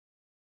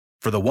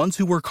For the ones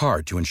who work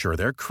hard to ensure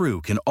their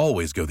crew can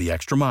always go the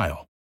extra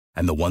mile,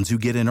 and the ones who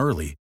get in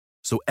early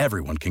so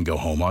everyone can go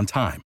home on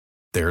time,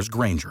 there's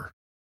Grainger,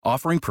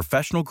 offering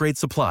professional-grade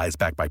supplies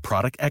backed by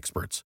product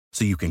experts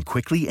so you can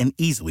quickly and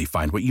easily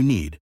find what you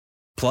need.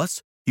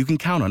 Plus, you can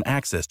count on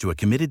access to a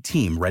committed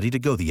team ready to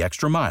go the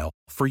extra mile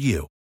for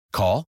you.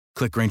 Call,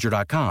 click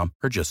Grainger.com,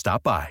 or just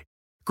stop by.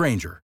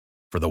 Grainger,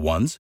 for the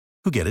ones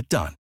who get it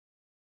done.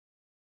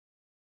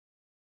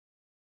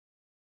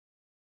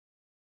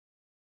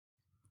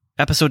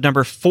 Episode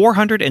number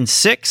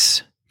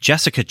 406,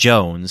 Jessica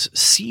Jones,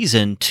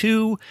 Season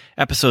 2,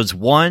 Episodes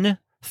 1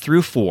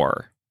 through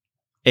 4,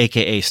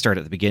 a.k.a. Start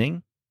at the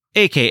Beginning,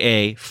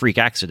 a.k.a. Freak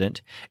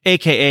Accident,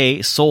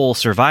 a.k.a. Soul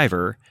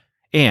Survivor,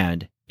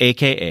 and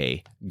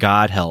a.k.a.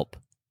 God Help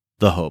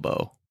the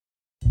Hobo.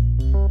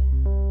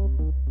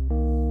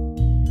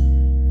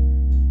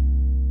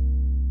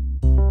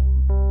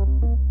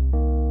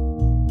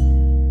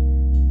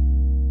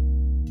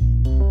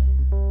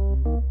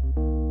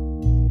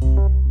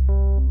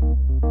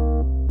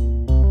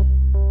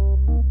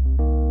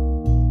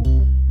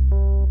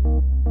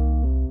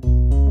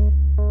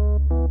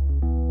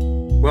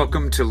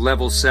 Welcome to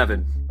Level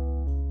 7,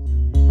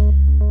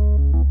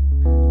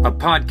 a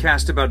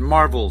podcast about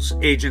Marvel's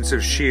Agents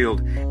of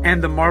S.H.I.E.L.D.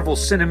 and the Marvel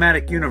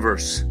Cinematic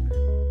Universe.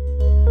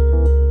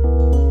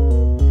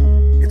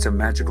 It's a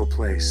magical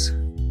place.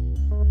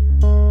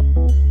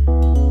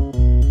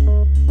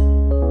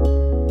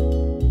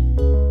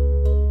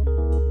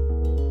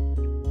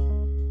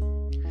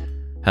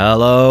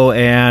 Hello,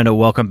 and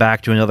welcome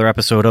back to another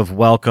episode of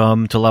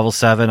Welcome to Level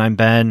 7. I'm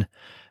Ben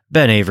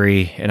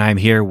Avery, and I'm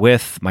here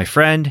with my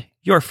friend,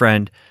 your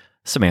friend,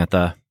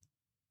 Samantha.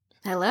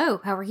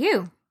 Hello, how are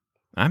you?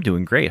 I'm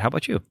doing great. How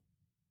about you?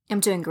 I'm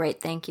doing great,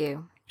 thank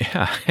you.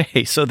 Yeah.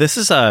 Hey, so this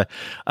is a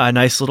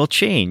nice little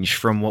change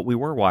from what we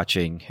were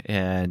watching,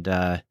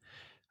 and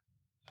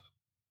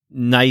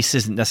nice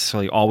isn't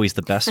necessarily always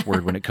the best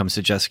word when it comes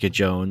to Jessica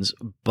Jones,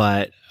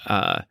 but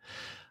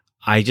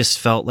I just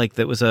felt like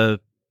that was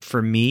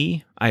for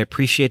me, I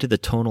appreciated the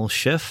tonal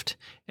shift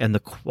and the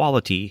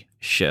quality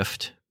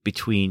shift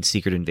between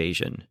Secret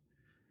Invasion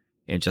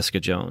and Jessica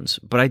Jones.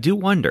 But I do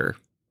wonder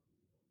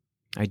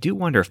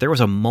if there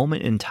was a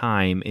moment in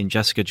time in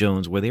Jessica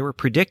Jones where they were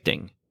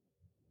predicting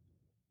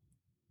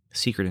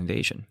Secret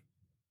Invasion.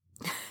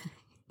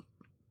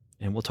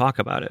 And we'll talk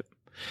about it.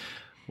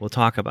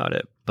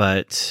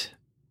 But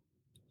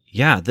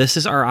yeah, this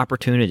is our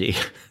opportunity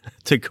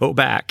to go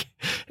back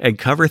and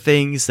cover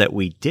things that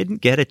we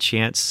didn't get a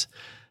chance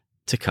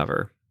to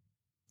cover.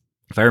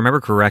 If I remember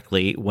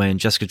correctly, when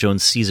Jessica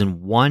Jones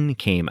Season 1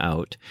 came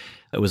out,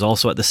 it was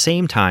also at the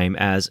same time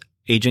as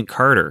Agent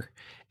Carter,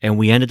 and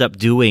we ended up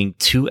doing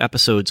 2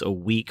 episodes a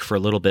week for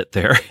a little bit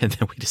there, and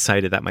then we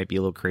decided that might be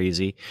a little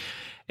crazy,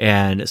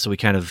 and so we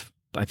kind of,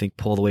 I think,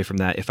 pulled away from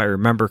that, if I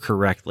remember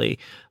correctly,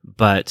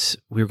 but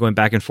we were going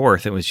back and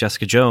forth. It was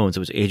Jessica Jones,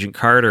 it was Agent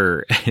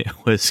Carter, and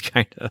it was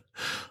kind of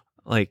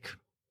like,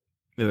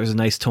 there was a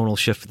nice tonal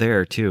shift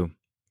there, too,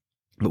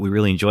 but we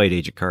really enjoyed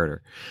Agent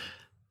Carter,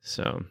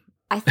 so...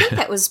 I think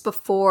that was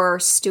before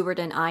Stuart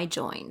and I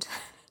joined.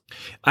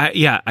 I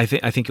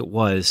think it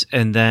was.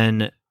 And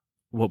then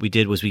what we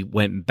did was we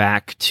went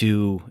back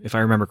to, if I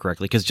remember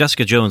correctly, because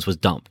Jessica Jones was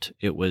dumped.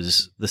 It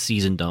was the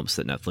season dumps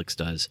that Netflix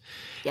does.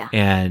 Yeah.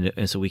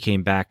 And so we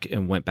came back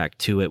and went back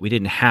to it. We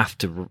didn't have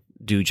to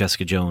do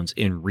Jessica Jones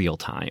in real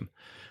time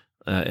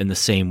in the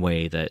same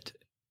way that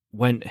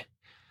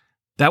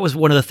that was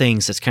one of the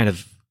things that's kind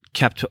of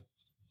kept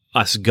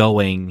us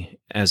going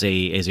as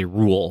a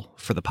rule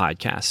for the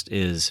podcast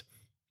is,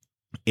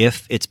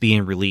 if it's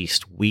being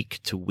released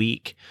week to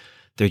week,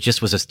 there just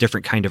was this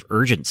different kind of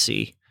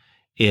urgency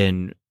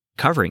in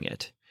covering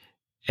it.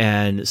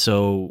 And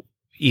so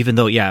even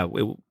though,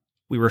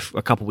 we were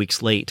a couple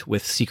weeks late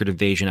with Secret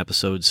Invasion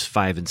episodes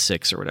 5 and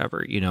 6 or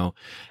whatever,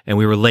 and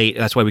we were late.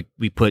 That's why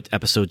we put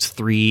episodes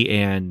 3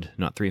 and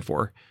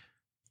 4,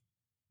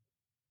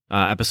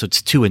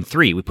 episodes 2 and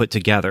 3, we put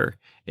together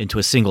into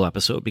a single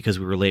episode because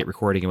we were late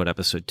recording about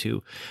episode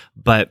 2.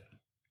 But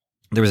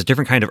there was a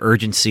different kind of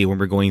urgency when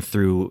we're going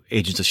through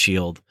Agents of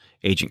S.H.I.E.L.D.,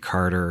 Agent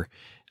Carter,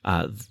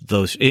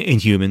 those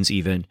Inhumans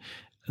even,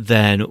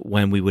 than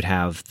when we would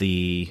have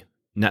the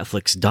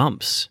Netflix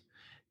dumps.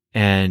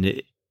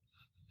 And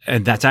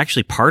that's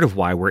actually part of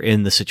why we're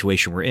in the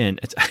situation we're in.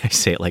 I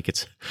say it like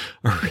it's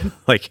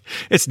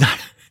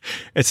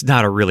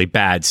not a really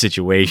bad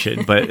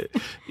situation, but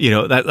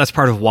that's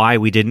part of why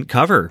we didn't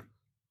cover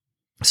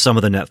some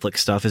of the Netflix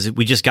stuff, is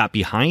we just got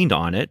behind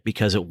on it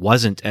because it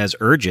wasn't as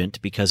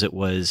urgent, because it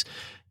was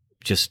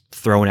just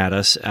thrown at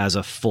us as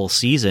a full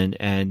season,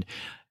 and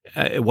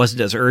it wasn't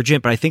as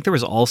urgent. But I think there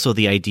was also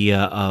the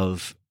idea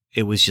of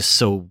it was just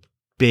so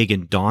big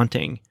and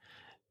daunting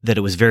that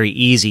it was very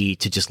easy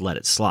to just let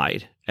it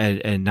slide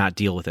and not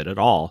deal with it at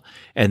all.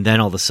 And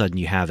then all of a sudden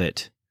you have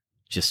it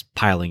just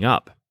piling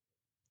up.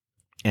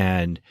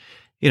 And,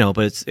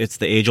 but it's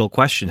the age-old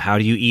question: how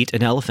do you eat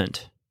an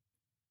elephant?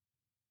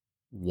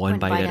 One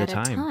bite at a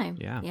time.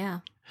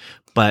 Yeah.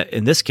 But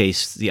in this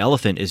case, the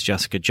elephant is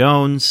Jessica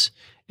Jones,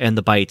 and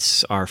the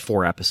bites are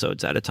 4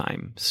 episodes at a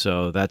time.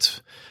 So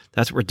that's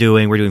what we're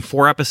doing. We're doing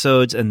 4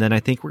 episodes, and then I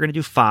think we're going to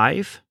do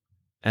 5,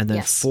 and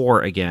then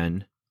 4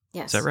 again.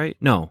 Yes. Is that right?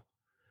 No.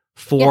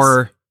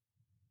 4.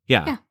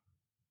 Yes. Yeah.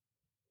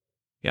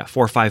 Yeah,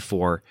 4, 5,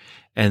 4.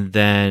 And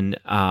then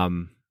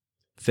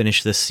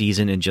finish this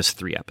season in just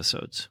 3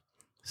 episos.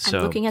 So,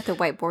 I'm looking at the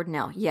whiteboard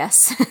now.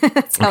 Yes,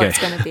 that's how it's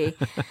going to be.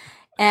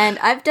 And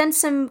I've done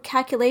some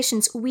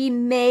calculations. We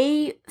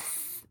may,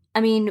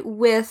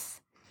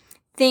 with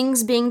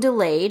things being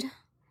delayed,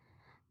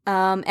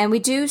 and we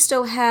do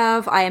still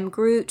have I Am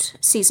Groot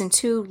Season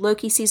 2,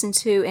 Loki Season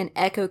 2, and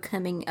Echo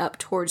coming up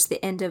towards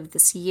the end of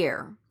this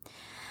year.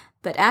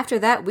 But after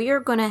that, we are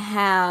going to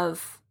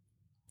have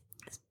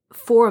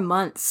 4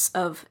 months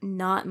of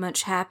not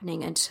much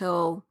happening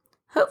until,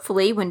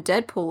 hopefully, when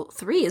Deadpool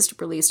 3 is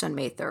released on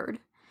May 3rd.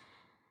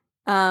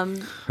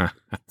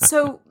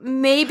 So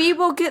maybe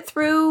we'll get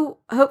through,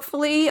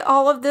 hopefully,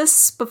 all of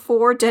this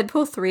before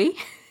Deadpool 3.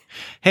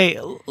 Hey,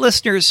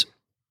 listeners,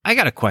 I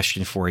got a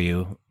question for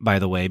you, by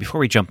the way, before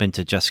we jump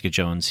into Jessica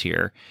Jones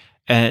here.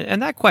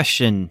 And that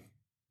question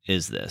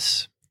is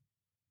this.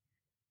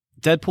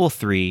 Deadpool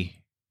 3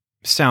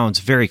 sounds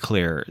very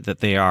clear that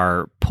they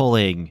are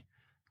pulling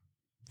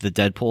the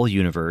Deadpool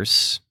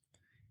universe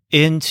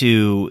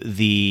into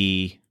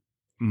the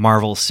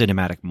Marvel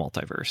Cinematic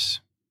Multiverse.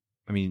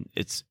 I mean,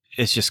 it's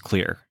just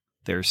clear.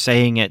 They're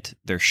saying it.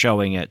 They're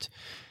showing it.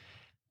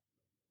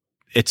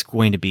 It's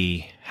going to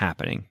be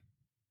happening.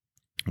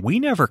 We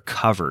never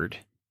covered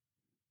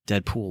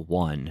Deadpool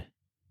 1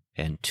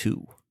 and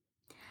 2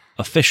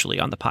 officially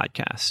on the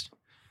podcast.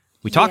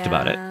 We talked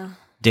about it.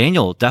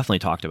 Daniel definitely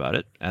talked about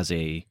it as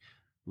a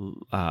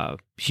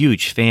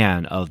huge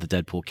fan of the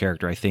Deadpool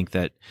character. I think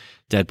that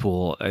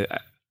Deadpool,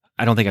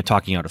 I don't think I'm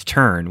talking out of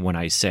turn when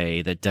I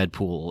say that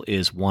Deadpool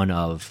is one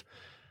of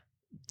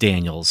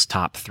Daniel's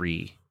top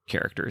 3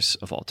 characters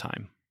of all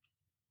time.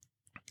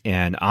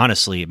 And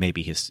honestly, it may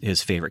be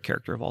his favorite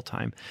character of all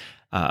time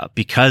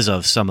because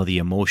of some of the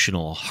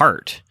emotional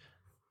heart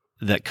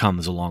that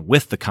comes along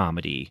with the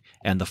comedy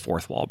and the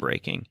fourth wall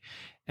breaking.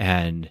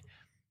 And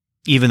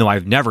even though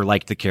I've never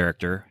liked the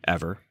character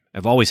ever,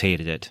 I've always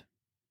hated it.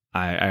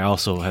 I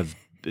also have,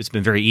 it's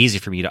been very easy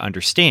for me to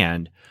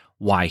understand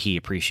why he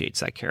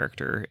appreciates that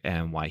character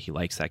and why he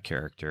likes that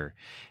character.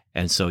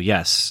 And so,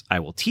 yes, I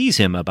will tease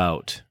him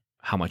about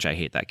how much I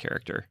hate that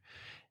character.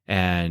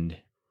 And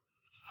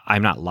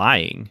I'm not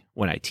lying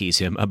when I tease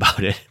him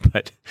about it,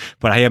 but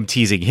I am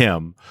teasing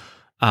him.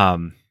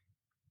 And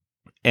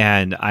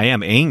I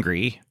am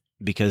angry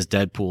because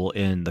Deadpool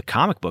in the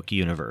comic book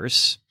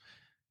universe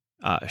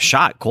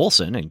shot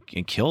Coulson and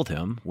killed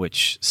him,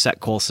 which set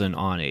Coulson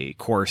on a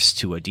course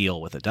to a deal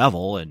with the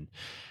devil, and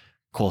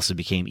Coulson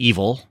became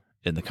evil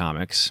in the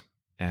comics,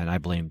 and I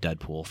blame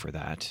Deadpool for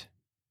that.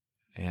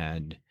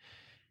 And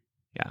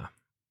yeah,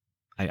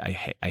 I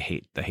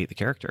hate the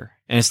character,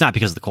 and it's not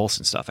because of the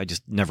Coulson stuff. I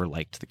just never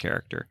liked the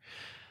character.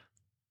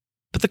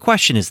 But the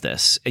question is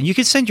this, and you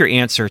can send your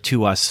answer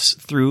to us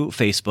through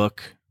Facebook.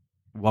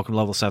 Welcome to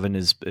Level 7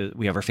 is,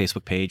 we have our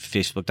Facebook page,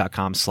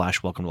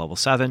 facebook.com/welcome to Level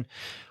 7,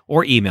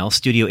 or email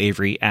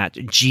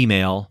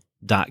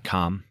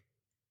studioavery@gmail.com.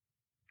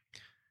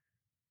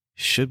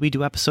 Should we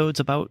do episodes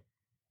about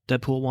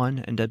Deadpool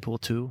 1 and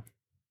Deadpool 2?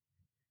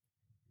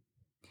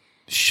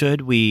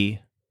 Should we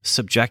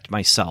subject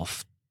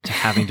myself to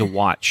having to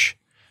watch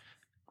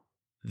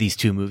these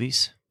 2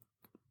 movies?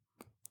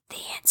 The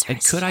answer and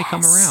is could yes. I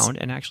come around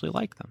and actually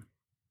like them?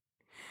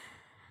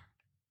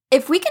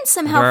 If we can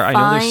somehow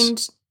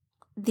find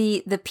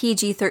the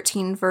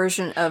PG-13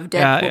 version of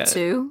Deadpool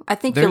 2, I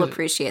think you'll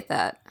appreciate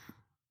that.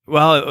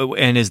 Well,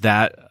 and is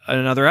that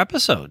another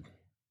episode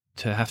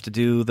to have to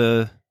do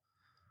the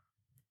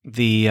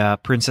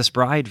Princess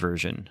Bride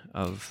version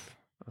of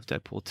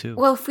Deadpool 2?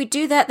 Well, if we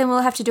do that, then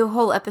we'll have to do a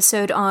whole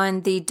episode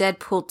on the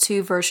Deadpool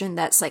 2 version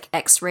that's like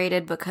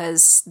X-rated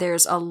because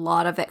there's a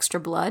lot of extra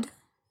blood.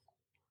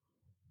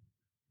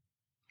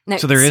 No,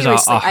 so there is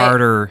a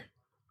harder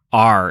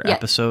R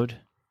episode?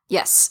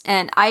 Yes,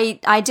 and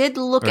I did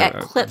look at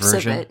clips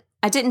version? of it.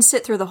 I didn't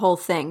sit through the whole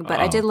thing, but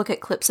I did look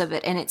at clips of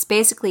it, and it's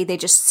basically they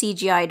just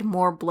CGI'd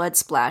more blood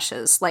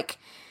splashes. Like,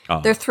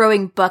 they're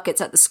throwing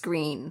buckets at the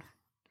screen.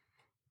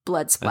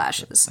 Blood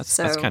splashes.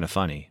 That's kind of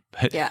funny.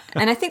 But yeah,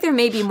 and I think there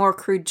may be more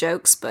crude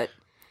jokes, but...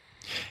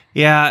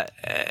 Yeah,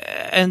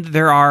 and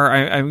there are...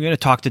 I'm going to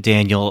talk to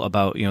Daniel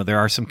about, there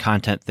are some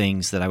content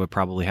things that I would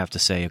probably have to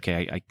say,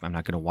 okay, I'm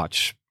not going to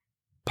watch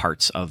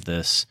parts of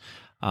this.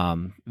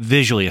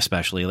 Visually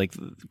especially, like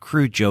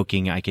crude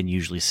joking I can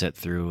usually sit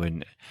through,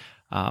 and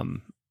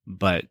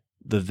but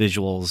the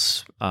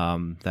visuals,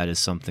 that is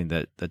something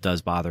that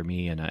does bother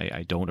me and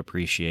I don't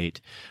appreciate,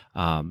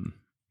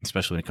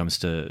 especially when it comes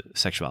to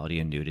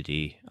sexuality and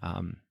nudity.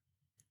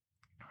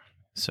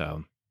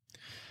 So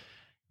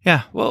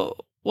yeah, well,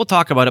 we'll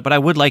talk about it, but I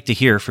would like to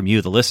hear from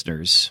you, the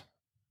listeners,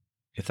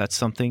 if that's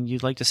something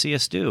you'd like to see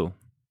us do,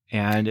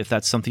 and if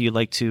that's something you'd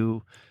like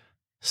to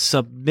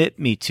submit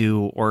me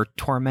to or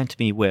torment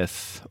me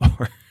with,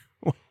 or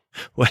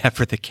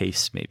whatever the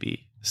case may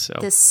be. So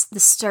this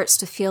starts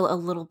to feel a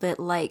little bit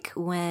like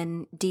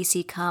when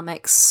DC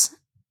Comics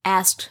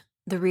asked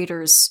the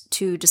readers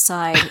to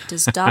decide,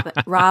 does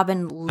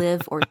Robin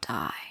live or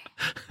die?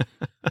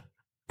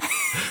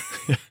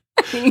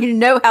 You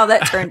know how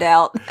that turned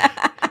out.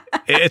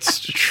 it's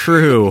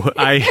true.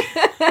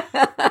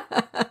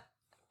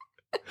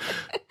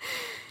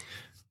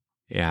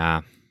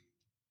 Yeah.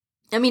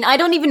 I mean, I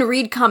don't even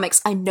read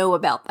comics. I know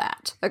about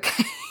that.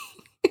 Okay.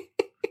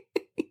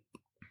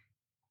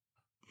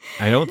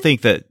 I don't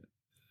think that,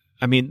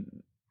 I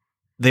mean,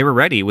 they were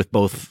ready with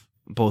both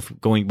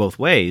going both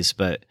ways,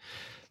 but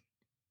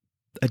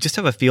I just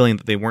have a feeling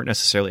that they weren't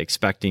necessarily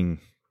expecting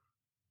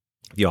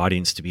the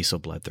audience to be so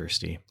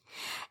bloodthirsty.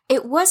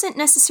 It wasn't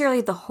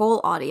necessarily the whole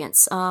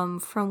audience.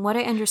 From what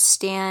I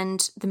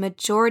understand, the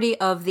majority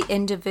of the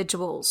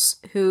individuals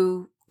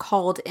who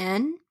called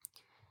in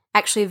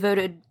actually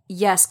voted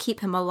yes,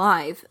 keep him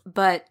alive.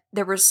 But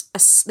there was a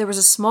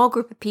small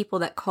group of people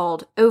that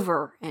called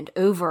over and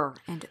over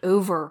and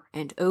over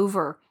and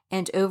over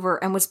and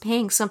over and was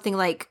paying something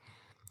like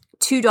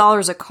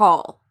 $2 a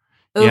call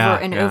over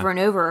and over and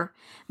over,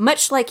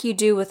 much like you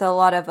do with a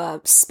lot of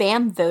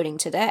spam voting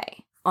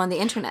today on the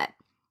internet.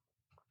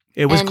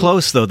 It was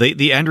close, though.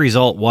 The end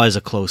result was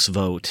a close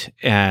vote.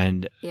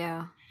 And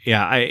yeah,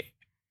 I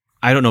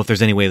don't know if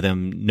there's any way of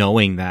them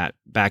knowing that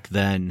back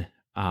then.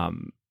 I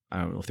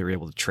don't know if they were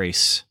able to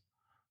trace.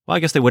 Well, I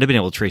guess they would have been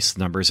able to trace the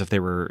numbers if they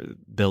were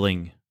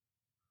billing.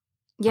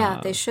 Yeah,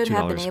 they should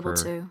have been able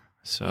to.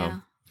 So, yeah.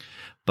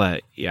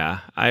 But yeah,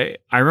 I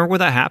remember when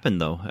that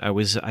happened, though.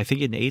 I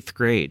think in 8th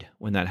grade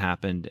when that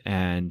happened,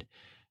 and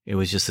it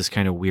was just this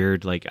kind of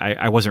weird, like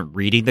I wasn't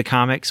reading the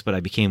comics, but I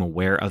became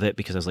aware of it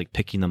because I was like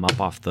picking them up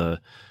off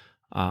the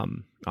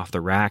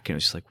rack, and it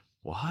was just like,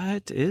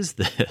 what is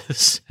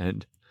this?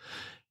 And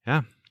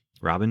yeah,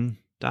 Robin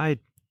died.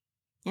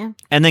 Yeah.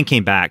 And then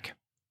came back.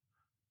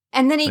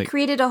 And then he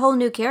created a whole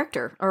new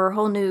character, or a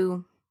whole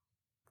new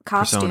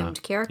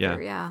costumed character.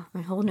 Yeah.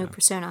 A whole new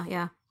persona.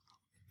 Yeah.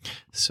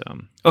 So,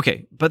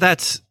 okay. But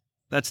that's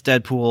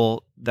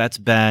Deadpool. That's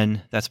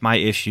Ben. That's my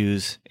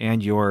issues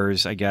and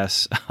yours, I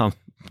guess,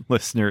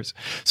 listeners.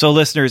 So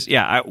listeners,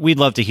 we'd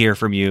love to hear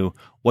from you.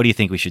 What do you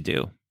think we should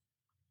do?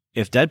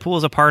 If Deadpool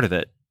is a part of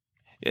it,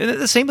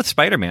 the same with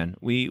Spider-Man.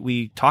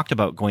 We talked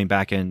about going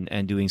back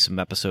and doing some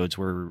episodes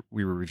where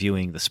we were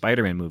reviewing the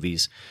Spider-Man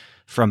movies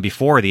from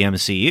before the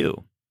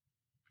MCU.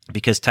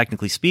 Because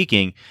technically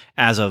speaking,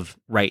 as of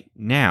right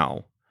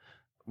now,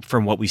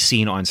 from what we've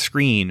seen on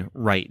screen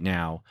right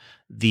now,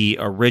 the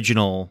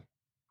original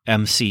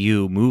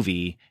MCU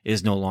movie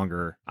is no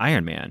longer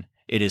Iron Man.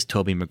 It is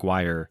Tobey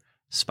Maguire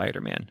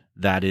Spider-Man.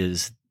 That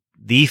is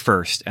the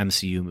first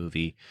MCU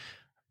movie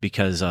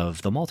because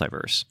of the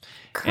multiverse.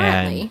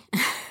 Currently,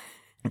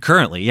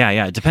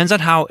 yeah. It depends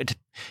on how...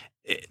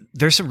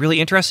 There's some really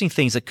interesting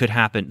things that could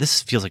happen.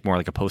 This feels like more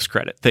like a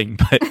post-credit thing,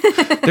 but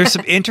there's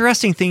some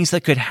interesting things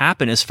that could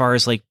happen as far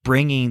as like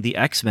bringing the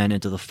X-Men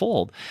into the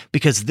fold,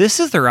 because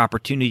this is their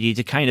opportunity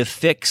to kind of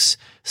fix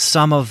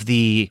some of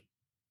the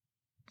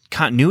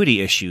continuity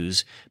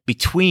issues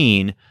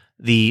between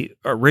the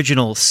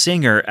original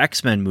Singer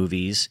X-Men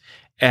movies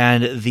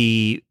and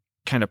the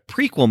kind of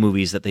prequel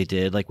movies that they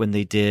did, like when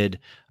they did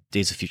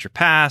Days of Future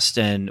Past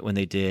and when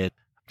they did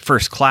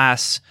First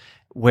Class,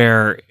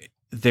 where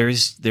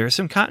there's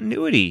some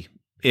continuity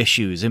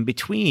issues in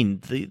between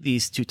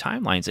these two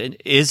timelines. And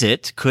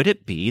could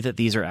it be that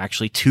these are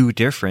actually two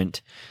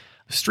different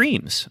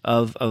streams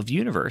of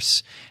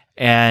universe?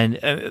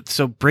 And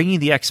so bringing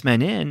the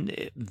X-Men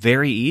in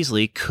very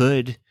easily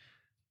could,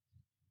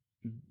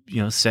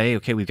 say,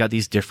 okay, we've got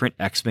these different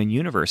X-Men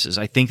universes.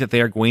 I think that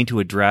they are going to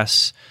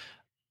address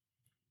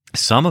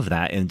some of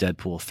that in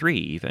Deadpool 3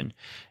 even.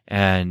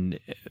 And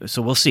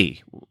so we'll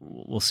see,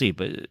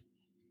 but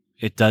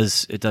it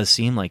does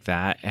seem like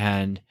that.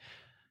 And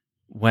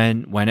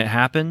when it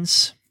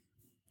happens,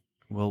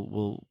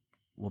 we'll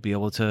be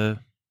able to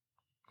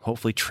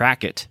hopefully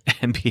track it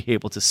and be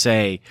able to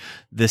say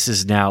this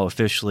is now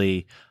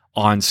officially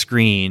on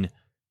screen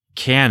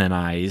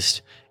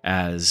canonized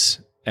as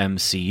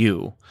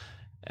MCU.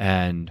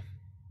 And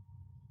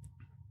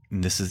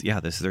this is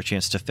their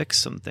chance to fix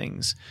some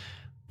things.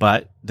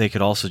 But they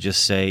could also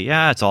just say,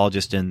 it's all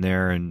just in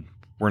there, and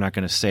we're not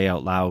going to say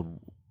out loud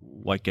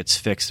what gets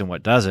fixed and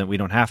what doesn't. We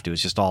don't have to.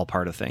 It's just all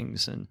part of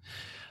things. And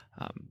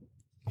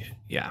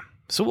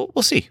so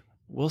we'll see.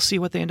 We'll see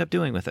what they end up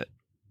doing with it.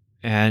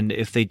 And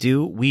if they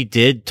do, we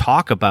did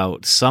talk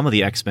about some of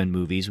the X-Men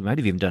movies. We might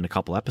have even done a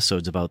couple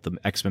episodes about the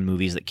X-Men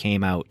movies that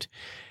came out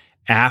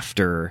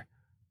after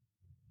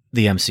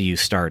the MCU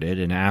started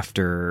and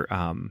after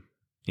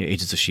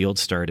Agents of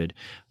S.H.I.E.L.D. started.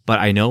 But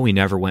I know we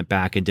never went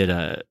back and did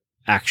a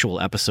actual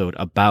episode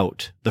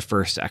about the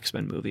first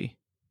X-Men movie.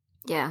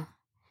 Yeah.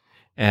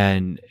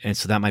 And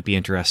so that might be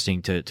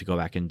interesting to go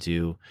back and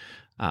do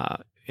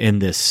in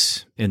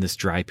this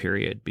dry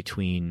period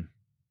between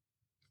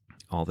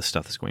all the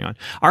stuff that's going on.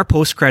 Our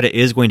post credit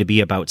is going to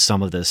be about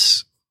some of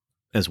this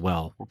as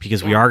well,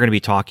 because we are going to be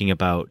talking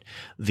about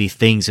the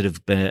things that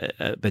have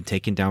been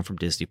taken down from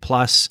Disney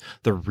Plus,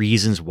 the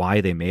reasons why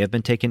they may have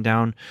been taken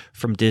down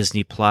from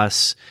Disney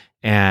Plus,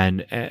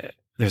 and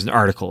there's an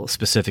article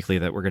specifically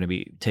that we're going to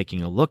be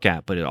taking a look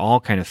at, but it all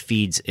kind of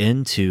feeds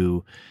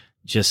into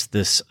just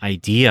this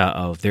idea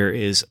of there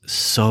is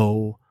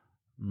so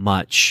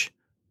much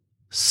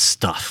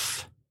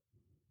stuff.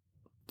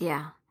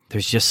 Yeah.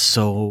 There's just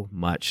so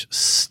much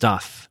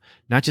stuff,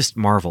 not just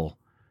Marvel,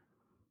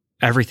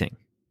 everything.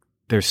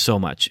 There's so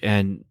much,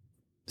 and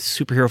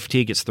superhero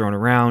fatigue gets thrown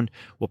around.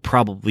 We'll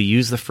probably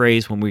use the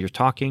phrase when we are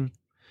talking.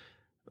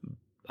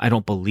 I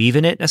don't believe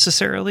in it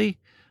necessarily.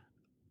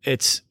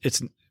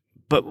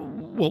 But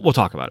we'll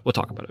talk about it. We'll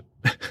talk about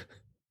it.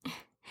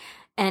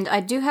 And I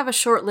do have a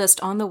short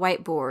list on the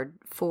whiteboard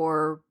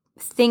for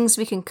things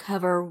we can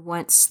cover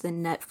once the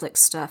Netflix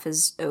stuff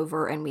is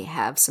over and we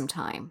have some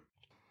time.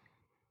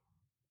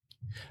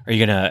 Are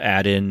you going to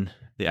add in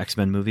the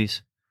X-Men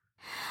movies?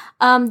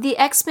 The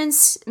X-Men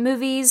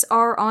movies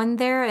are on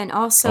there, and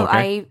also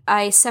Okay.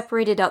 I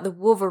separated out the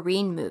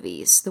Wolverine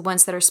movies, the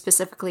ones that are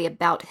specifically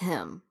about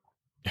him.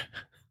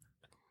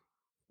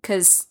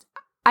 Because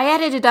I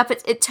added it up.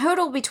 It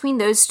total between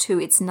those two,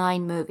 it's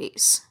 9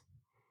 movies.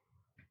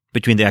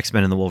 Between the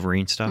X-Men and the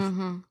Wolverine stuff?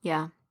 Mm-hmm,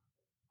 yeah.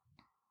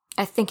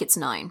 I think it's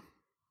 9.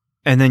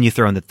 And then you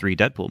throw in the 3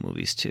 Deadpool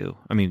movies, too.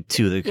 I mean,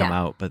 2 that come Yeah.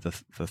 out, but the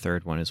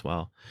third one as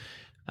well.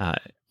 I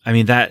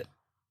mean, that...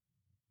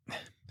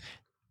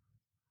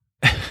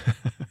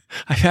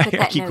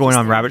 I keep going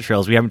on rabbit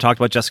trails. We haven't talked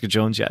about Jessica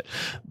Jones yet.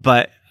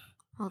 But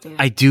Oh, dear.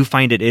 I do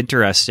find it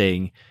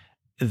interesting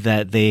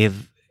that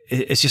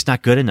it's just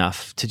not good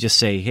enough to just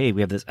say, hey,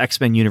 we have this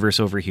X-Men universe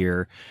over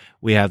here.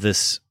 We have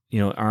this,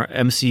 our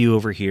MCU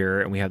over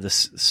here, and we have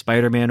this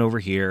Spider-Man over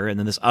here, and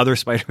then this other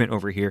Spider-Man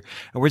over here.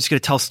 And we're just going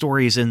to tell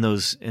stories in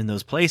those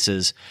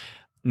places.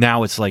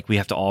 Now it's like we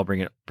have to all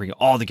bring it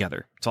all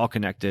together. It's all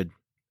connected.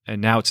 And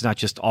now it's not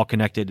just all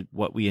connected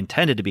what we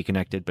intended to be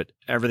connected, but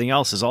everything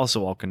else is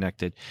also all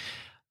connected.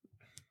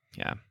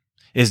 Yeah.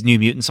 Is New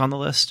Mutants on the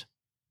list?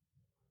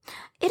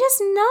 It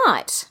is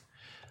not.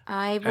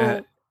 I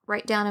will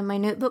write down in my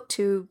notebook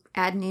to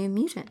add New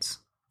Mutants.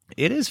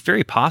 It is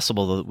very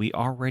possible that we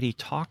already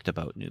talked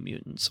about New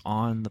Mutants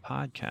on the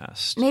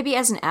podcast. Maybe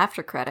as an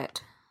after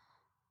credit.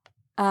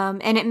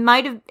 And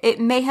it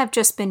may have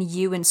just been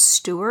you and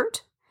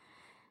Stuart,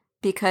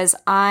 because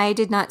I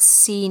did not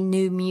see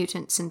New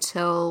Mutants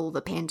until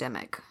the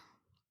pandemic.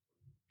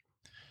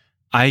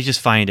 I just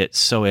find it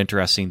so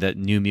interesting that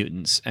New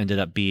Mutants ended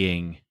up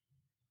being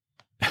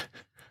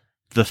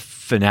the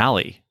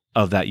finale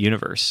of that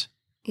universe.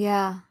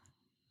 Yeah.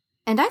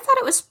 And I thought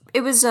it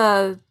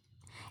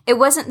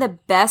wasn't the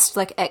best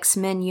like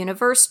X-Men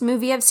universe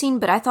movie I've seen,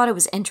 but I thought it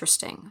was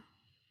interesting.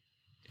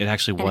 It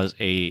actually was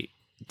a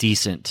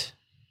decent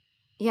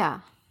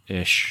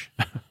ish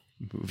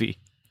movie.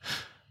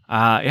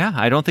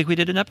 I don't think we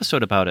did an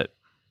episode about it.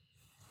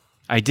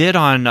 I did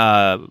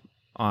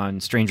on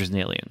Strangers and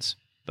Aliens,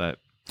 but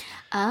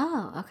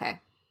okay.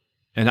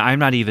 And I'm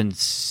not even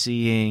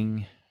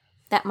seeing.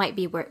 That might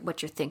be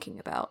what you're thinking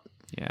about.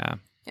 Yeah.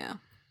 Yeah.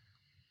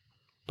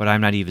 But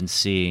I'm not even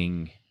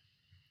seeing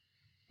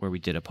where we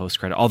did a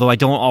post-credit. Although I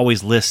don't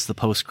always list the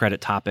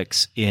post-credit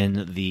topics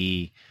in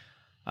the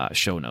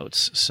show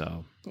notes.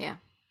 So yeah.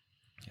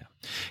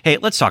 Hey,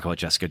 let's talk about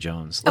Jessica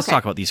Jones. Let's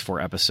talk about these 4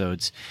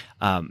 episodes.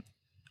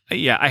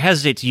 I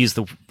hesitate to use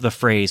the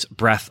phrase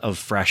breath of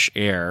fresh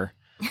air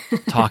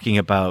talking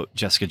about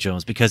Jessica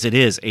Jones, because it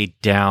is a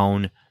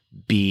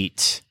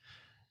downbeat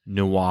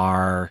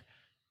noir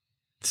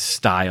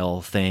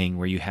style thing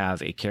where you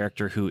have a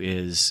character who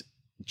is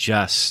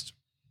just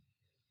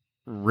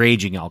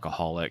raging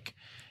alcoholic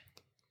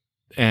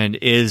and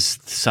is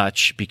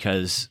such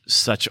because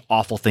such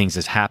awful things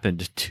has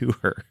happened to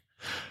her.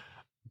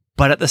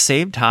 But at the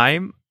same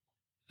time,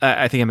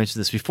 I think I mentioned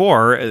this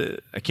before.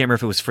 I can't remember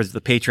if it was for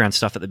the Patreon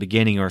stuff at the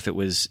beginning or if it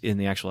was in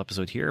the actual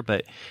episode here,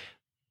 but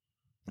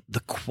the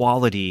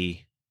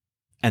quality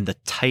and the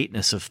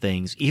tightness of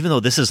things, even though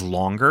this is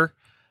longer.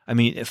 I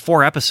mean,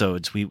 4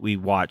 episodes we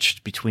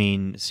watched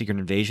between Secret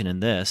Invasion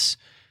and this,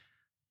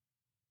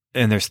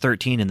 and there's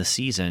 13 in the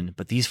season,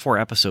 but these 4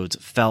 episodes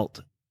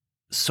felt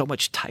so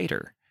much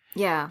tighter.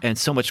 Yeah. And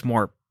so much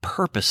more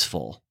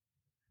purposeful,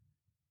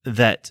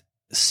 that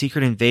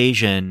Secret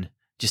Invasion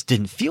just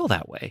didn't feel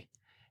that way.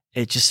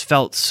 It just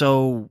felt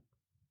so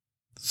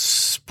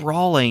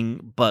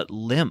sprawling but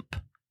limp.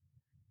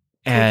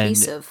 And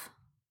cohesive.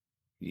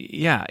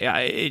 Yeah.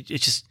 It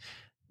just,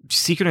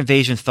 Secret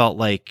Invasion felt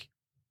like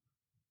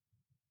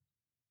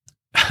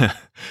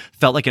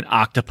an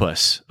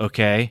octopus,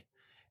 okay?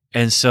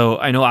 And so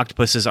I know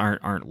octopuses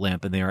aren't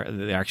limp, and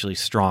they're actually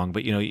strong,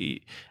 but you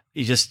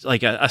just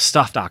like a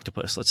stuffed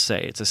octopus, let's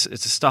say. It's a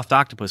stuffed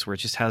octopus where it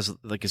just has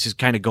like, it's just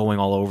kind of going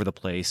all over the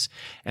place,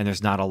 and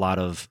there's not a lot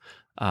of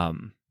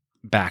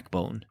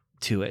backbone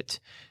to it.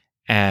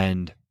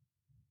 And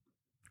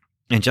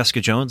Jessica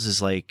Jones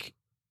is like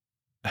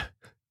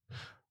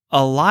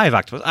a live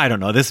octopus. I don't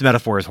know. This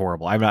metaphor is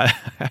horrible. I'm not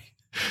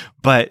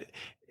but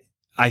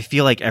I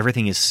feel like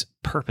everything is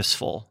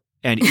purposeful,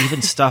 and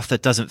even stuff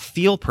that doesn't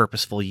feel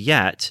purposeful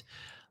yet,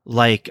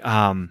 like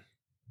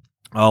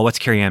what's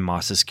Carrie Ann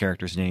Moss's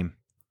character's name?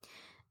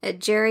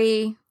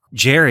 Jerry.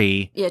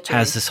 Jerry Jerry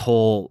has this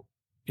whole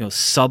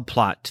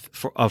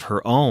subplot of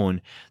her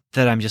own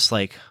that I'm just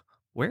like,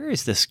 where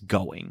is this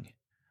going?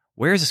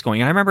 Where is this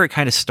going? And I remember it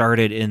kind of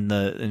started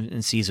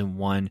in season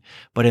 1,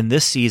 but in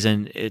this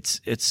season,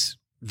 it's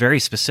very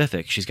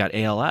specific. She's got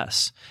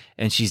ALS,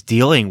 and she's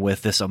dealing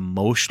with this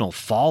emotional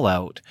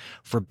fallout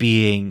for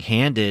being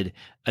handed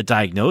a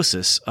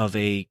diagnosis of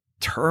a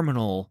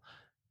terminal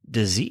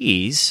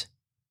disease.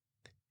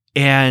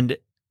 And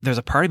there's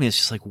a part of me that's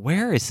just like,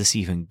 where is this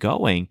even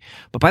going?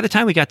 But by the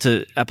time we got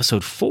to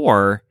episode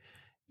 4,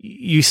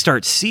 you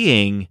start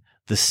seeing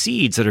the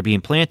seeds that are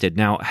being planted.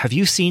 Now, have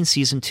you seen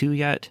season 2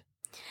 yet?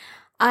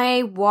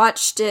 I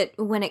watched it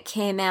when it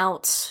came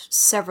out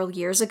several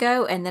years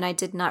ago, and then I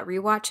did not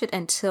rewatch it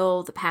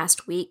until the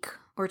past week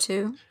or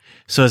two.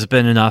 So has it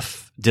been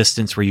enough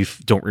distance where you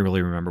don't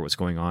really remember what's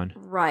going on?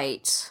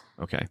 Right.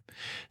 Okay.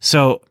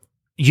 So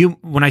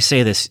when I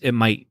say this, it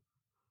might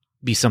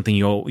be something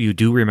you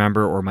do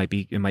remember, or it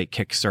might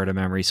kickstart a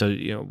memory. So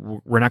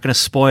we're not going to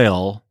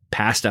spoil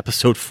past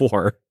episode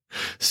 4.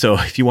 So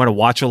if you want to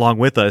watch along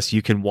with us,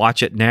 you can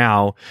watch it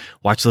now,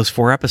 watch those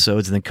 4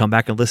 episodes, and then come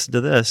back and listen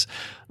to this.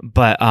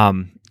 But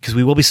because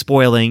we will be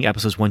spoiling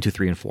episodes 1, 2,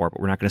 3, and 4, but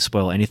we're not going to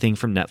spoil anything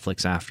from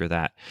Netflix after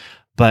that.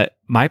 But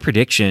my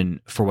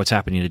prediction for what's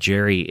happening to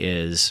Jerry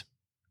is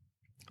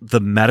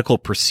the medical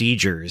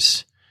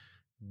procedures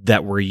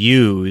that were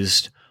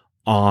used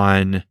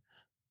on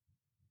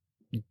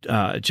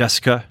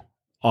Jessica,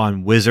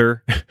 on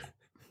Whizzer,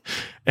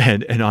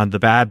 and on the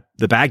bad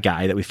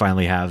guy that we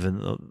finally have in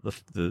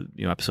the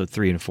episode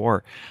 3 and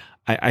 4.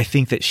 I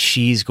think that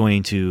she's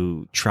going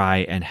to try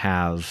and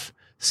have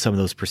some of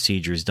those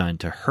procedures done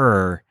to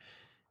her,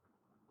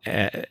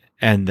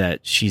 and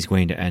that she's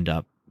going to end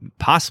up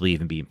possibly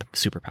even being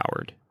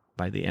superpowered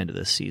by the end of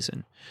this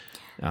season.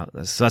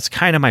 So that's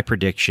kind of my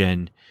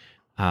prediction.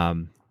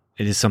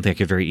 It is something I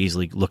could very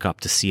easily look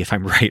up to see if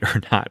I'm right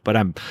or not, but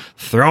I'm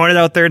throwing it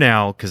out there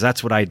now because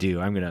that's what I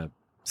do. I'm going to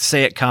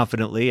say it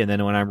confidently, and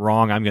then when I'm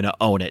wrong, I'm going to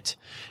own it.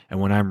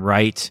 And when I'm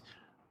right,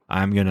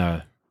 I'm going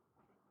to,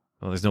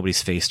 there's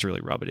nobody's face to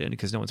really rub it in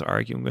because no one's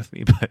arguing with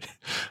me, but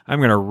I'm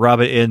going to rub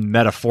it in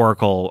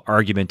metaphorical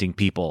argumenting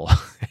people.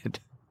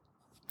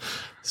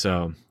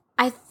 So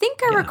I think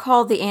I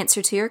recall the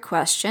answer to your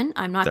question.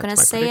 I'm not going to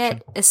say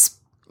it,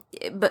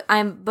 but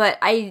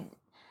I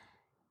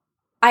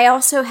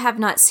also have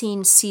not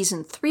seen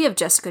season 3 of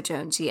Jessica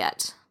Jones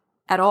yet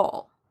at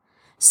all.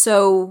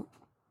 So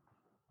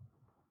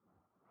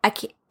I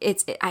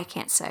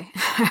can't say.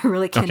 I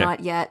really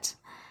cannot yet.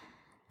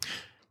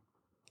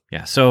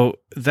 Yeah, so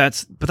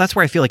that's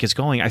where I feel like it's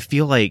going. I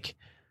feel like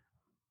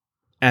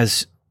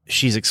as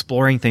she's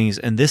exploring things,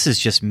 and this is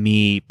just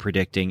me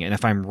predicting, and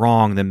if I'm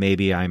wrong, then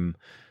maybe I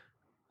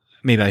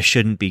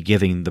shouldn't be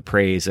giving the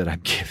praise that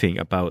I'm giving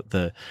about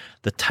the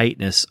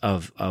tightness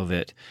of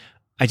it.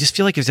 I just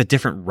feel like there's a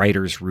different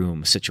writer's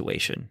room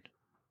situation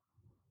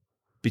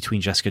between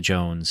Jessica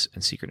Jones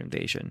and Secret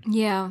Invasion.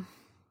 Yeah.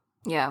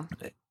 Yeah.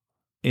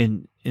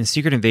 In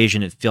Secret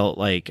Invasion, it felt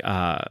like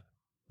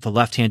the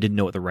left hand didn't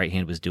know what the right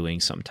hand was doing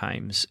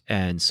sometimes.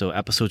 And so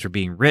episodes were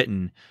being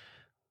written,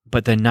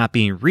 but then not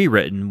being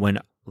rewritten when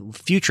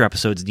future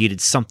episodes needed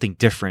something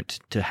different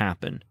to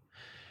happen.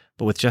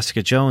 But with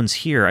Jessica Jones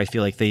here, I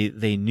feel like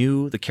they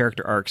knew the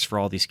character arcs for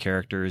all these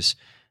characters.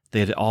 They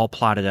had it all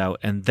plotted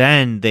out, and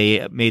then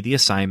they made the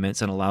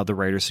assignments and allowed the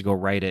writers to go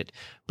write it.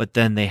 But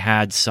then they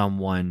had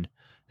someone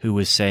who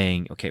was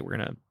saying, okay, we're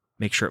going to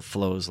make sure it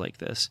flows like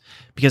this.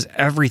 Because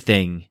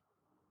everything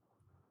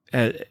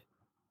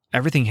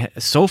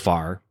so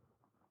far,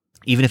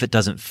 even if it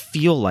doesn't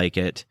feel like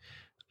it,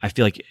 I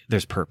feel like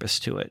there's purpose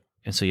to it.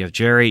 And so you have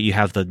Jerry, you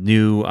have the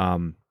new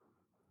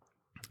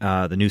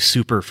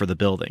super for the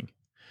building,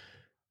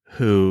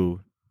 who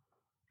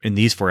in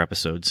these 4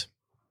 episodes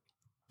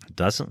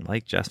doesn't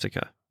like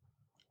Jessica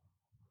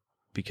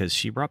because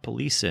she brought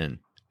police in,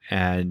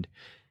 and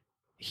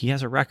he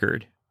has a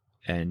record,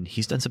 and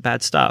he's done some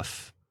bad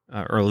stuff,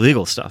 or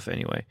illegal stuff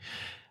anyway.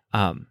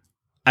 I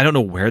don't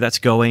know where that's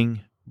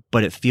going,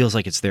 but it feels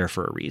like it's there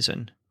for a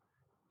reason.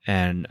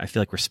 And I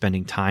feel like we're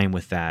spending time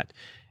with that,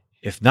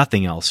 if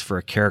nothing else, for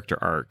a character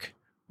arc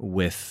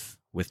with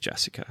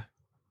Jessica.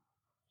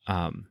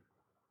 Yeah.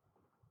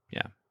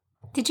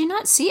 Did you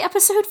not see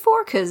episode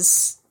 4?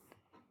 Because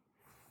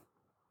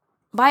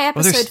by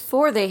episode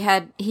 4, they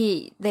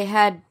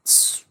had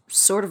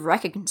sort of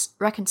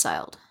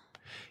reconciled.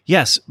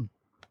 Yes,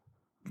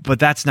 but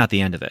that's not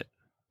the end of it.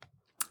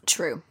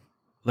 True.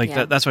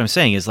 That's what I'm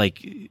saying is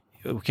like,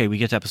 okay, we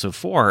get to episode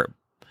 4,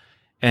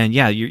 and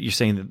yeah, you're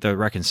saying that they're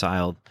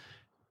reconciled,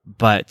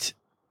 but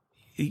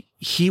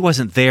he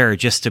wasn't there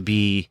just to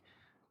be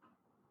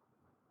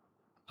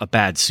a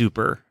bad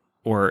super,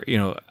 or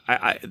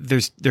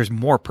there's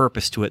more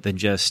purpose to it than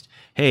just,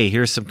 hey,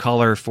 here's some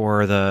color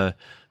for the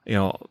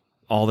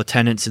all the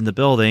tenants in the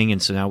building,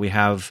 and so now we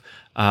have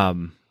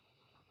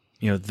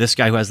this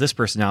guy who has this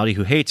personality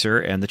who hates her,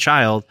 and the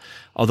child,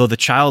 although the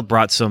child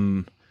brought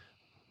some,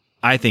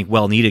 I think,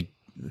 well-needed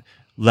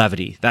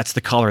levity. That's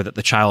the color that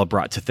the child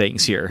brought to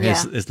things here,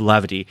 is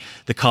levity.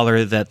 The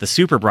color that the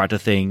super brought to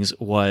things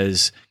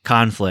was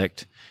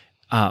conflict.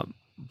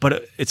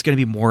 But it's going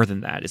to be more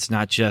than that. It's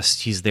not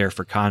just he's there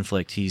for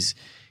conflict.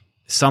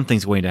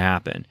 Something's going to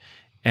happen.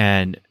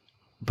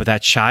 But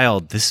that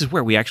child, this is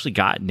where we actually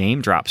got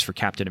name drops for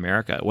Captain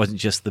America. It wasn't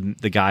just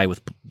the guy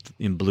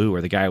in blue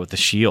or the guy with the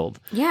shield.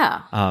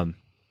 Yeah.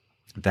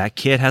 That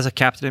kid has a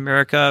Captain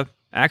America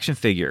action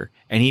figure,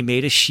 and he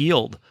made a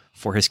shield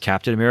for his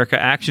Captain America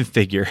action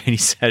figure. And he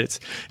said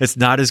it's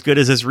not as good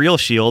as his real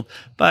shield,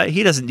 but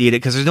he doesn't need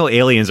it because there's no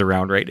aliens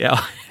around right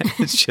now.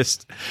 It's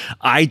just,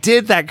 I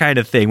did that kind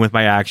of thing with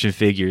my action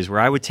figures where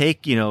I would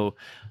take,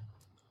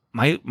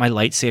 my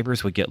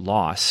lightsabers would get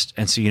lost.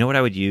 And so you know what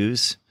I would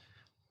use?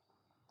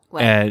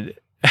 What? And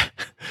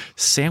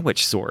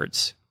sandwich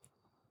swords.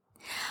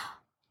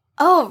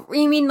 Oh,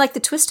 you mean like the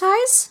twist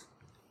ties?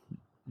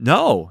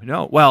 No.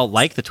 Well,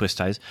 like the twist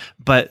ties,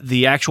 but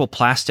the actual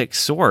plastic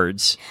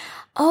swords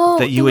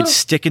that you would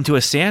stick into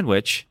a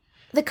sandwich.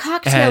 The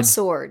cocktail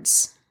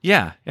swords.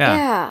 Yeah.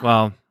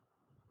 Well,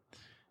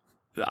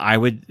 I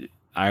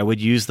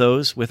would use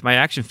those with my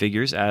action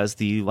figures as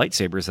the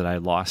lightsabers that I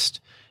lost.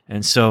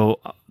 And so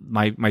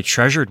my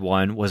treasured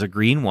one was a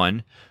green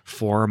one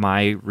for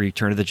my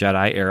Return of the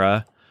Jedi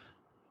era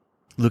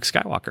Luke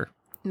Skywalker.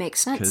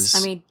 Makes sense.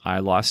 I mean, I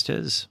lost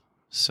his.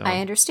 So I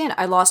understand.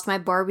 I lost my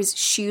Barbie's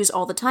shoes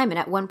all the time. And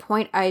at one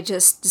point I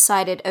just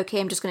decided, okay,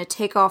 I'm just going to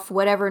take off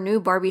whatever new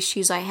Barbie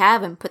shoes I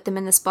have and put them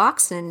in this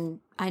box. And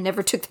I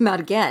never took them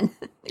out again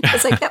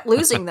because I kept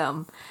losing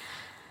them.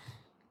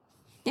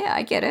 Yeah,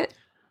 I get it.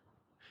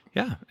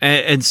 Yeah.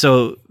 And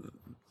so,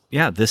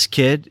 this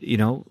kid,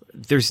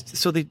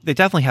 they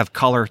definitely have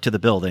color to the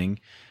building,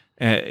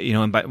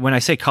 and when I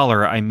say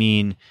color, I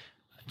mean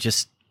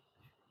just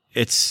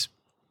it's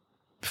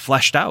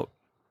fleshed out.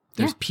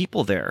 There's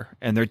people there,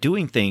 and they're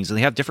doing things, and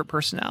they have different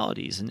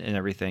personalities and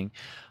everything.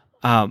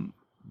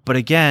 But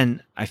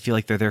again, I feel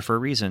like they're there for a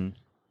reason,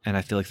 and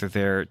I feel like they're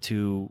there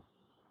to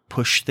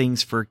push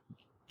things for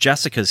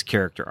Jessica's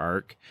character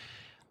arc.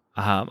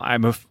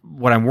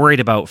 What I'm worried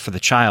about for the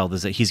child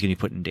is that he's going to be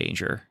put in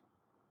danger.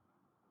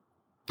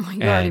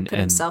 He already put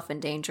himself in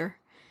danger.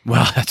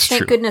 Well, that's true.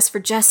 Thank goodness for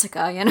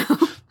Jessica,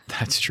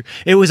 That's true.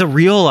 It was a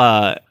real,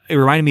 it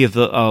reminded me of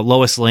the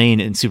Lois Lane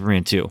in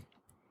Superman 2.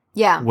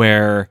 Yeah.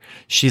 Where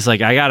she's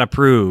like, I got to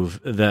prove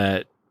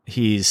that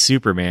he's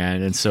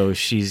Superman. And so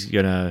she's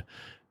going to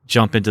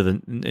jump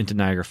into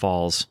Niagara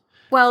Falls.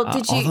 Well,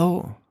 which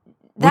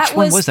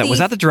one was that? Was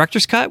that the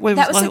director's cut?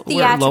 That was the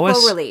theatrical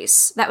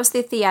release. That was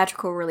the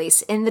theatrical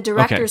release. In the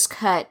director's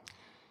cut,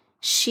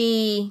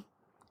 she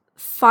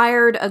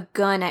fired a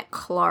gun at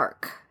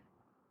Clark.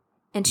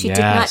 And she did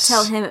not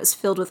tell him it was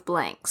filled with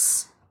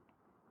blanks.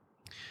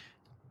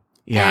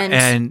 Yeah,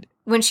 and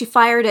when she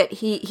fired it,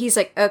 he's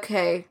like,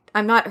 okay,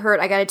 I'm not hurt.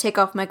 I got to take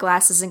off my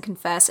glasses and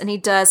confess. And he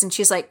does. And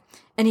she's like,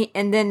 and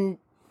then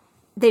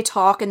they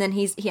talk. And then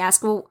he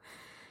asks,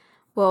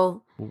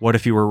 well, what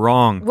if you were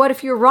wrong? What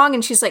if you were wrong?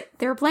 And she's like,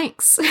 there are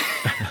blanks.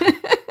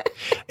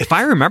 If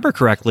I remember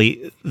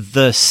correctly,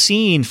 the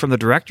scene from the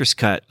director's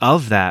cut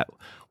of that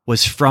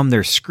was from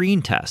their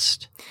screen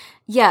test.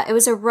 Yeah, it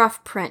was a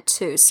rough print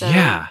too. So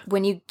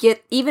when you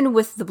get, even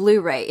with the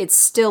Blu-ray, it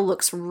still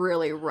looks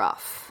really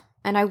rough.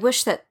 And I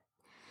wish that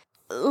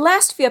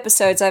last few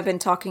episodes I've been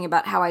talking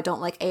about how I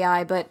don't like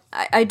AI, but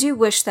I do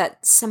wish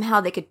that somehow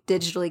they could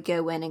digitally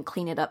go in and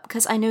clean it up,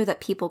 because I know that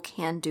people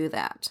can do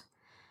that.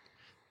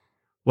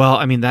 Well,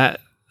 I mean, that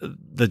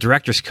the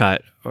director's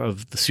cut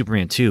of the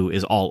Superman 2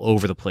 is all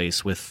over the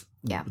place with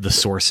the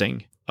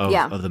sourcing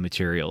of the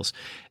materials.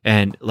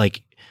 And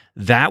like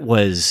that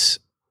was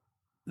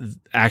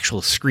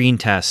actual screen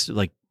test,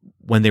 like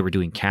when they were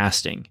doing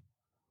casting,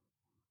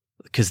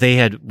 because they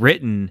had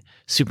written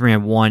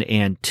Superman 1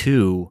 and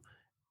 2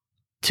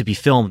 to be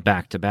filmed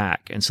back to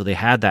back. And so they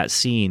had that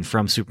scene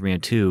from Superman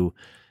 2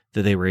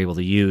 that they were able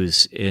to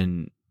use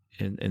in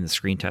the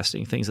screen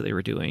testing things that they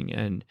were doing.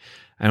 And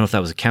I don't know if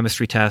that was a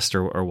chemistry test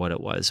or what it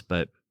was,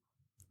 but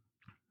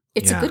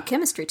it's a good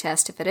chemistry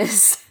test if it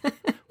is.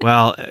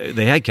 Well,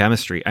 they had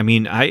chemistry. I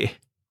mean,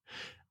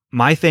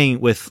 my thing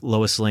with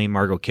Lois Lane,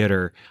 Margot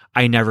Kidder,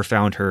 I never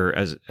found her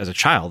as a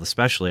child,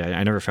 especially.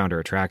 I never found her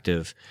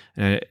attractive,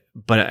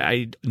 but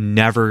I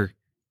never,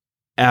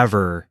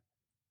 ever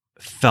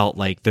felt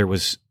like there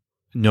was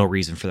no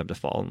reason for them to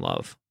fall in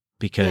love,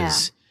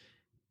 because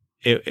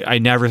I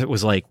never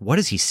was like, what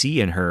does he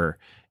see in her?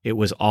 It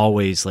was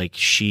always like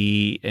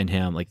she and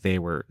him, like they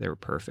were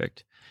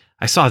perfect.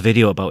 I saw a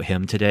video about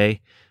him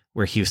today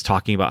where he was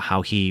talking about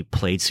how he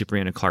played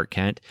Superman and Clark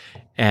Kent.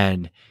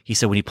 And he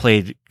said when he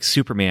played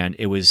Superman,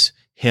 it was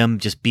him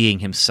just being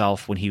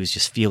himself when he was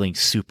just feeling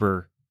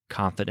super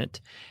confident.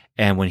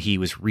 And when he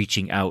was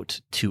reaching out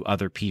to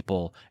other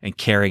people and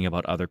caring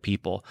about other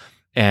people.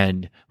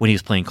 And when he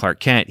was playing Clark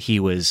Kent, he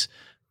was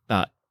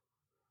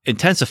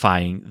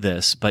intensifying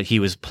this, but he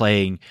was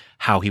playing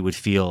how he would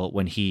feel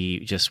when he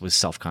just was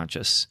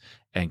self-conscious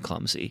and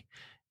clumsy.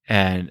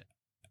 And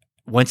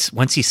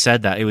once he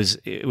said that, it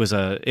was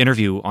a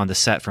interview on the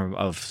set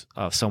of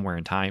Somewhere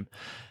in Time,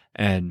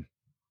 and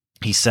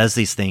he says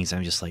these things. And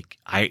I'm just like,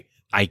 I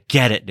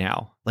get it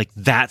now. Like,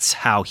 that's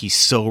how he's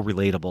so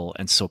relatable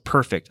and so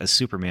perfect as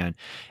Superman.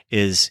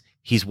 Is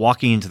he's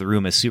walking into the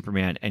room as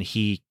Superman, and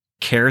he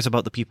cares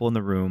about the people in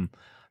the room,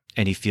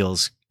 and he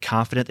feels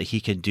confident that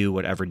he can do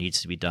whatever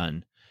needs to be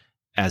done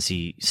as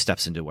he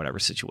steps into whatever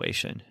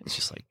situation. It's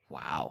just like,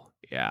 wow,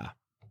 yeah,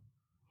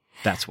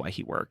 that's why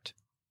he worked.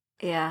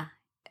 Yeah.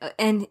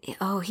 And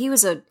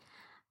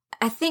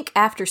I think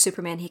after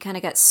Superman, he kind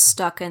of got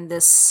stuck in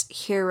this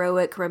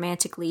heroic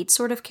romantic lead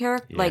sort of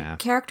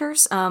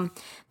characters.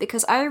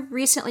 Because I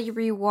recently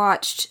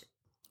rewatched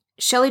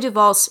Shelley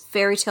Duvall's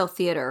Fairy Tale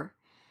Theater,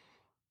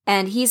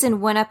 and he's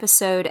in one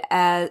episode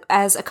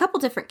as a couple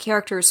different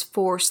characters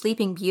for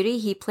Sleeping Beauty.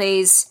 He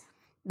plays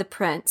the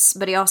prince,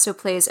 but he also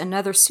plays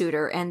another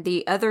suitor, and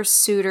the other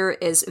suitor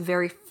is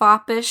very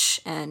foppish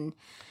and,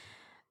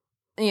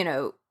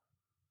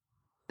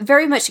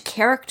 very much a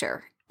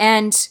character.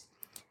 And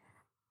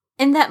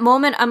in that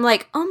moment, I'm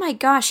like, oh my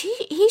gosh,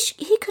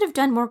 he could have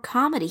done more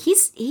comedy. He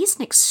was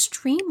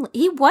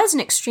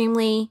an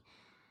extremely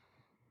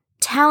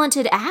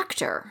talented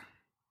actor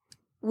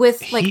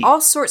with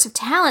all sorts of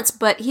talents,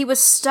 but he was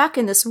stuck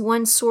in this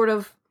one sort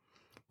of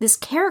this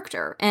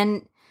character.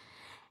 And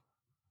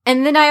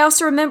then I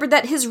also remembered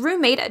that his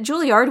roommate at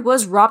Juilliard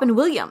was Robin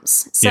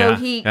Williams. So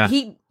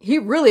he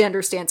really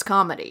understands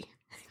comedy.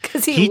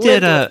 Because he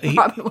did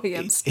Robin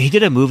Williams. He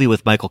did a movie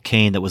with Michael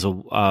Caine that was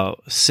a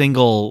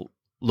single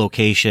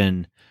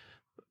location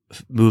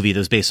movie that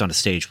was based on a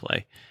stage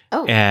play.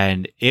 Oh.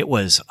 And it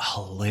was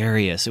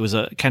hilarious. It was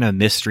a kind of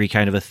mystery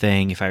kind of a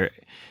thing. I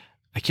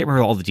can't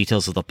remember all the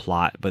details of the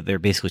plot, but they're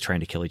basically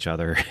trying to kill each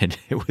other, and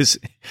it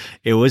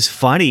was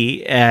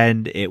funny,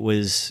 and it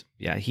was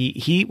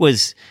he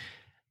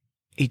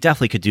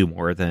definitely could do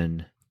more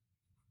than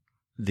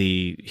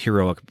the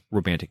heroic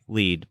romantic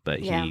lead, but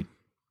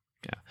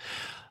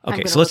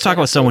Okay, so let's talk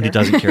about someone who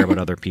doesn't care about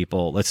other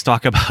people. Let's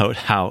talk about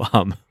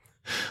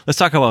let's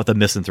talk about the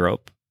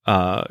misanthrope,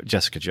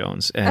 Jessica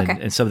Jones,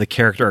 and some of the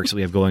character arcs that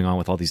we have going on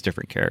with all these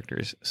different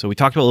characters. So we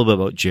talked a little bit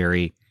about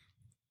Jerry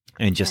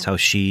and just how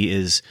she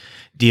is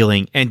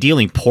dealing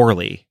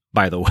poorly,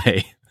 by the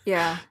way.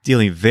 Yeah.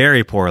 Dealing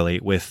very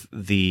poorly with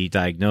the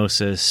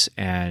diagnosis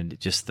and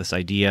just this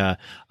idea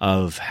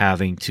of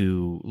having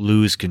to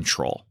lose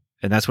control.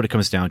 And that's what it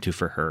comes down to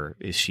for her,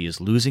 is she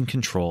is losing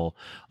control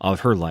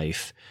of her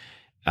life.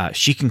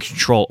 She can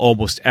control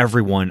almost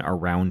everyone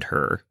around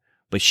her,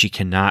 but she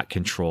cannot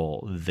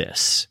control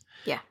this.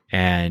 Yeah.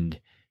 And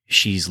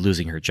she's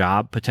losing her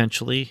job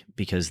potentially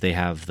because they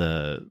have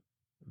the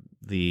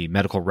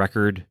medical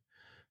record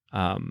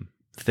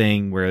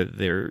thing where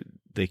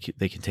they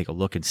can take a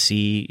look and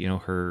see,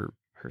 her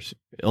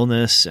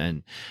illness,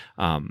 and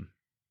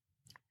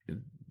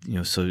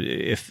so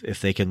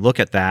if they can look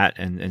at that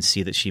and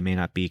see that she may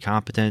not be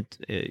competent,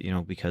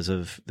 because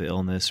of the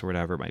illness or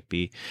whatever it might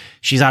be,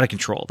 she's out of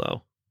control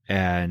though.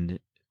 And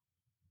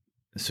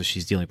so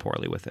she's dealing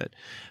poorly with it.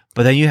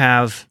 But then you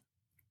have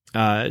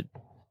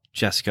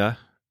Jessica,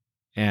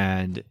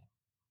 and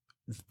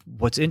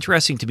what's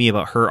interesting to me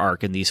about her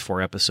arc in these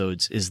 4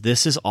 episodes is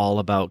this is all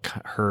about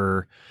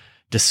her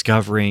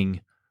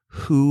discovering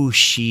who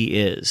she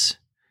is,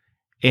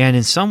 and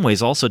in some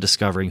ways also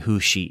discovering who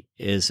she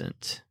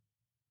isn't.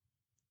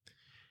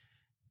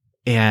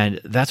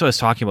 And that's what I was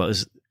talking about,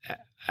 is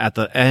at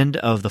the end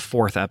of the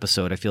 4th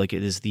episode, I feel like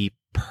it is the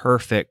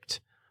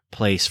perfect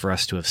place for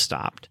us to have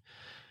stopped,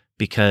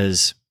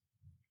 because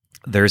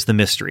there's the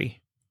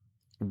mystery.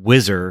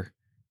 Whizzer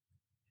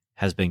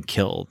has been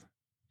killed,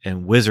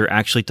 and Whizzer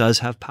actually does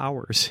have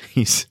powers.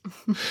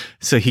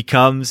 So he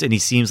comes and he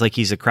seems like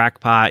he's a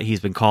crackpot. He's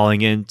been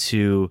calling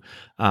into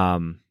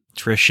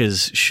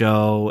Trish's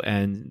show,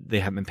 and they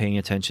haven't been paying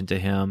attention to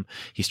him.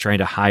 He's trying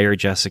to hire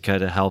Jessica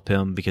to help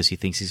him because he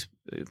thinks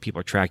people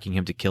are tracking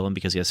him to kill him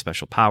because he has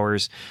special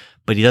powers,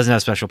 but he doesn't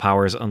have special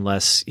powers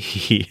unless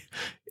he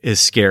is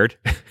scared,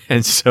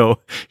 and so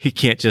he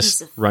can't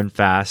just run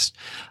fast.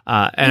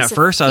 And at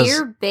first, I was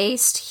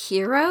fear-based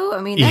hero.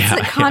 I mean,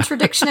 that's a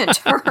contradiction in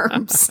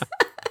terms.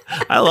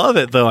 I love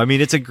it though. I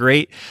mean, it'd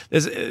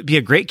be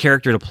a great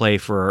character to play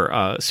for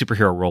a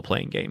superhero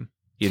role-playing game.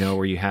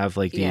 Where you have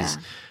like these.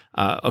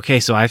 Okay,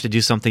 so I have to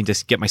do something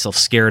to get myself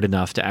scared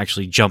enough to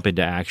actually jump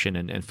into action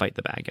and fight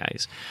the bad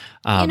guys.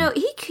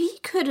 He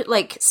could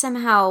like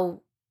somehow,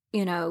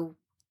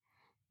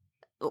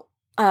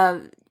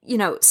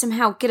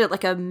 somehow get it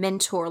like a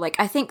mentor. Like,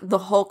 I think the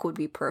Hulk would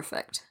be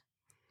perfect.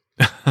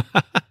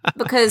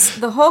 Because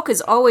the Hulk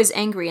is always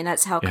angry, and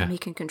that's how come he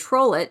can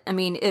control it. I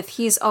mean, if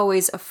he's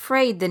always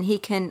afraid, then he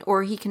can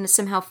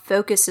somehow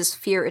focus his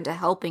fear into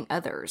helping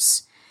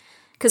others.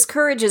 Because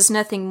courage is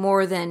nothing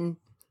more than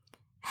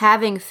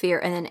having fear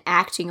and then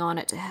acting on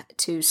it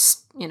to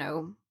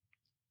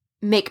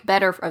make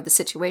better of the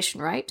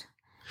situation, right?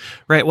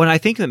 Right. Well, I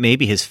think that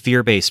maybe his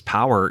fear-based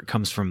power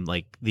comes from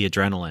like the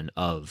adrenaline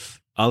of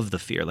of the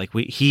fear. Like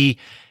he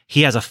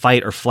has a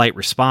fight or flight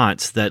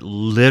response that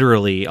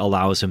literally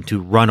allows him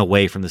to run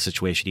away from the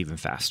situation even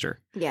faster.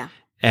 Yeah.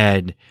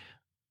 And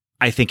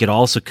I think it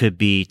also could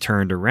be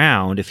turned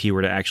around if he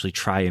were to actually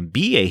try and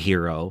be a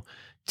hero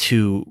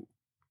to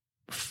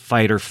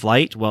fight or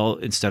flight. Well,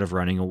 instead of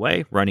running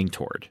away, running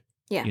toward,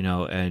 Yeah.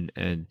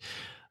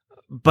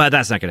 but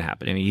that's not going to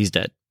happen. I mean, he's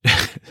dead.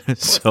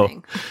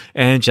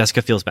 And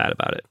Jessica feels bad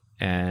about it,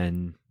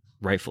 and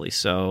rightfully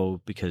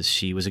so, because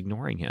she was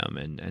ignoring him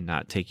and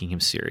not taking him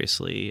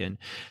seriously. And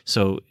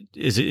so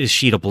is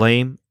she to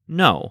blame?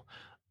 No.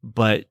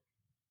 But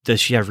does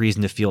she have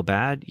reason to feel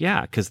bad?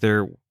 Yeah. Cause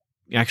there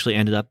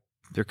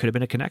could have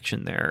been a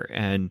connection there,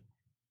 and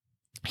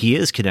he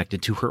is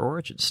connected to her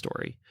origin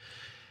story.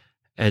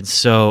 And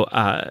so,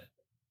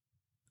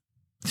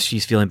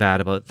 she's feeling bad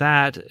about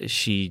that.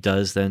 She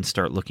does then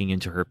start looking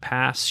into her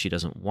past. She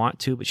doesn't want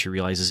to, but she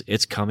realizes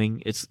it's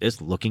coming.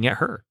 It's looking at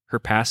her. Her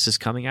past is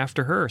coming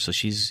after her. So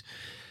she's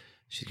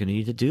going to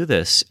need to do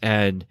this.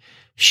 And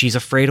she's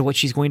afraid of what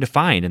she's going to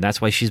find. And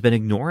that's why she's been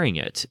ignoring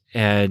it.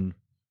 And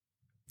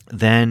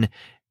then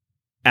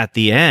at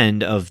the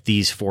end of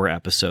these 4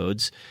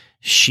 episodes,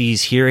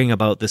 she's hearing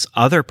about this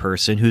other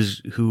person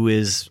who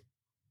is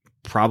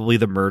probably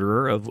the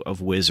murderer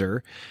of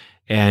Whizzer,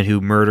 and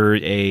who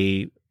murdered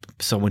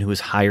someone who was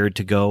hired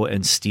to go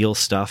and steal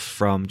stuff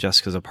from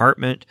Jessica's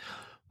apartment.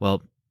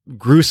 Well,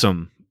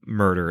 gruesome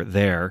murder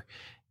there.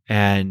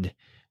 And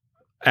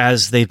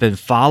as they've been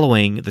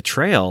following the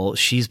trail,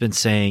 she's been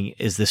saying,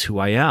 is this who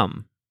I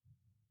am?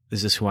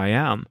 Is this who I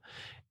am?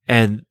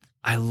 And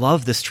I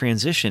love this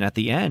transition at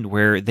the end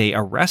where they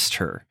arrest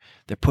her.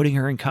 They're putting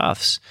her in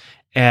cuffs,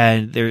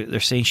 and they're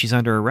saying she's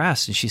under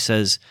arrest. And she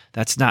says,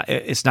 it's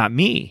not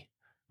me.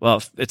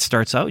 Well, it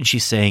starts out and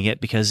she's saying it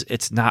because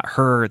it's not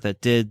her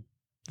that did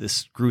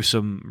this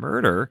gruesome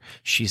murder.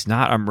 She's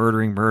not a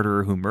murdering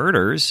murderer who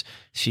murders.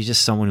 She's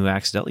just someone who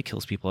accidentally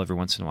kills people every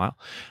once in a while.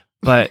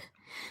 But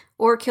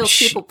or kills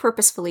people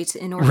purposefully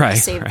in order to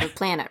save the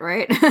planet,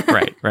 right?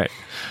 Right.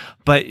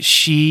 But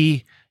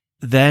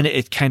then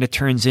it kind of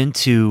turns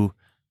into,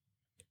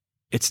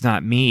 it's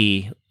not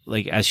me.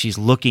 Like, as she's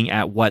looking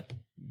at what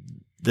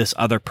this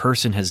other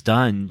person has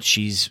done,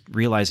 she's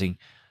realizing,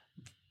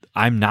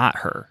 I'm not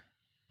her.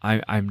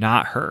 I'm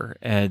not her,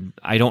 and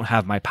I don't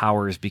have my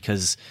powers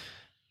because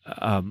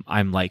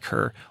I'm like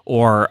her,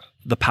 or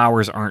the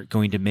powers aren't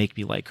going to make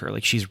me like her.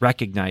 Like, she's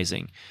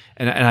recognizing,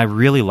 and I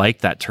really like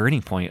that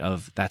turning point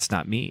of, that's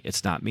not me.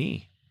 It's not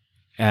me.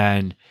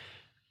 And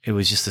it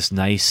was just this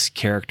nice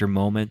character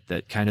moment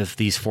that kind of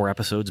these 4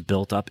 episodes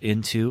built up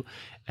into,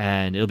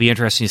 and it'll be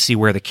interesting to see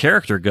where the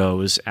character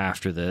goes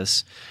after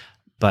this.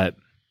 But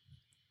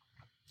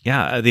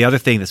yeah, the other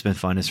thing that's been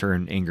fun is her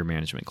in anger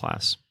management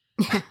class.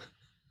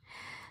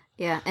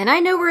 Yeah, and I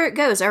know where it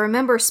goes. I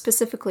remember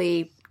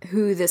specifically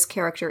who this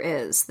character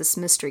is, this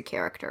mystery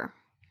character.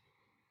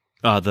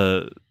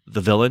 The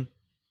villain?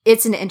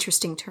 It's an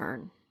interesting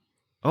turn.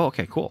 Oh,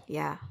 okay, cool.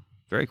 Yeah.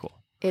 Very cool.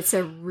 It's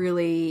a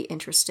really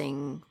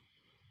interesting,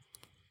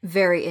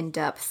 very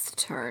in-depth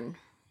turn.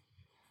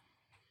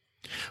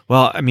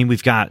 Well, I mean,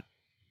 we've got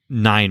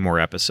 9 more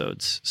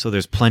episodes, so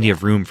there's plenty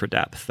of room for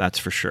depth, that's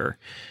for sure.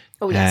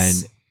 Oh,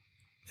 yes. And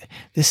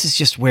this is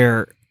just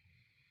where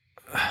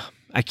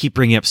I keep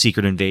bringing up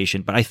Secret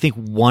Invasion, but I think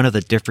one of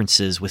the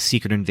differences with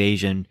Secret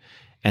Invasion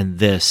and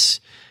this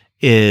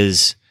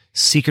is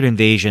Secret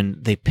Invasion,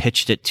 they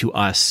pitched it to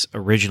us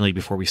originally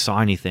before we saw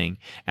anything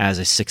as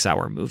a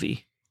 6-hour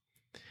movie.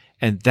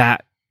 And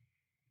that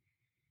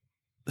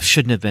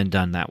shouldn't have been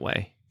done that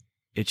way.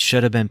 It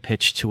should have been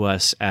pitched to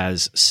us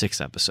as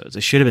 6 episodes.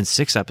 It should have been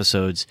 6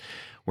 episodes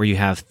where you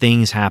have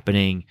things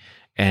happening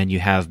and you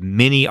have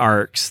mini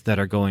arcs that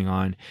are going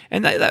on.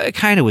 And that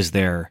kind of was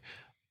there,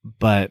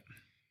 but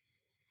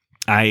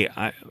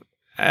I,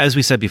 as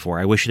we said before,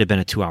 I wish it had been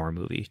a 2-hour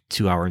movie,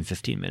 2-hour and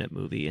 15-minute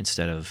movie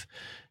instead of,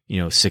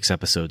 6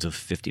 episodes of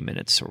 50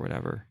 minutes or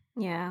whatever.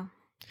 Yeah.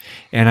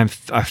 And I'm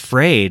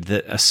afraid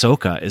that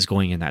Ahsoka is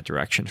going in that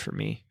direction for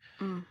me.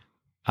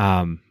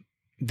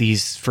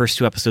 These first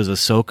 2 episodes of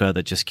Ahsoka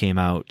that just came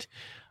out,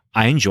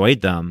 I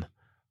enjoyed them,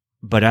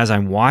 but as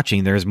I'm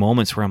watching, there's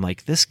moments where I'm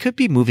like, this could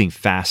be moving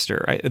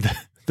faster.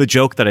 The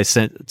joke that I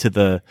sent to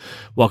the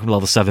Welcome to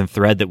Level 7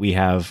 thread that we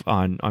have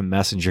on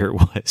Messenger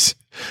was,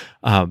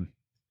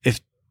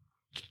 if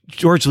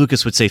George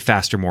Lucas would say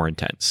faster, more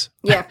intense.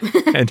 Yeah.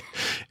 and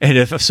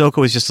if Ahsoka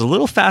was just a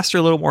little faster,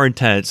 a little more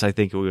intense, I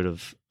think I would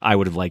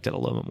have liked it a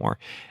little bit more.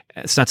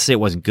 It's not to say it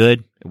wasn't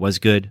good. It was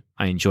good.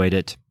 I enjoyed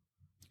it.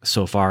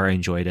 So far, I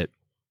enjoyed it.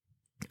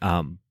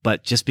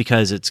 But just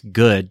because it's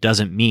good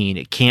doesn't mean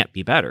it can't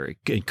be better.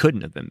 It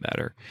couldn't have been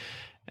better.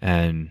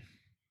 And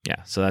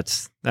yeah, so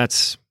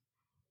that's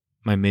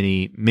my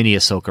mini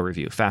Ahsoka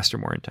review. Faster,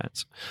 more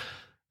intense.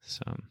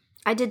 So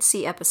I did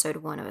see episode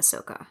 1 of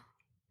Ahsoka,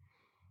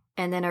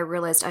 and then I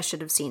realized I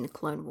should have seen the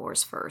Clone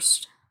Wars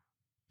first.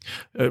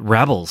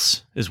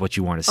 Rebels is what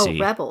you want to see.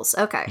 Oh, Rebels.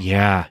 Okay.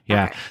 Yeah.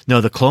 Okay. No,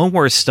 the Clone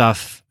Wars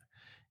stuff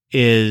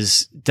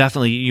is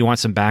definitely, you want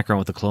some background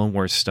with the Clone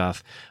Wars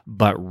stuff,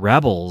 but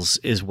Rebels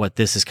is what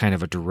this is kind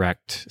of a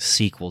direct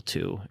sequel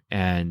to.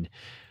 And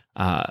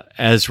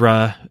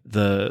Ezra,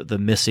 the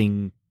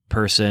missing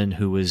person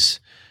who was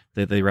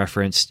that they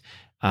referenced,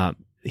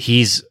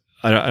 he's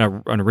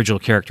an original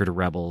character to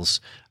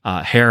Rebels.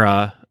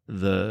 Hera,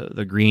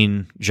 the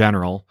Green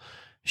General,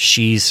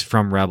 she's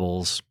from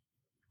Rebels.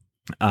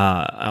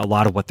 A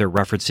lot of what they're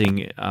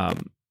referencing,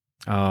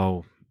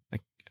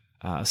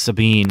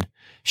 Sabine,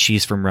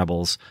 she's from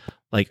Rebels.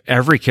 Like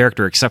every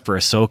character except for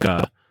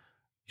Ahsoka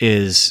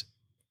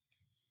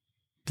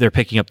they're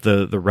picking up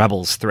the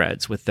Rebels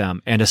threads with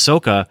them. And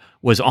Ahsoka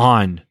was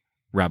on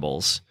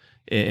Rebels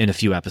in a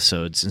few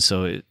episodes. And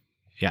so,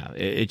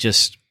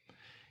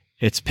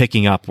 it's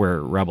picking up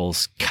where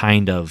Rebels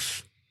kind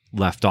of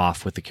left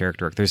off with the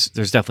character arc. There's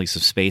definitely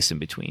some space in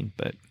between,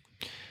 but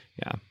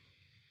yeah,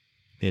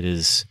 it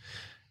is.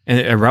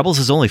 And Rebels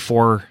is only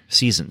 4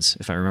 seasons,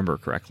 if I remember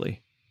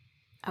correctly.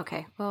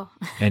 Okay, well.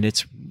 And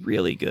it's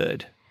really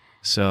good.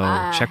 So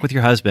check with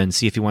your husband,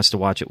 see if he wants to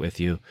watch it with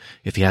you,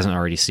 if he hasn't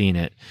already seen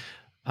it.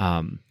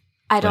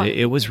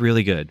 It was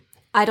really good.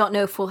 I don't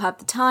know if we'll have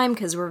the time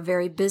because we're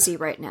very busy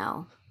right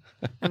now.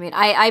 I mean,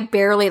 I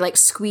barely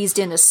squeezed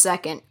in a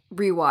second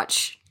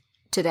rewatch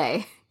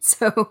today.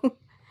 So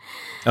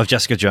of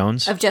Jessica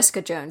Jones? Of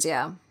Jessica Jones,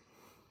 yeah.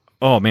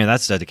 Oh man,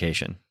 that's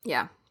dedication.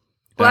 Yeah.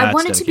 Well, I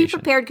wanted to be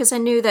prepared because I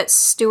knew that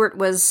Stuart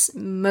was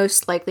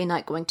most likely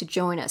not going to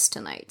join us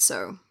tonight,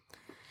 so.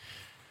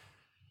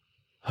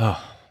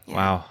 Oh, yeah.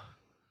 Wow.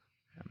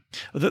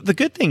 The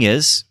good thing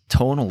is,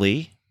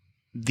 tonally,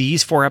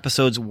 these 4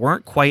 episodes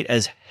weren't quite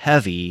as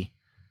heavy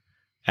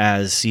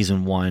as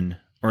season 1,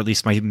 or at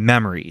least my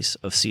memories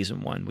of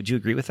season 1. Would you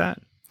agree with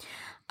that?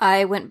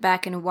 I went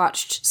back and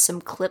watched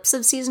some clips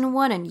of season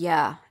 1, and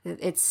yeah,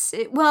 let's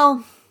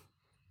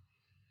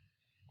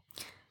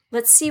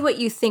see what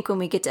you think when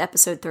we get to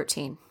episode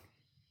 13.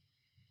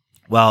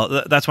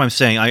 Well, that's what I'm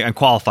saying. I'm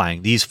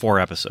qualifying these 4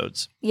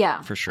 episodes.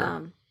 Yeah. For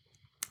sure.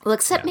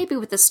 Except maybe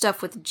with the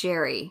stuff with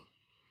Jerry.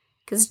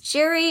 Because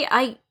Jerry,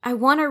 I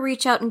want to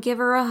reach out and give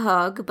her a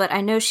hug, but I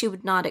know she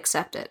would not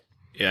accept it.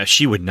 Yeah,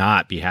 she would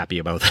not be happy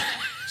about that.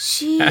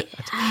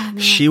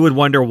 She would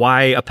wonder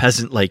why a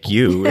peasant like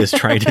you is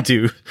trying to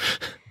do.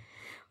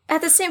 At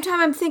the same time,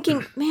 I'm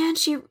thinking, man,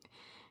 she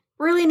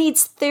really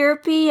needs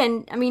therapy.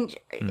 And I mean,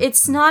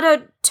 it's not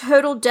a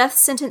total death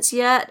sentence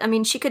yet. I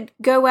mean, she could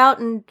go out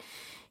and,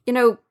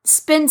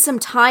 spend some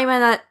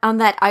time on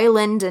that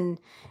island, and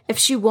if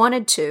she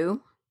wanted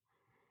to.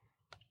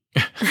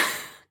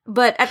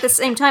 But at the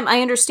same time,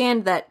 I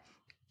understand that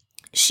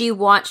she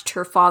watched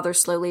her father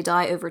slowly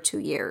die over 2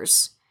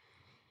 years.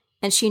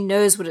 And she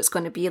knows what it's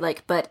going to be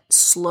like, but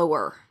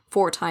slower.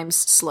 4 times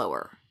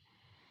slower.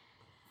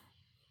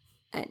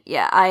 And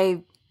yeah,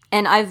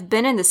 I've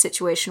been in the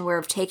situation where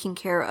I've taken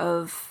care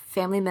of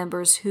family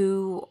members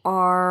who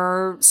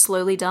are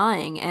slowly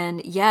dying.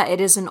 And yeah,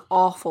 it is an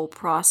awful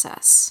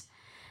process.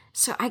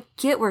 So I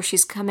get where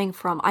she's coming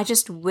from. I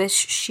just wish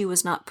she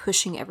was not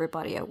pushing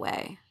everybody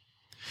away.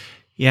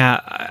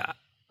 Yeah,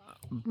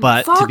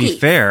 but to be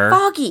fair...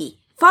 Foggy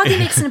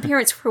makes an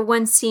appearance for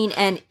one scene,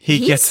 and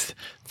he gets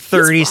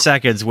 30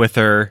 seconds with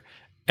her,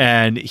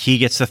 and he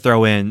gets to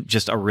throw in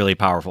just a really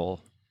powerful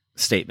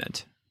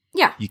statement.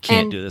 Yeah. You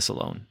can't do this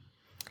alone.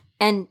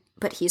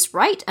 But he's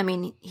right. I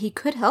mean, he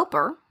could help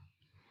her.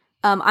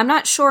 I'm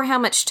not sure how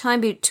much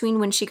time between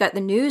when she got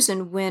the news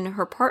and when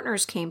her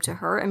partners came to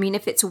her. I mean,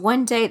 if it's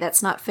one day,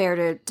 that's not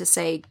fair to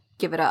say,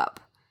 give it up.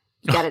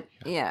 You gotta,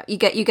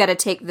 you gotta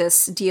take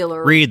this deal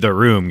or read the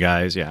room,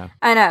 guys. Yeah,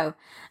 I know,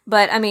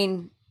 but I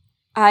mean,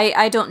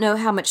 I don't know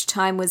how much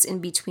time was in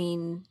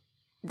between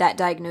that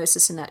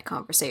diagnosis and that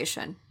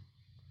conversation.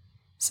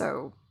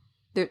 So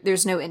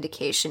there's no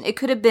indication. It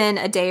could have been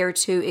a day or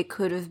two. It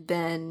could have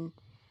been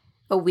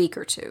a week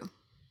or two.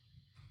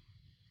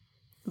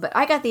 But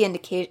I got the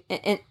indication,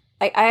 and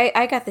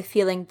I got the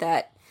feeling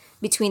that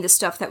between the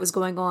stuff that was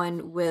going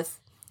on with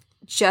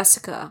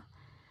Jessica,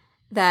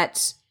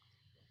 that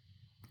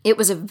it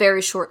was a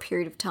very short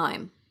period of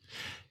time.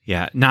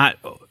 Yeah, not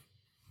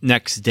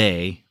next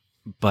day,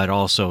 but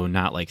also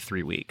not like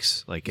 3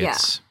 weeks. Like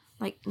it's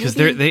because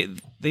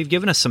they've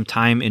given us some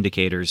time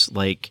indicators.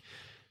 Like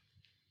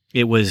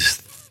it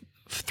was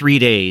 3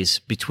 days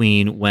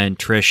between when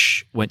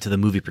Trish went to the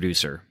movie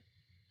producer,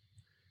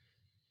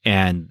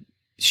 and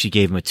she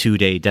gave him a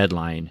 2-day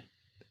deadline,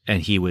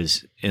 and he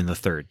was in the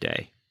 3rd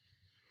day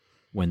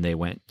when they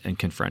went and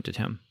confronted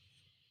him.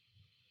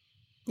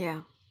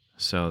 Yeah.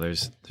 So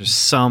there's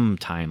some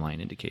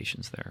timeline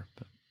indications there,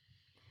 but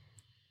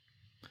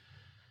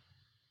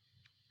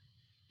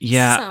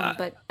yeah.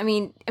 But I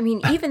mean,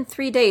 even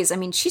 3 days. I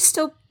mean, she's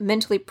still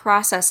mentally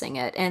processing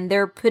it, and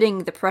they're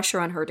putting the pressure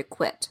on her to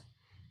quit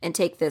and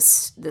take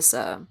this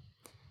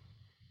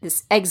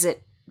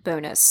exit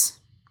bonus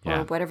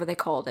or whatever they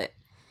called it.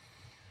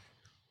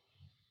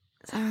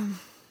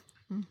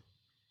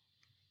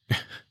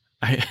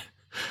 I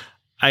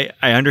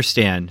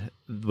understand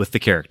with the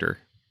character.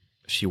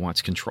 She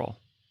wants control.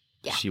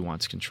 Yeah. She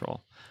wants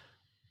control.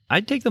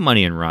 I'd take the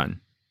money and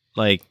run.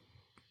 Like,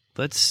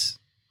 let's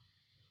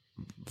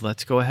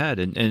go ahead.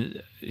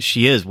 And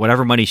she is,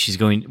 whatever money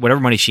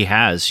she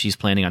has, she's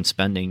planning on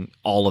spending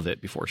all of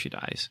it before she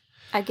dies.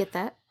 I get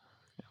that.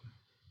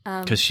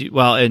 Because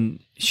and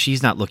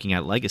she's not looking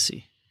at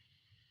legacy.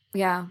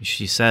 Yeah.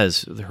 She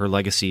says her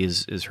legacy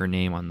is her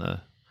name on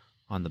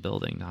the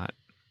building, not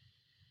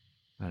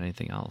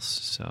anything else.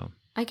 So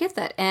I get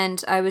that.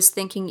 And I was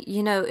thinking,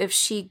 if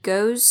she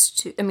goes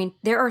to,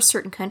 there are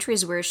certain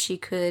countries where she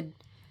could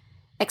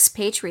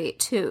expatriate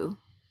to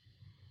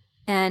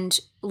and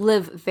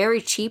live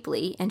very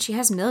cheaply, and she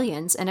has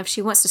millions, and if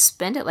she wants to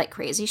spend it like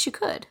crazy, she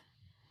could.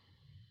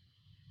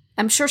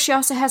 I'm sure she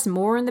also has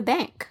more in the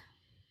bank.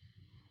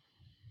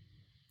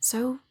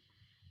 So,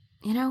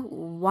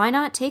 why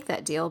not take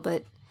that deal?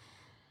 But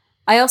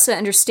I also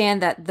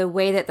understand that the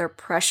way that they're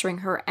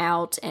pressuring her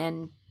out,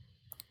 and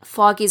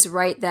Foggy's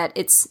right that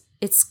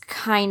it's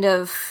kind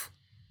of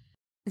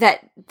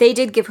that they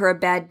did give her a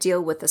bad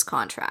deal with this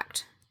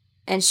contract,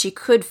 and she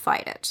could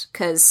fight it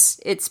because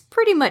it's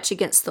pretty much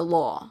against the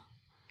law.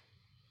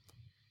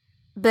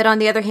 But on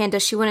the other hand,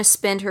 does she want to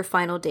spend her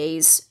final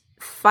days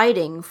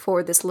fighting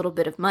for this little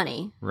bit of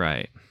money?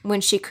 Right.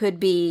 When she could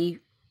be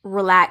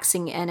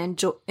relaxing and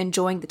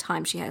enjoying the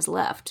time she has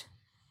left.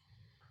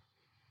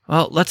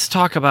 Well, let's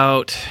talk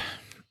about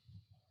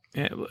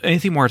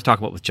anything more to talk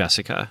about with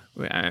Jessica.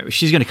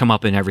 She's going to come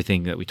up in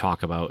everything that we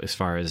talk about as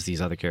far as these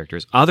other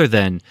characters. Other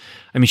than,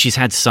 she's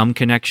had some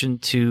connection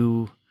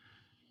to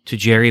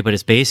Jerry, but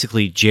it's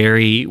basically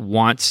Jerry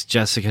wants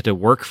Jessica to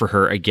work for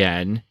her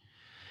again,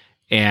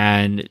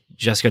 and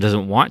Jessica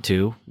doesn't want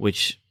to,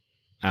 which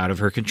out of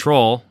her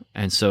control,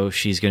 and so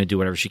she's going to do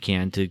whatever she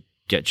can to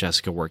get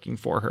Jessica working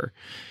for her.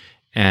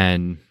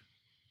 And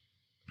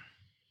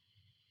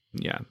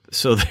yeah,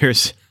 so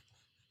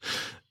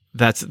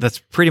that's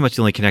pretty much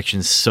the only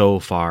connection so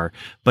far,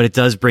 but it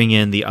does bring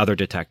in the other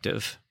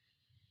detective.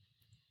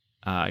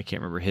 I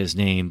can't remember his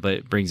name, but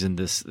it brings in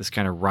this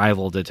kind of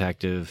rival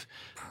detective,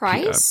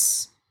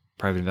 Price,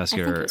 private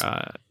investigator.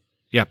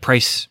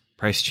 Price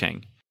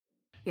Cheng.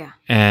 Yeah,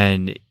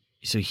 and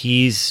so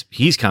he's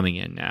coming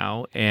in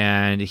now,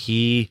 and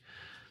he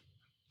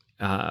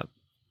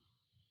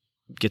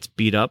gets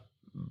beat up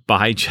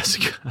by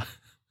Jessica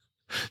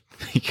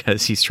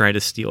because he's trying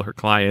to steal her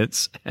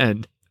clients,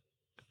 and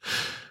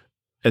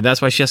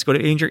that's why she has to go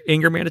to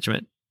anger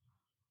management.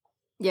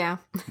 Yeah.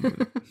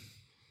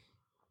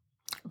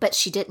 But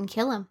she didn't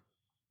kill him.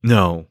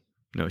 No,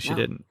 she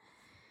didn't.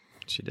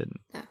 She didn't.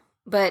 No.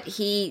 But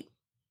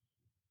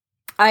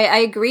I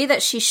agree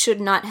that she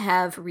should not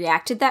have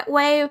reacted that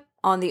way.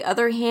 On the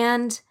other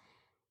hand,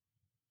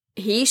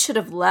 he should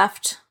have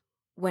left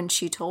when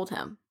she told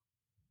him.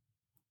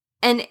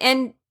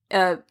 And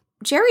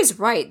Jerry's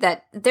right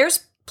that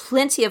there's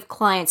plenty of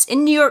clients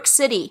in New York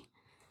City.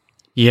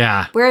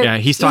 Yeah.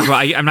 He's talking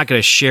about, I'm not going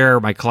to share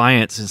my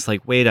clients. It's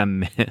like, wait a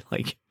minute.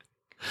 Like,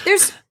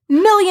 there's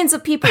millions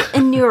of people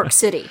in New York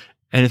City.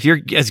 And if you're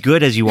as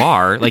good as you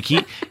are, like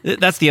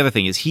that's the other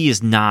thing, is he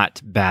is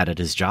not bad at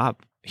his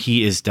job.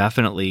 He is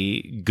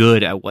definitely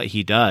good at what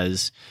he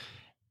does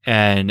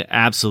and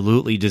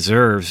absolutely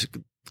deserves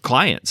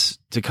clients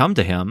to come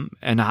to him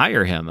and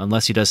hire him,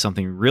 unless he does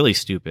something really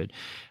stupid.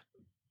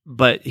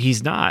 But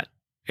he's not,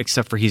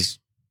 except for he's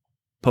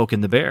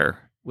poking the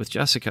bear with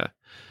Jessica.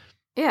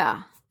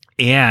 Yeah.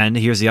 And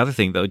here's the other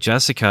thing, though.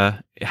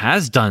 Jessica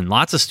has done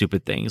lots of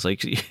stupid things.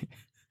 Like,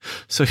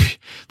 so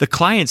the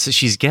clients that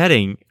she's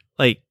getting,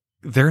 like,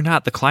 they're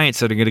not the clients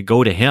that are going to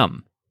go to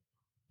him.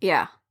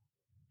 Yeah.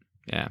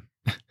 Yeah.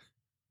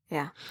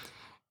 Yeah.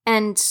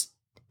 And,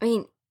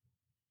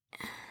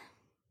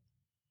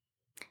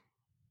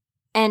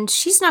 and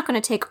she's not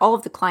going to take all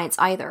of the clients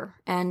either.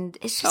 And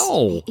it's just,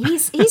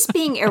 he's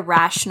being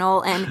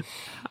irrational, and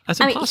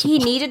he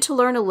needed to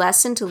learn a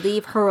lesson to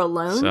leave her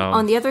alone. So,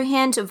 on the other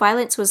hand,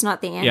 violence was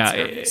not the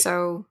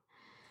answer.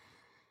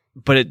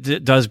 But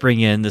it does bring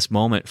in this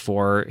moment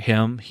for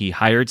him. He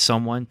hired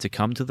someone to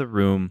come to the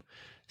room,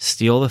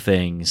 steal the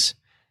things,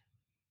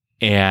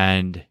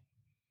 and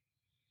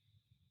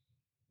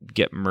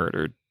get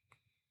murdered.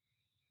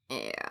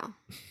 Yeah.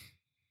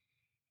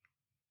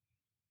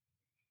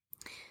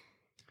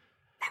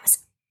 That was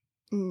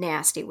a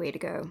nasty way to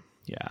go.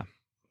 Yeah.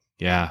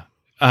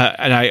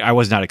 And I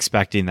was not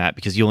expecting that,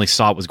 because you only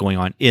saw what was going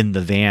on in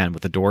the van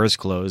with the doors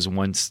closed.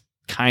 One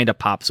kind of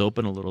pops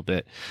open a little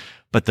bit.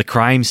 But the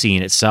crime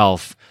scene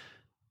itself,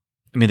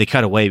 they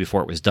cut away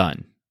before it was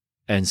done.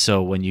 And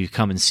so when you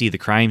come and see the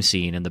crime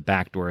scene and the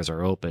back doors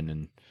are open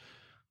and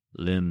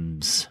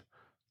limbs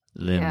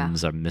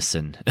are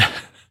missing.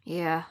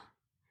 Yeah.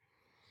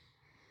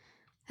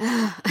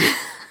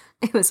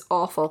 It was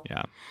awful.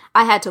 Yeah.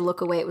 I had to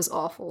look away. It was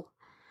awful.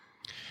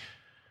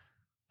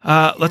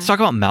 Let's talk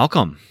about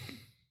Malcolm.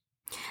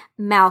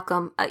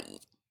 Malcolm.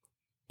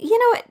 You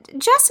know what?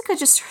 Jessica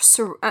just,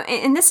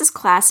 and this is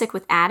classic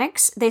with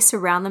addicts, they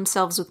surround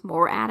themselves with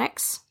more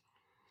addicts.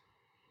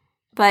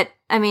 But,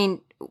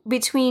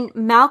 between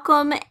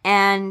Malcolm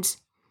and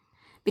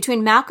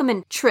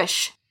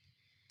Trish,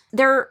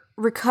 they're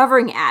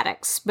recovering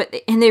addicts,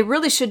 and they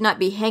really should not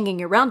be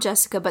hanging around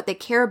Jessica, but they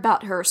care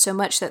about her so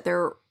much that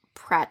they're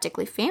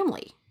practically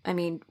family. I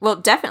mean, well,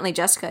 definitely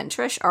Jessica and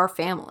Trish are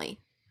family.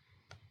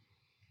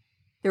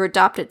 They're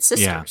adopted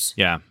sisters.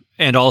 Yeah.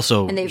 And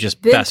also and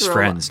just best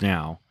friends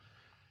now.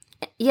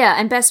 Yeah,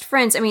 and best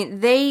friends. I mean,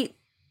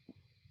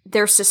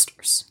 they're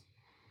sisters.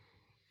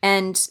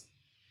 And,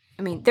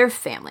 I mean, they're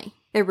family.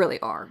 They really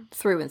are,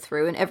 through and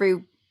through.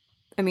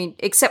 And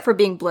except for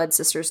being blood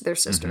sisters, they're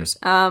sisters.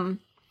 Mm-hmm.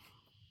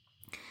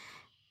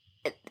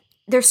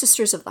 They're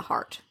sisters of the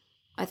heart.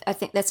 I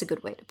think that's a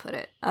good way to put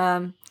it.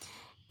 And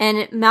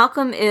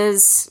Malcolm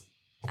is,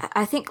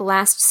 I think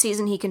last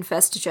season he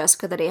confessed to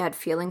Jessica that he had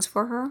feelings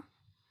for her.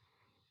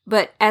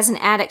 But as an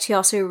addict, he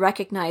also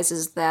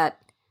recognizes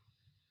that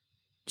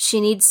she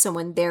needs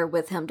someone there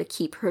with him to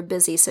keep her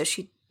busy so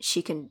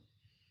she can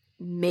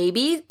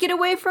maybe get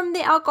away from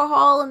the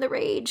alcohol and the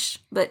rage.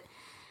 But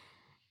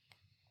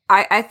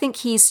I think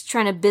he's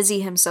trying to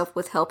busy himself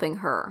with helping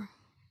her.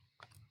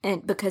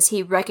 And because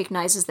he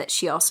recognizes that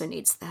she also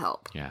needs the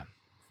help. Yeah.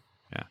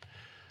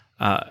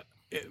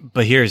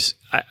 But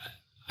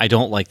I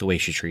don't like the way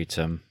she treats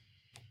him.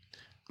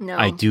 No.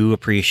 I do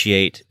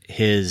appreciate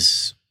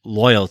his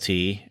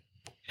loyalty,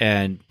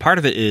 and part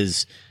of it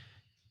is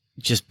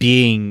just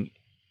being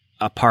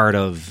a part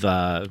of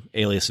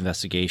Alias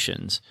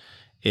Investigations.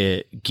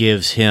 It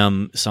gives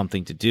him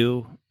something to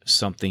do,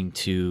 something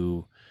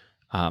to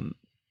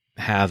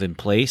have in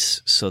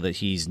place so that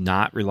he's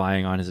not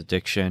relying on his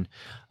addiction.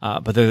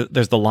 But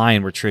there's the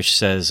line where Trish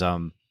says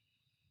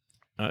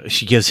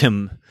she gives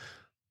him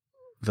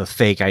the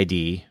fake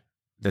ID.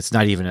 That's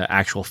not even an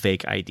actual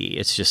fake ID.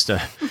 It's just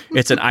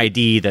it's an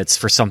ID that's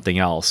for something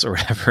else or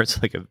whatever.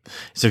 It's like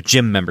it's a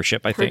gym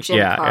membership, I think. Gym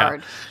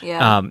card.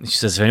 Yeah. She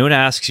says, if anyone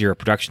asks, you're a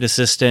production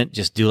assistant.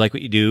 Just do like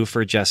what you do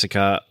for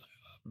Jessica,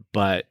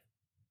 but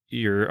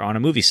you're on a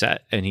movie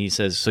set. And he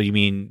says, so you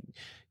mean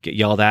get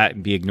yelled at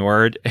and be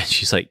ignored? And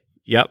she's like,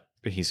 yep.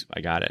 And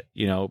I got it.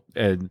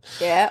 And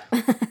yeah.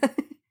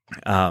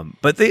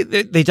 but they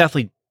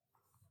definitely,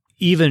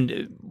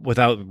 even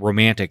without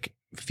romantic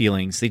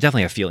feelings, they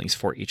definitely have feelings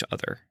for each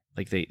other.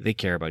 Like they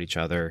care about each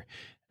other.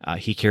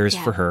 He cares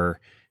for her.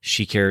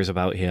 She cares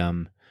about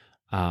him.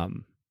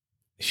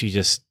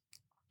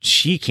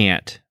 She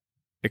can't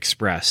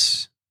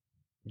express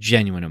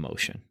genuine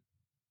emotion.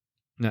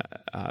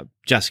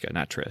 Jessica,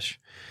 not Trish.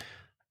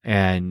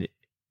 And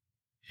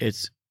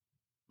it's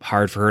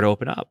hard for her to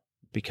open up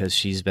because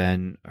she's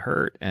been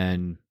hurt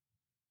and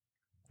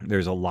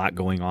there's a lot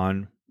going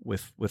on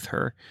with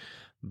her.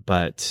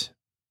 But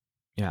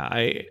yeah,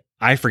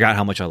 I forgot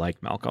how much I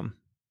liked Malcolm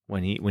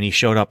when he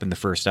showed up in the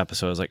first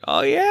episode. I was like,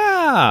 oh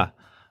yeah,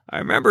 I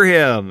remember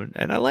him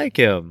and I like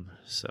him.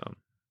 So,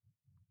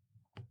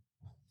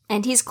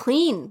 and he's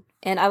clean,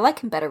 and I like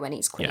him better when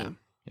he's clean.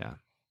 Yeah.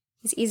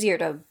 He's easier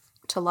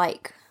to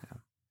like.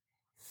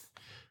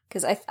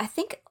 Because I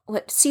think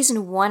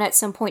season 1 at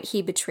some point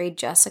he betrayed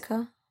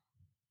Jessica,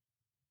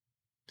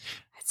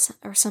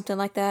 or something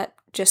like that,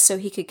 just so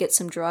he could get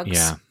some drugs.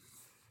 Yeah.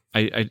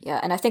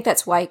 And I think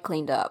that's why he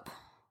cleaned up.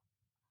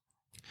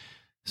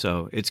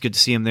 So it's good to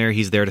see him there.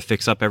 He's there to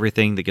fix up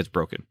everything that gets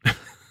broken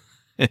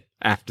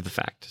after the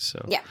fact.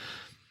 So yeah.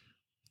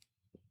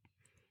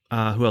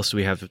 Who else do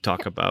we have to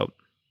talk about?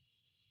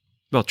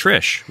 Well,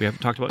 Trish. We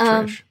haven't talked about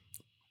Trish.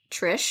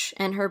 Trish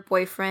and her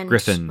boyfriend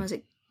Griffin. Was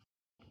it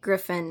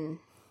Griffin?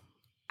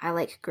 I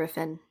like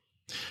Griffin.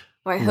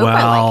 Or I hope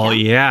I like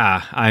him.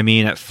 Yeah. I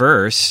mean, at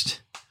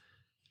first,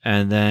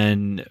 and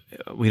then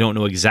we don't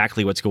know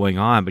exactly what's going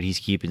on, but he's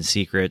keeping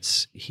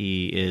secrets.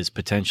 He is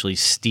potentially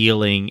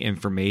stealing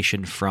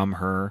information from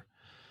her.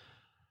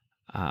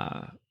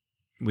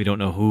 We don't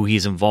know who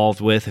he's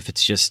involved with, if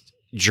it's just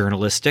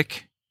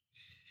journalistic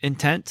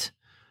intent,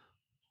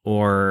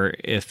 or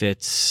if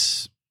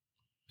is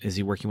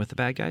he working with the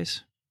bad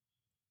guys?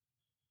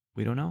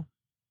 We don't know.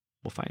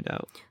 We'll find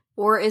out.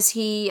 Or is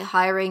he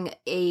hiring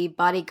a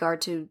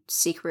bodyguard to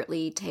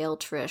secretly tail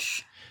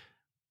Trish?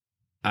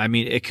 I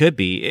mean, it could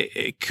be.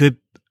 It could.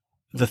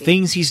 The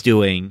things he's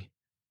doing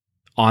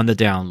on the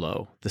down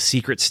low, the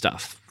secret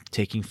stuff,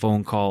 taking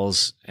phone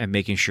calls and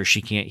making sure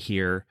she can't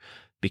hear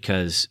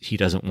because he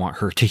doesn't want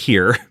her to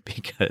hear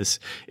because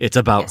it's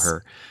about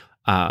her.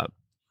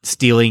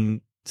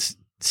 Stealing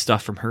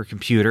stuff from her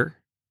computer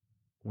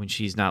when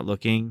she's not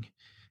looking,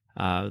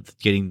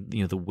 getting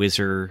the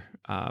Whizzer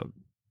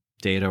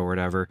data or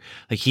whatever.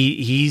 Like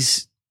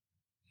he's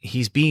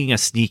being a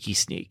sneaky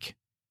sneak,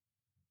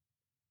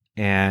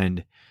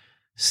 and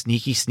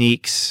sneaky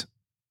sneaks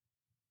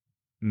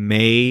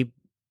may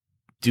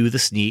do the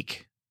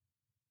sneak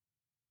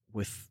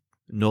with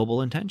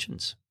noble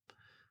intentions.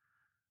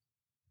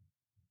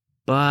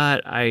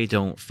 But I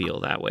don't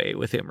feel that way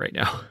with him right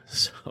now.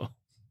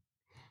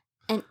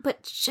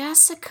 But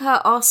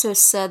Jessica also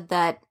said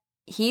that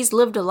he's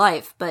lived a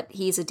life, but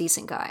he's a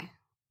decent guy.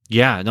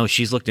 Yeah, no,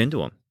 she's looked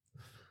into him.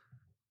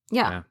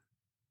 Yeah.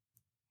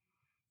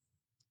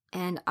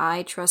 And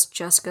I trust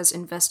Jessica's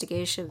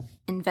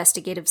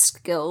investigative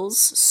skills,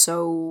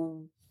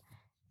 so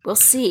we'll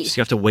see. Just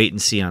have to wait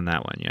and see on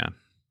that one, yeah.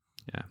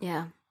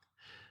 Yeah.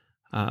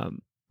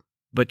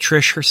 But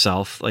Trish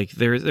herself, like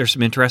there's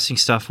some interesting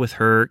stuff with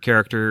her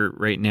character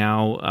right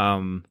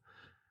now.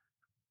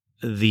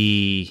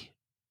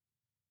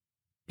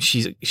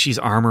 She's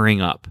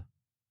armoring up,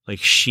 like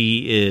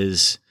she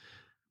is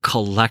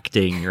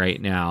collecting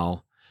right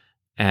now,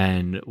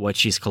 and what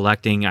she's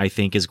collecting, I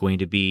think, is going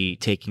to be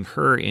taking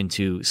her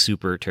into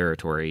super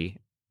territory,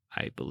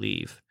 I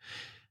believe.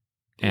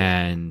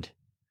 And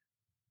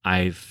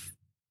I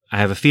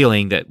have a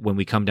feeling that when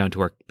we come down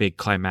to our big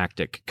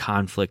climactic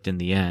conflict in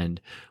the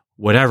end,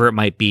 whatever it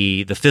might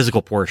be, the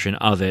physical portion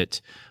of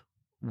it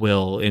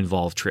will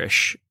involve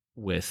Trish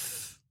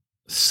with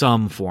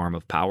some form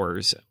of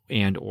powers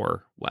and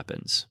or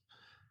weapons.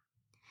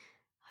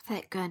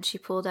 That gun she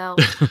pulled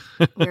out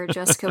where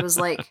Jessica was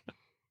like,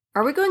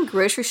 are we going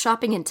grocery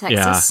shopping in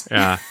Texas?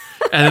 Yeah.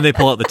 And then they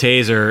pull out the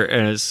taser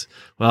and it's,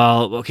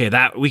 well, okay,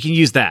 that we can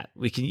use that.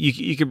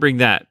 You can bring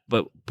that,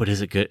 but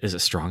is it good? Is it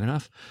strong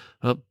enough?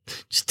 Well,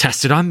 just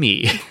test it on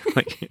me.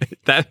 Like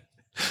that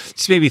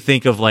just made me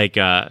think of like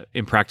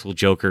Impractical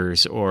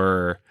Jokers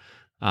or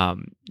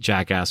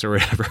Jackass or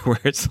whatever,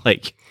 where it's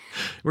like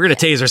we're gonna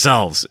tase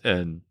ourselves.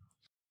 And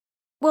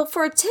well,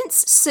 for a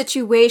tense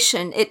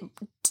situation, it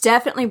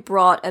definitely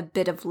brought a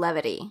bit of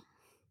levity.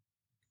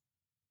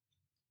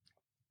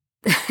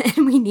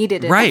 And we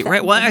needed it. Right.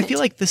 Well, I feel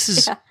like this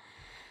is,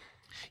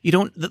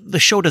 the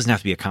show doesn't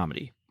have to be a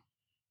comedy.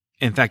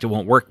 In fact, it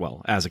won't work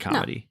well as a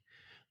comedy.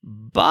 No.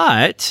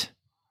 But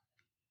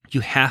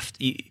you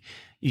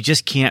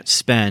just can't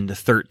spend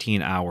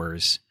 13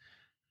 hours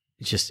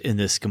just in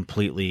this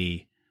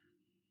completely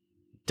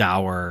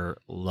dour,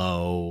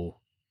 low,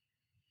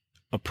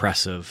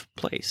 oppressive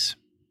place.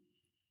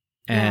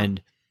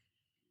 And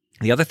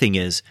the other thing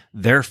is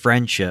their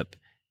friendship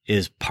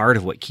is part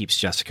of what keeps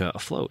Jessica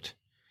afloat.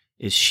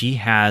 Is she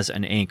has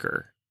an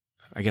anchor.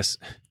 I guess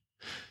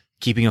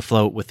keeping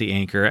afloat with the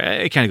anchor,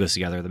 it kind of goes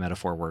together. The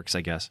metaphor works, I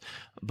guess.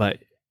 But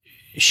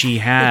she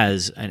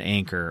has an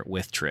anchor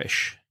with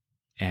Trish,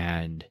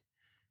 and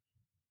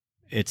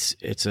it's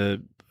a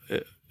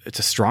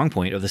strong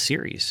point of the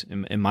series,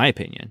 in my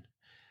opinion.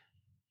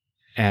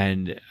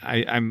 And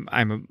I'm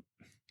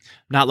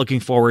not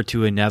looking forward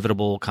to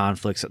inevitable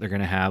conflicts that they're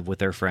going to have with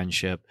their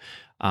friendship.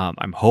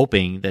 I'm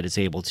hoping that it's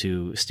able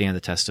to stand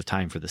the test of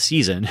time for the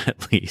season,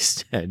 at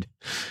least, and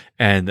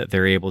that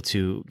they're able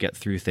to get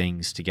through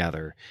things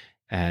together,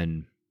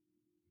 and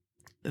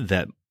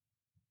that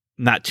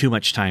not too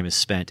much time is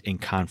spent in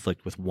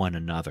conflict with one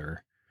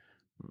another.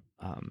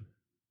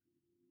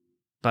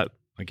 But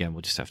again,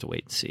 we'll just have to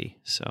wait and see.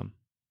 So,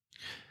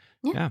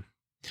 yeah.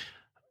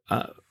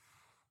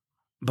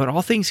 But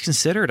all things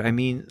considered, I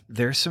mean,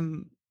 there's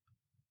some.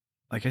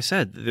 Like I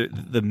said,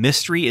 the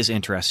mystery is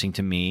interesting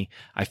to me.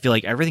 I feel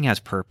like everything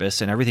has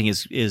purpose and everything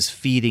is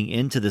feeding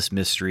into this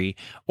mystery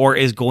or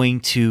is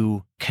going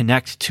to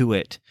connect to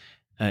it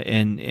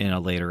in a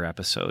later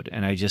episode.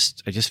 And I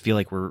just feel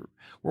like we're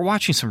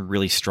watching some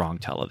really strong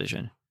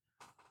television.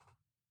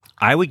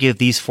 I would give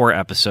these 4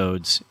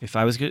 episodes, if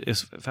I was going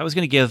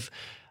to give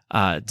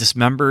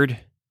Dismembered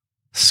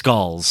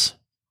Skulls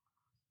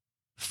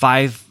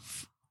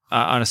 5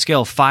 on a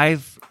scale of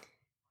 5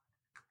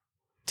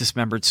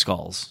 dismembered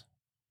skulls,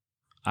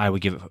 I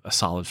would give it a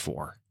solid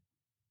 4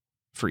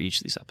 for each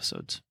of these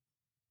episodes.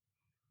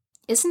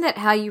 Isn't that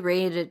how you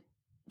rated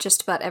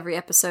just about every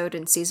episode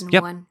in season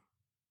 1?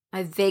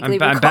 I vaguely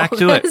recall I'm back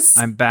to this. it.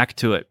 I'm back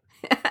to it.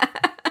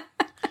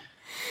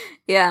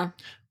 Yeah.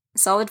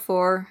 Solid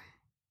 4.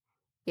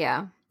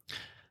 Yeah.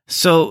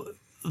 So,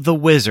 the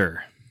Wizard.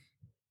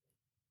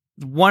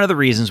 One of the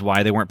reasons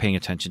why they weren't paying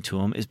attention to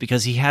him is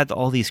because he had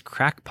all these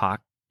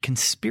crackpot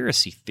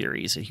conspiracy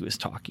theories that he was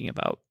talking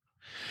about.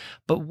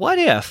 But what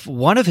if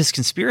one of his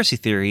conspiracy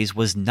theories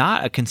was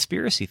not a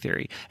conspiracy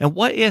theory? And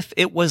what if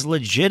it was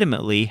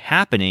legitimately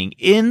happening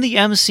in the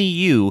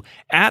MCU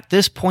at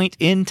this point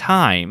in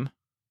time?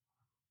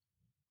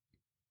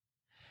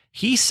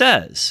 He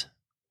says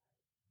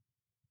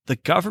the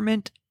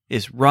government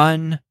is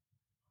run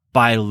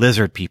by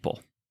lizard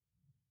people.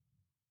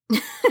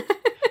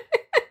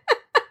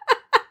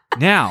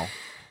 Now,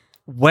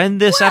 when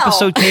this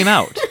episode came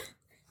out,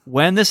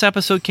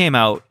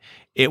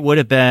 it would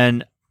have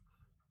been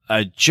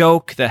a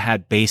joke that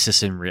had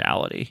basis in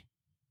reality.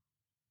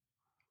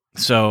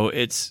 So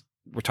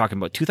we're talking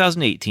about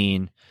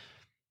 2018.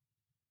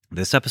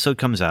 This episode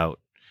comes out.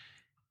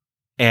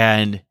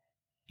 And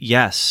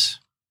yes,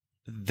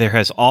 there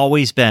has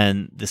always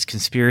been this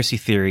conspiracy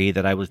theory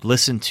that I would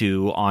listen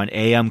to on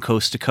AM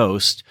Coast to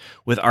Coast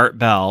with Art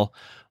Bell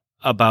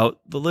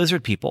about the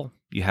lizard people.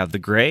 You have the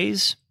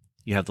Greys,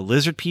 you have the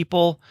lizard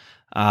people.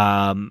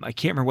 I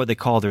can't remember what they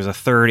call. There's a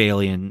third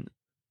alien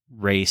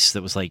race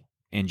that was like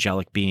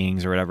angelic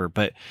beings or whatever,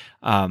 but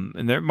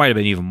and there might have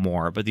been even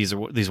more, but these are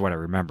what I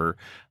remember.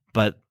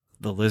 But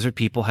the lizard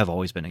people have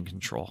always been in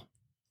control,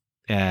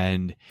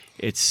 and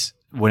it's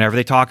whenever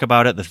they talk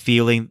about it, the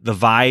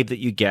vibe that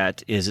you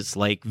get is it's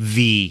like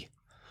V,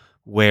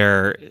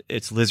 where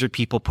it's lizard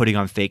people putting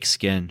on fake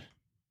skin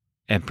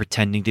and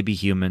pretending to be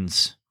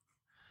humans,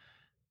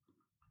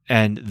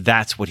 And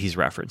that's what he's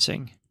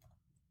referencing.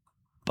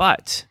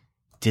 But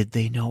did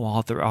they know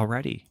all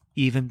already,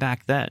 even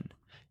back then?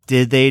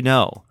 Did they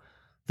know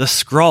the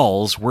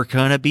Skrulls were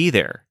going to be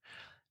there?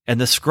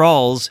 And the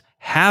Skrulls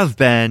have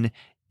been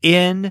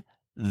in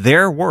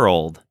their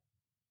world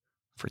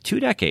for 2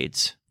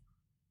 decades.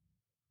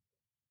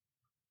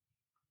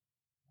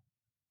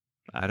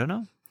 I don't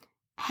know.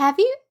 Have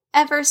you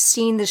ever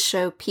seen the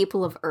show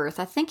People of Earth?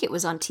 I think it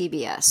was on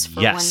TBS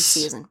for Yes. one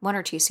season, 1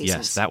 or 2 seasons.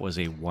 Yes, that was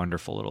a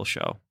wonderful little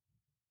show.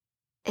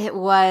 It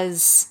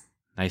was.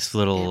 Nice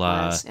little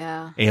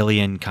Yeah.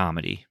 alien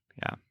comedy.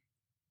 Yeah.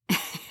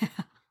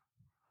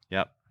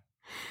 Yep.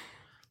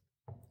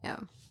 Yeah.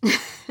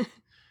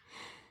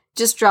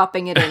 Just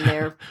dropping it in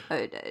there.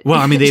 Well,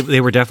 I mean, they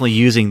were definitely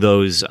using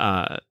those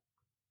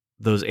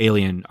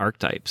alien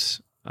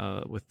archetypes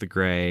with the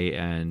gray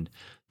and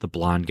the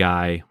blonde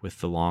guy with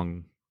the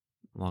long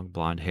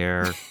blonde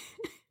hair.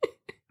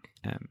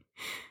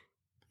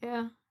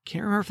 Yeah.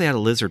 Can't remember if they had a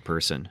lizard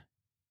person.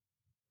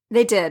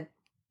 They did.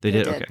 They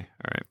did? did. Okay.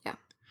 All right. Yeah.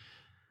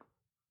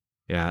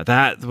 Yeah,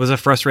 that was a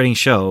frustrating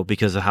show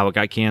because of how it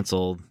got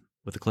canceled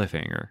with the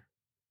cliffhanger.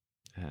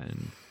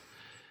 And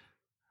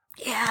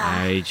Yeah.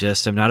 I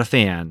just am not a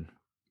fan.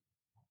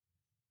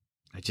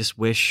 I just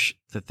wish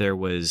that there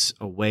was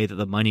a way that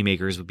the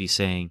moneymakers would be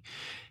saying,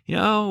 you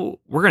know,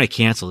 we're going to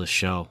cancel this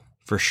show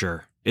for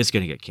sure. It's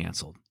going to get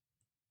canceled.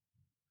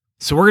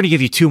 So we're going to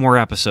give you 2 more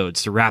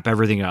episodes to wrap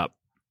everything up.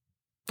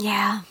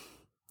 Yeah.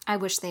 I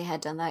wish they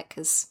had done that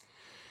because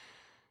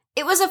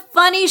it was a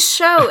funny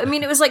show. I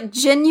mean, it was like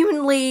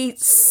genuinely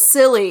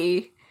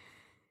silly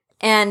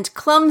and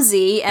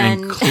clumsy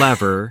and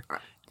clever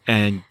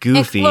and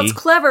goofy. Well, it's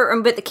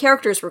clever, but the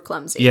characters were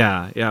clumsy.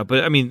 Yeah.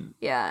 But I mean,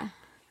 Yeah.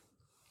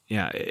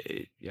 Yeah.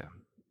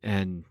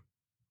 And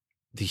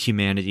the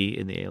humanity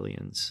in the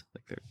aliens.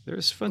 Like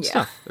there's fun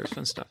stuff. There's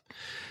fun stuff.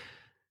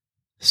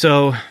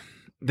 So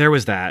there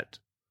was that.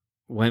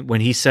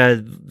 When he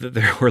said that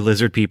there were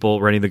lizard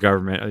people running the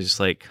government, I was just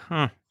like,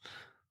 huh.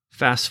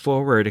 Fast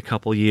forward a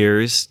couple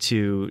years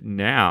to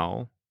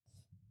now.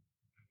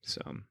 So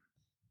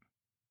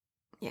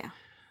yeah.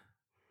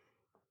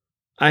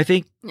 I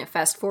think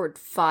fast forward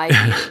 5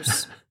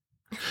 years.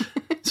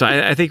 So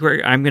I think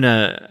I'm going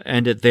to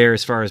end it there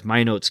as far as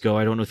my notes go.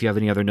 I don't know if you have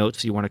any other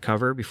notes you want to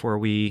cover before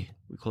we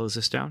close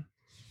this down.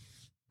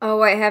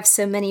 Oh, I have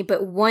so many,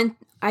 but one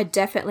I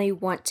definitely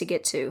want to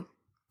get to.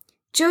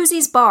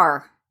 Josie's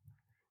Bar.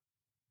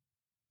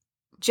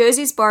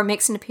 Josie's Bar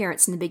makes an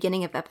appearance in the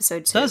beginning of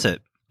episode 2. Does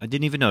it? I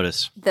didn't even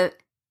notice.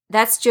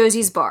 That's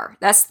Josie's Bar.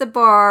 That's the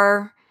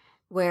bar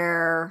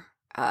where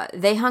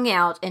they hung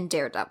out in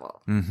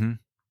Daredevil. Mm-hmm.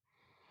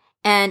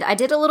 And I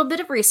did a little bit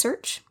of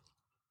research.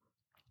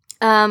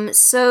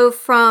 So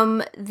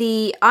from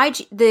the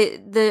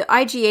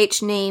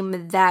IGH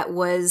name that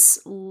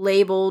was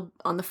labeled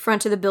on the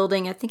front of the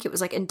building, I think it was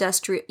like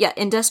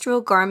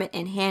Industrial Garment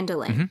and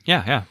Handling. Mm-hmm.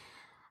 Yeah.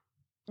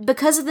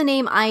 Because of the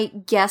name, I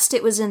guessed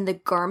it was in the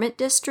Garment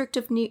District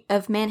of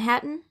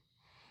Manhattan.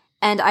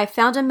 And I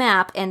found a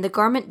map, and the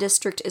Garment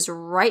District is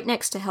right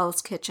next to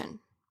Hell's Kitchen.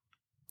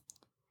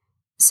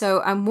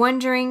 So I'm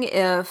wondering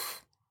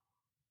if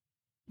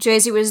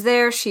Josie was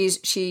there.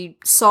 She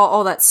saw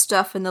all that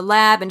stuff in the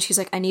lab, and she's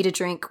like, "I need a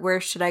drink.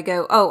 Where should I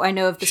go? Oh, I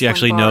know of this." She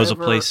actually one bar knows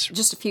over, a place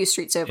just a few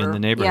streets over in the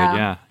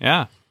neighborhood.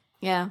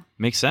 Yeah.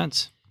 Makes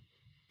sense.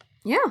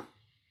 Yeah.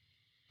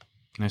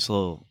 Nice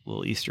little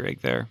Easter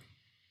egg there.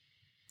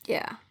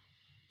 Yeah.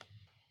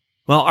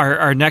 Well,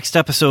 our next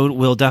episode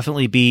will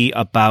definitely be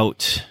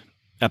about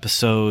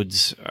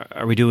episodes.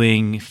 Are we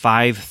doing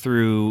 5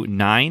 through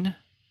 9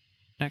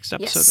 next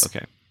episode? Yes.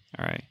 Okay.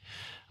 All right.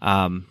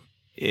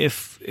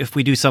 If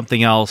we do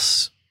something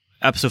else,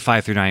 episode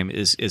 5 through 9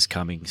 is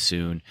coming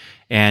soon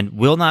and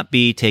will not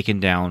be taken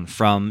down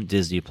from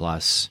Disney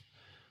Plus.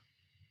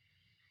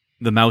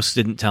 The mouse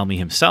didn't tell me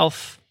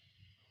himself,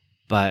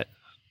 but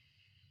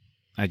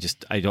I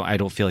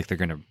don't feel like they're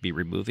going to be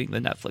removing the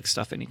Netflix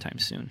stuff anytime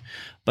soon.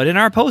 But in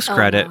our post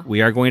credit,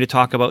 we are going to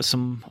talk about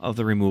some of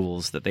the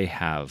removals that they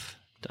have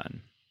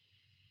done.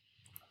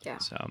 Yeah.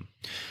 So,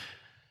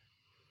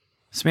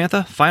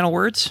 Samantha, final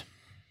words?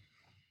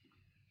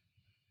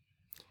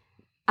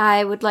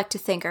 I would like to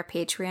thank our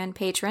Patreon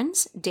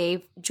patrons,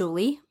 Dave,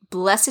 Julie,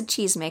 Blessed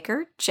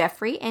Cheesemaker,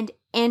 Jeffrey, and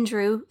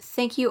Andrew.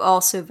 Thank you all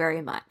so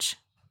very much.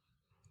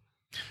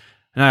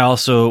 And I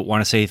also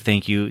want to say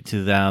thank you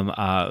to them.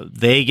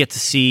 They get to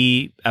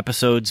see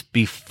episodes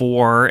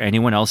before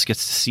anyone else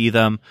gets to see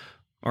them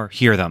or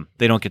hear them.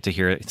 They don't get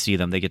to see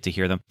them. They get to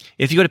hear them.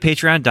 If you go to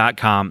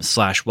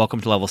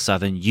patreon.com/welcome to level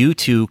 7, you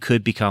too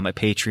could become a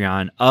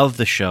Patreon of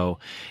the show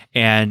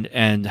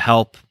and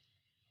help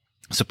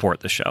support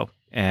the show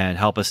and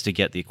help us to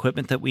get the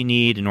equipment that we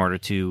need in order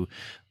to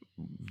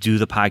do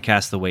the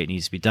podcast the way it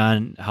needs to be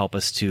done, help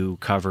us to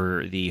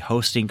cover the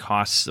hosting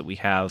costs that we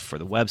have for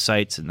the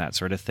websites and that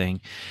sort of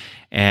thing.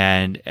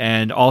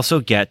 And also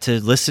get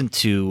to listen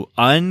to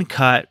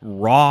uncut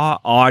raw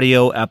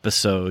audio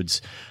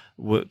episodes,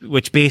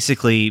 which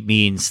basically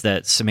means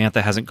that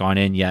Samantha hasn't gone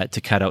in yet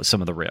to cut out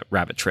some of the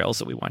rabbit trails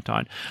that we went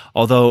on.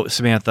 Although,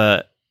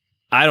 Samantha,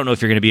 I don't know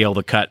if you're going to be able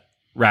to cut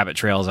rabbit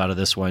trails out of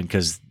this one,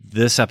 because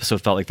this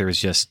episode felt like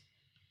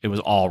it was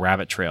all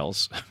rabbit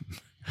trails. I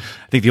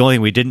think the only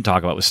thing we didn't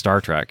talk about was Star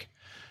Trek.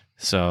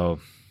 So,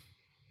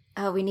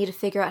 we need to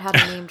figure out how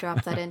to name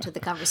drop that into the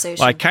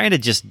conversation. Well, I kind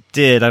of just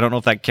did. I don't know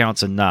if that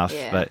counts enough,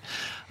 but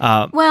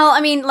well,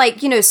 I mean,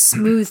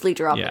 smoothly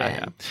drop it in.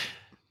 Yeah.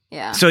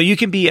 Yeah. So you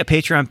can be a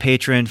Patreon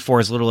patron for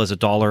as little as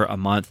 $1 a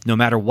month. No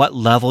matter what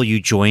level you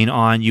join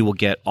on, you will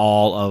get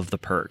all of the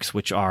perks,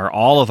 which are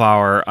all of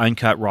our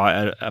uncut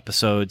raw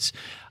episodes,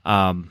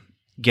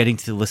 getting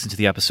to listen to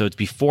the episodes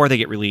before they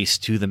get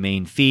released to the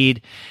main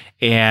feed.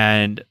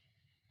 And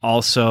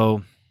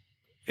also,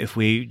 if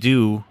we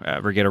do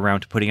ever get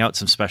around to putting out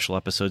some special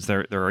episodes,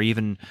 there are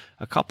even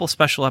a couple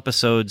special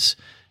episodes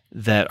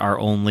that are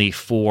only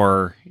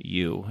for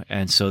you.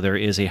 And so there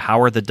is a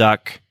Howard the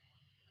Duck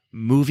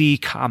movie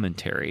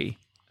commentary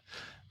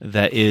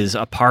that is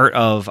a part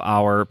of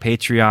our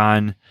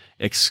Patreon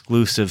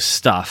exclusive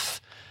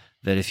stuff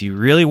that if you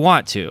really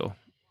want to,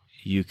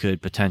 you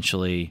could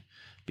potentially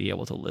be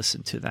able to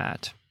listen to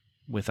that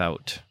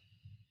without,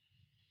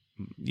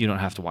 you don't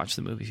have to watch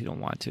the movie if you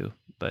don't want to,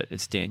 but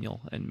it's Daniel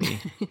and me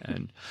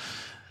and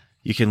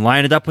you can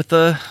line it up with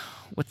the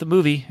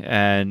movie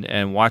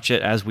and watch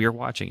it as we are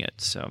watching it.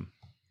 So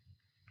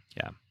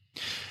yeah.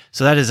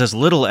 So that is as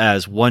little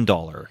as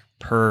 $1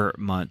 per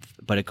month,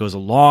 but it goes a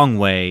long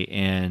way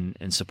in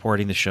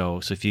supporting the show.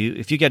 So if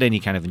you get any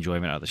kind of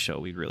enjoyment out of the show,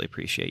 we really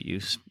appreciate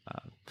you,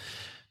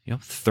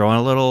 throwing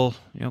a little,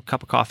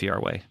 cup of coffee our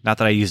way. Not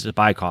that I use it to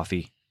buy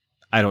coffee.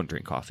 I don't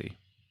drink coffee.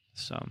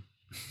 So,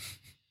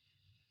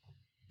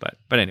 but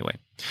anyway,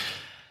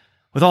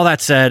 with all that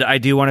said, I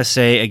do want to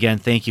say again,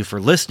 thank you for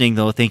listening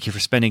though. Thank you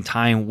for spending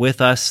time with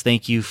us.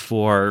 Thank you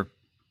for,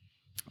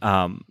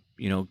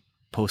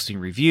 posting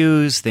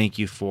reviews. Thank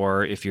you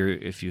for, if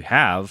you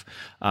have,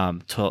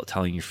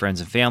 telling your friends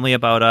and family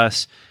about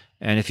us.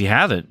 And if you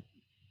haven't,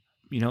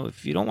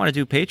 if you don't want to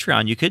do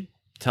Patreon, you could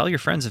tell your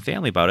friends and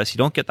family about us. You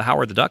don't get the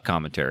Howard the Duck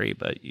commentary,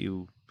 but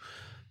we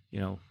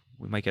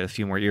might get a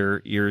few more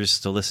ears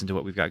to listen to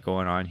what we've got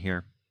going on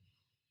here.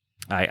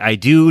 I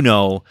do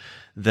know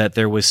that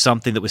there was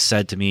something that was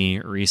said to me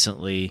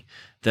recently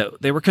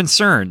that they were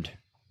concerned.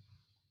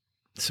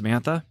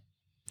 Samantha,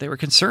 they were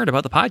concerned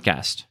about the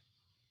podcast.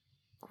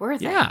 Were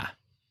they?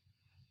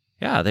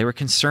 Yeah, they were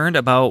concerned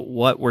about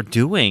what we're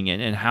doing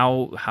and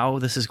how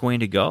this is going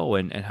to go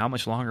and how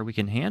much longer we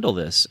can handle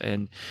this.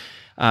 And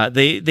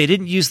they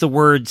didn't use the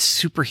word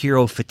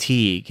superhero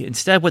fatigue.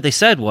 Instead, what they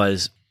said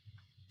was,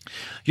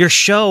 your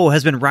show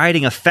has been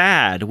riding a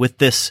fad with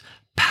this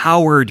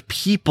powered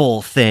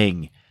people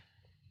thing,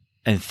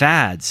 and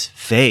fads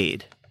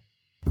fade.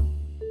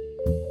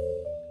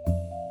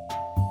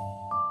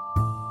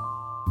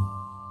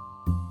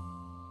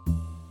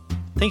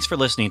 Thanks for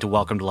listening to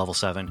Welcome to Level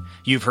 7.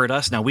 You've heard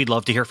us, now we'd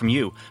love to hear from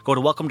you. Go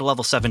to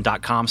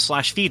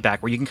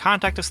welcometolevel7.com/feedback where you can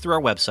contact us through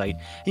our website.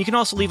 And you can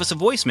also leave us a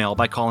voicemail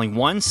by calling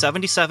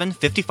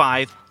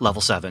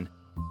 1-77-55-Level 7.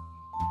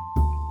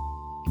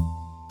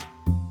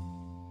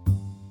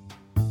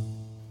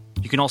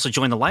 You can also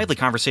join the lively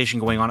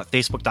conversation going on at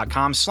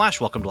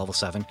facebook.com/welcome to level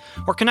 7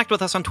 or connect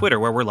with us on Twitter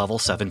where we're level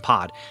 7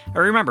 pod. And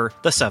remember,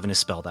 the 7 is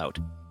spelled out.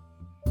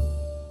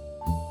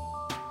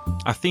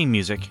 Our theme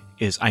music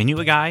is I Knew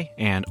a Guy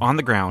and On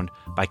the Ground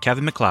by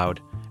Kevin MacLeod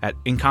at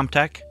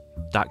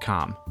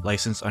incomtech.com,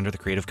 licensed under the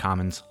Creative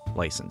Commons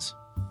license.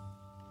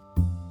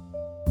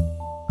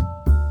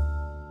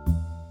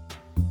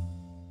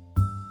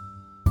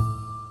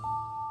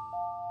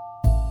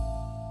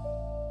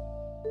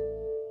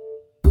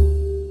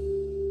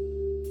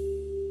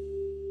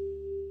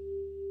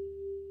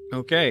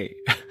 Okay.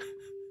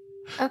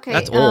 Okay.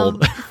 That's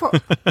old.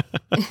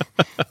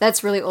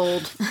 That's really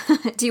old.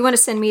 Do you want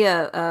to send me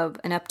an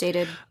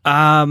updated?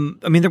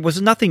 There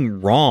was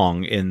nothing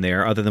wrong in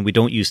there other than we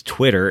don't use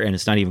Twitter and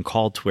it's not even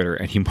called Twitter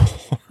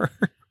anymore.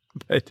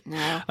 But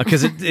no.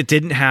 Because it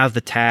didn't have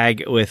the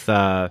tag with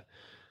the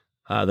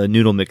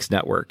Noodle Mix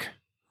Network.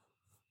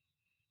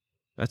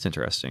 That's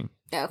interesting.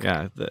 Okay.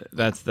 Yeah,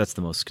 that's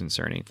the most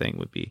concerning thing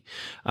would be.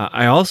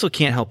 I also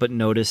can't help but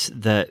notice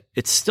that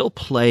it's still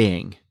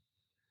playing.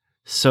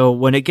 So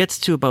when it gets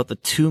to about the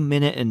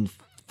 2-minute and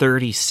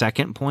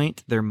 30-second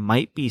point, there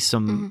might be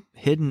some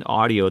hidden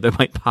audio that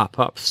might pop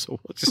up.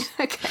 So we'll just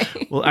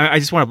okay. Well, I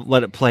just want to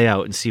let it play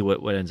out and see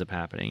what ends up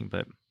happening.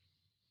 But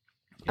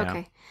yeah.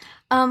 Okay.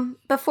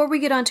 Before we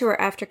get on to our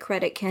after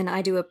credit, can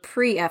I do a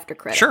pre-after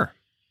credit? Sure.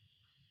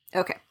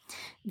 Okay.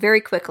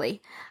 Very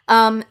quickly.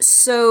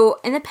 So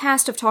in the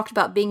past, I've talked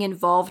about being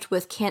involved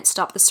with Can't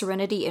Stop the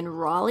Serenity in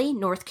Raleigh,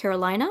 North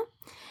Carolina.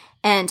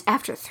 And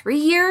after 3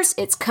 years,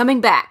 it's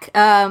coming back.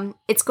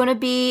 It's going to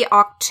be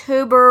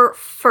October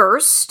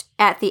 1st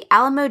at the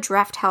Alamo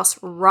Drafthouse,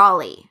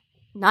 Raleigh.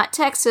 Not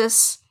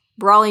Texas,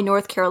 Raleigh,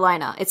 North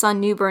Carolina. It's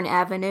on New Bern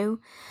Avenue.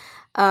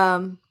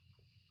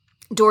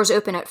 Doors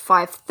open at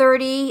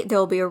 5:30. There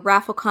will be a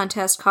raffle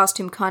contest,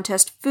 costume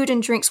contest. Food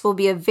and drinks will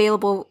be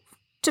available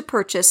to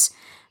purchase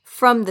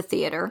from the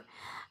theater.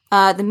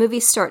 The movie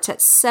starts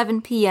at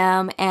 7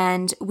 p.m.,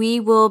 and we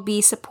will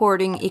be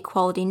supporting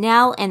Equality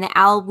Now and the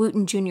Al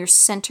Wooten Jr.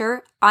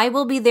 Center. I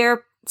will be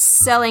there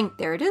selling...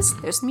 There it is.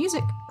 There's the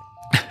music.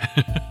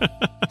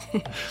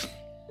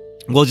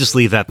 We'll just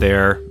leave that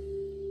there.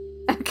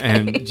 Okay.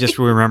 And just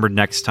remember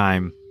next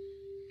time,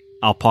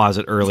 I'll pause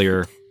it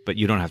earlier, but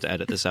you don't have to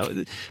edit this out.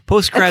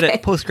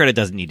 Post-credit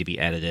doesn't need to be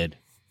edited.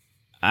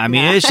 I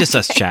mean, it's just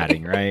us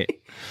chatting, right?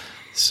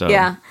 So,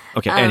 yeah.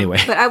 Okay, anyway.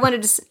 But I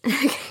wanted to...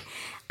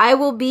 I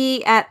will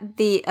be at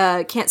the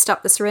Can't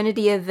Stop the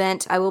Serenity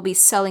event. I will be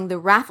selling the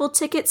raffle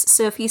tickets.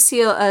 So if you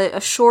see a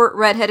short,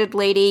 redheaded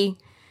lady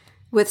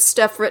with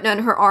stuff written on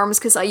her arms,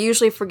 because I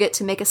usually forget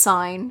to make a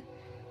sign,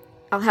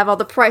 I'll have all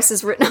the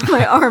prices written on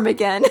my arm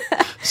again.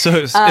 So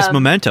it's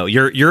Memento.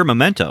 You're a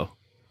Memento.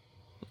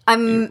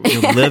 You're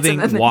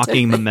living,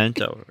 walking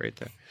Memento right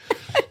there.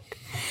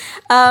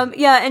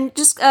 And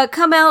just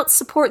come out,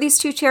 support these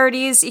two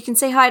charities. You can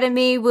say hi to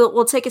me.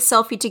 We'll take a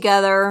selfie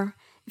together.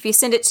 If you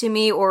send it to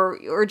me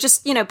or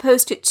just,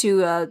 post it to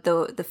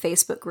the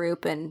Facebook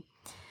group, and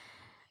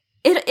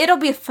it'll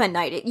be a fun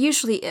night. It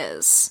usually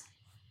is.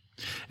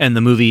 And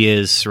the movie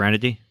is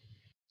Serenity?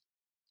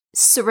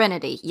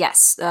 Serenity,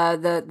 yes.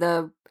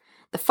 The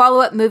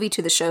follow-up movie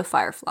to the show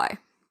Firefly.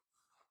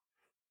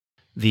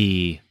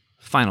 The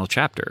final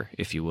chapter,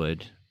 if you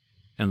would,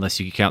 unless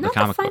you count the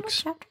comic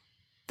books. Chapter.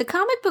 The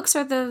comic books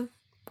are the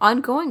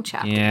ongoing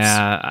chapters.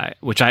 Yeah,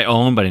 which I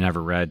own, but I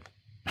never read.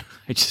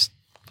 I just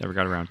never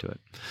got around to it.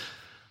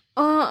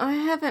 I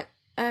haven't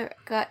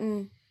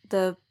gotten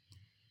the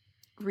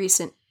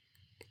recent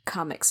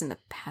comics in the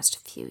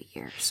past few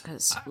years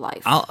because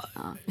life.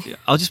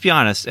 I'll just be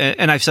honest,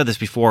 and I've said this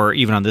before,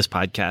 even on this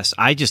podcast.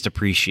 I just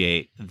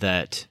appreciate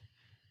that.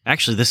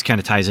 Actually, this kind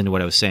of ties into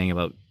what I was saying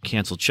about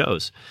canceled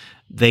shows.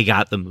 They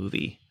got the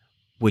movie,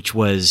 which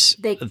was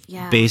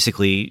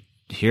basically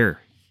here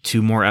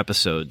 2 more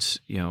episodes,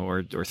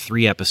 or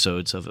 3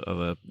 episodes of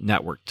a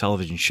network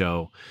television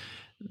show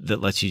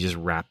that lets you just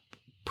wrap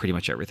pretty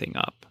much everything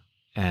up.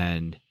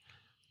 And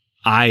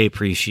I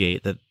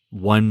appreciate that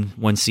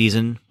one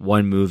season,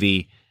 1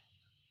 movie,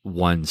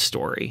 1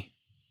 story.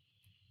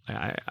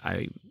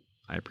 I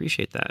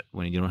appreciate that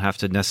when you don't have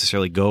to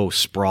necessarily go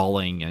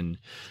sprawling and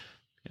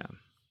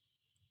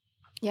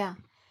yeah.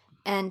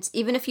 And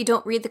even if you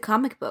don't read the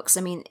comic books,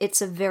 I mean,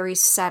 it's a very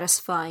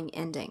satisfying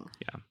ending.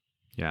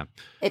 Yeah.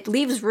 It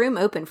leaves room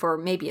open for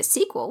maybe a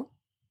sequel,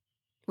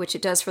 which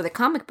it does for the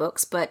comic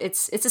books, but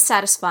it's a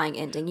satisfying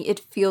ending. It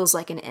feels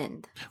like an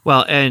end.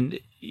 Well, and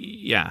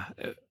yeah,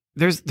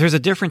 there's a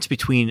difference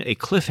between a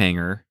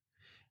cliffhanger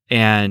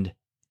and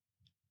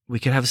we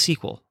could have a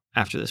sequel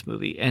after this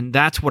movie. And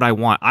that's what I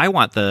want. I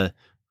want a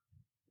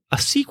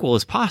sequel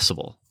is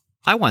possible.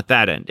 I want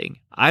that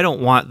ending. I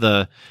don't want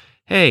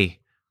hey,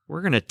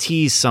 we're going to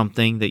tease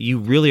something that you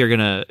really are going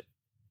to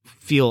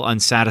feel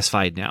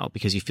unsatisfied now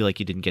because you feel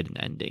like you didn't get an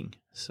ending.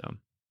 So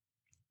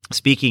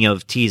speaking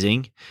of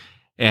teasing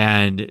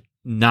and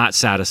not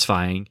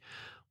satisfying,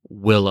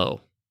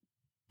 Willow.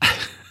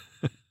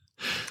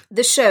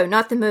 The show,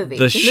 not the movie.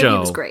 The movie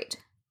was great.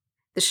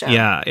 The show.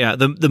 Yeah.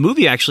 The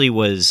movie actually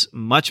was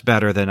much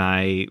better than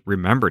I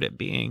remembered it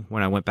being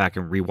when I went back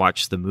and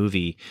rewatched the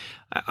movie.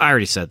 I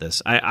already said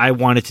this. I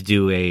wanted to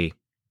do a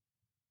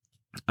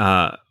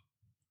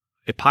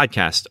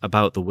podcast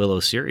about the Willow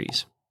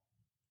series.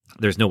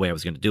 There's no way I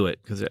was going to do it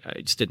because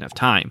I just didn't have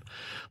time.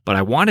 But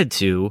I wanted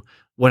to.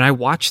 When I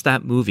watched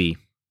that movie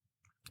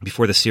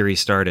before the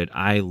series started,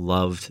 I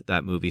loved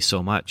that movie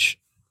so much.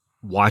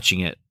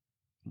 Watching it,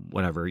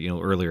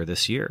 earlier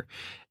this year.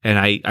 And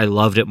I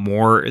loved it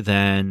more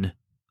than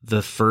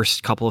the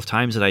first couple of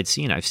times that I'd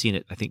seen it. I've seen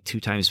it, I think, 2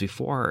 times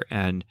before.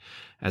 And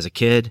as a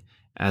kid,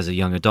 as a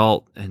young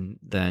adult, and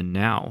then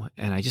now.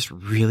 And I just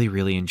really,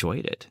 really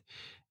enjoyed it.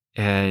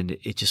 And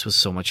it just was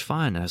so much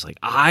fun. I was like,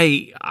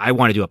 I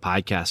want to do a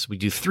podcast. We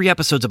do 3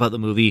 episodes about the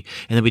movie,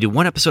 and then we do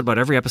 1 episode about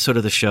every episode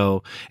of the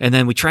show, and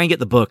then we try and get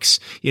the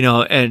books,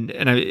 and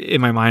I, in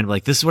my mind, I'm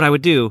like, this is what I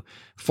would do.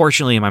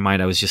 Fortunately, in my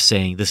mind, I was just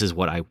saying, this is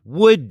what I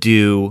would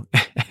do,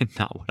 and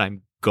not what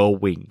I'm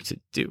going to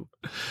do.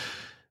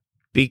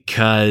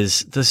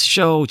 Because the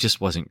show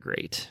just wasn't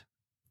great.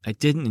 I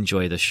didn't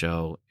enjoy the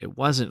show. It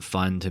wasn't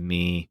fun to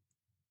me.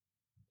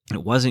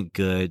 It wasn't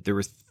good. There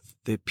were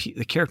the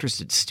characters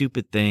did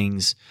stupid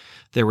things.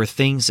 There were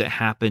things that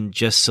happened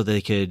just so they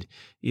could,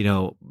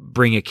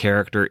 bring a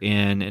character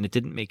in, and it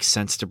didn't make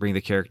sense to bring the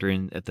character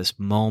in at this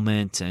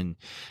moment. And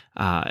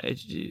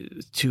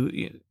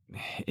it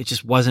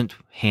just wasn't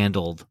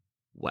handled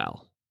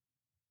well.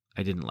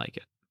 I didn't like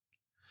it.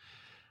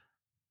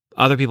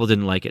 Other people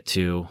didn't like it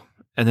too.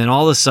 And then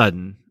all of a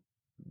sudden,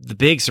 the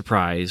big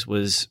surprise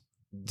was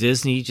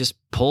Disney just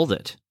pulled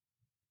it.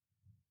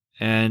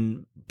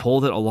 And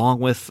pulled it along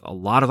with a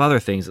lot of other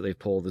things that they've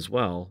pulled as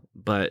well.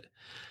 But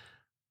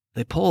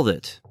they pulled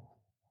it.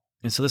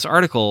 And so this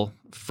article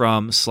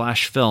from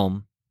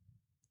 /film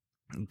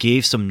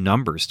gave some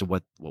numbers to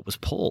what was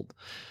pulled.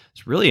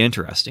 It's really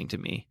interesting to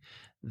me.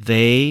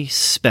 They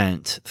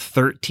spent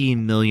 $13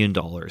 million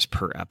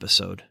per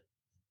episode.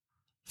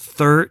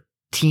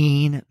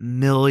 $13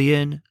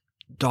 million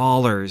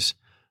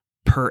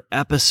per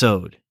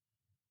episode.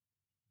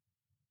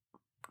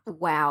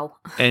 Wow.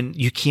 And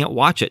you can't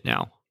watch it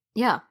now.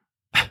 Yeah.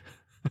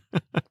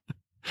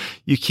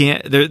 You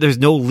can't, there's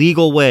no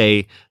legal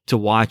way to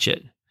watch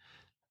it.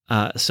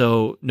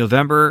 So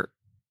November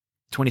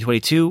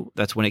 2022,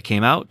 that's when it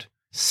came out.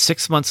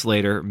 6 months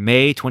later,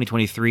 May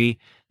 2023,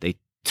 they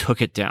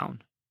took it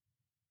down.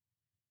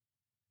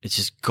 It's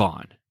just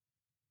gone.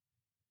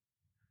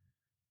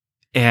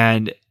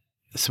 And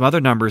some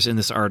other numbers in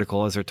this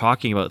article, as they're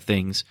talking about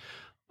things,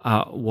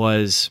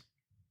 was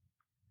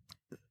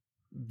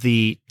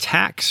the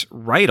tax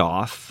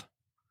write-off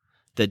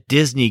that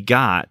Disney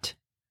got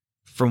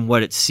from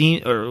what it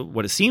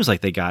seems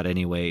like they got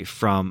anyway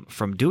from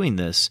doing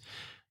this.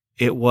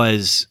 It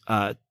was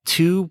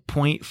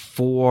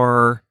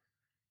 $2.4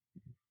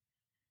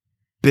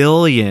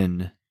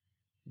 billion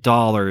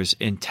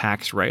in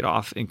tax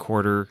write-off in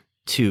quarter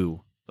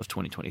 2 of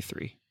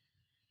 2023.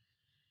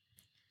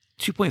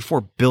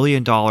 $2.4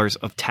 billion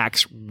of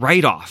tax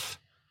write-off.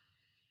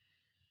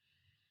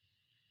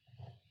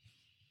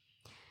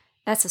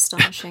 That's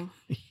astonishing.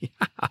 Yeah.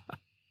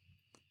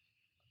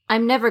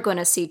 I'm never going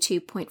to see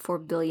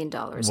 $2.4 billion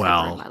ever in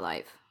my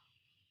life.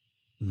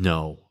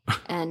 No.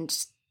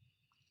 And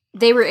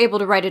they were able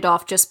to write it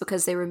off just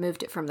because they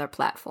removed it from their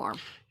platform.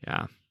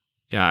 Yeah.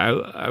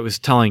 Yeah, I was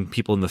telling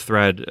people in the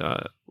thread,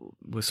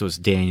 so it's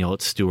Daniel,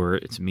 it's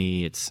Stuart, it's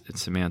me, it's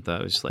Samantha.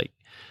 I was just like,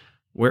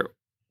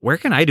 where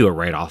can I do a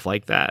write-off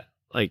like that?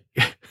 Like,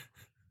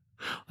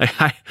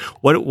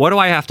 what do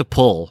I have to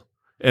pull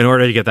in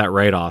order to get that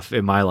write-off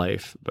in my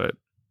life? But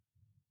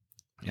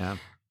yeah.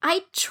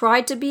 I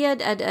tried to be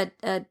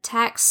a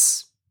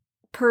tax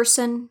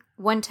person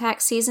one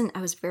tax season. I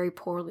was very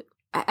poorly.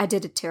 I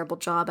did a terrible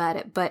job at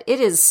it, but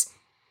it is.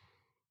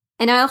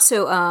 And I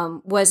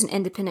also was an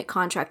independent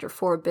contractor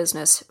for a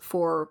business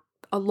for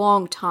a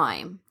long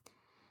time.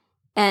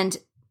 And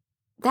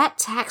that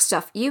tax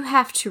stuff, you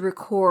have to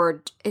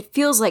record, it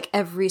feels like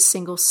every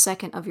single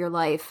second of your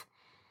life.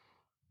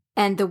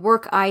 And the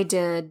work I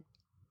did,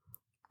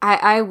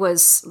 I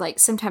was like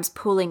sometimes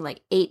pulling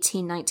like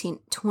 18,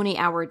 19,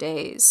 20-hour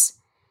days.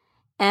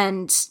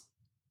 And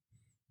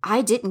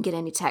I didn't get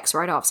any tax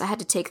write-offs. I had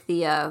to take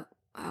the,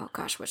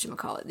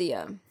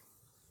 whatchamacallit,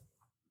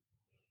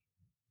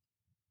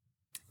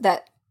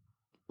 that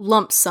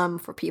lump sum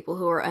for people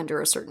who are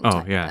under a certain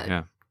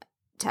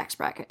tax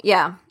bracket.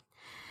 Yeah.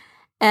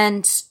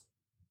 And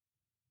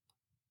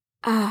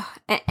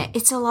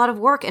it's a lot of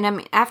work. And I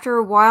mean, after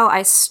a while,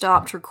 I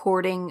stopped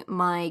recording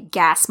my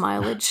gas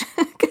mileage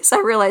because I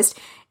realized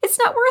it's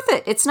not worth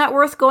it. It's not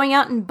worth going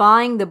out and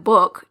buying the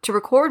book to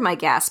record my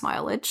gas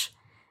mileage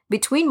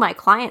between my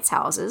clients'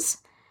 houses.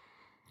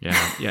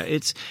 Yeah. Yeah.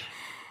 It's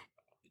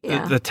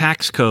the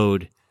tax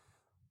code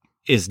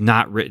is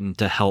not written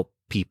to help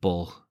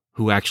people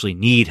who actually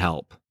need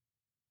help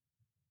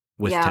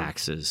with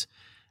taxes.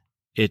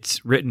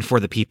 It's written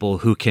for the people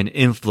who can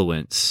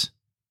influence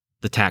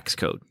the tax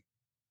code.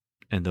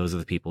 And those are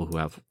the people who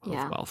have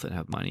wealth and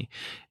have money.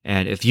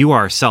 And if you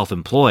are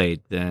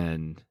self-employed,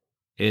 then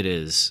it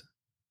is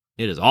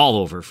all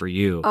over for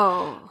you.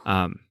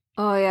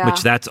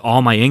 Which that's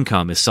all my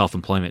income is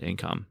self-employment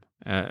income.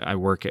 I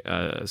work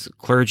as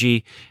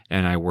clergy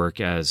and I work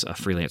as a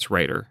freelance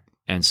writer.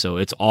 And so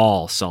it's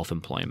all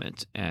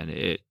self-employment. And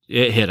it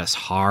hit us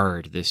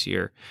hard this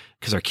year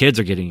because our kids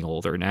are getting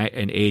older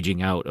and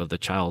aging out of the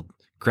child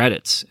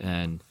credits.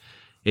 And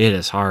it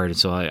is hard. And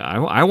so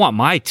I want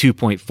my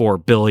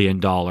 $2.4 billion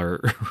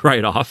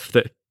write-off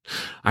that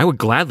I would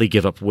gladly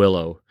give up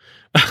Willow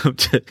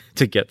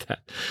to get that.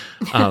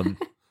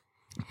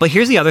 But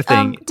here's the other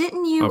thing.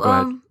 Didn't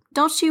you,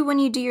 don't you, when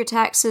you do your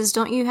taxes,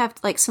 don't you have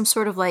like some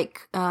sort of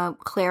like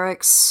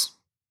clerics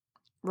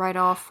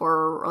write-off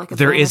or like a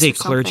there is a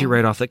clergy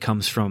write-off that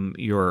comes from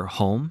your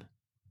home.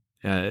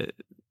 And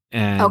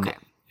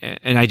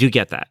I do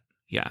get that.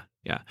 Yeah.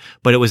 Yeah.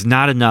 But it was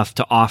not enough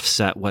to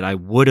offset what I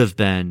would have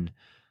been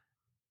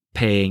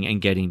paying and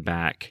getting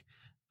back,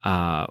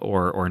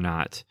 or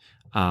not,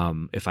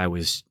 if I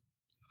was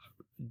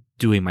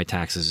doing my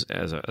taxes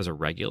as a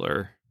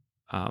regular,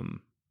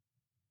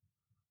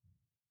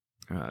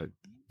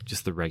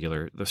 just the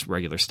regular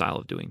style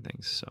of doing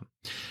things. So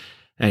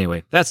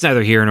anyway, that's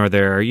neither here nor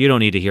there. You don't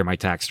need to hear my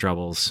tax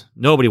troubles.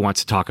 Nobody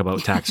wants to talk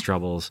about tax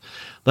troubles.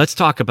 Let's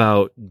talk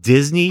about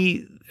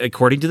Disney.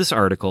 According to this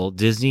article,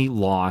 Disney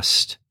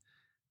lost,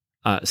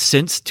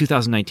 since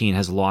 2019,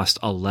 has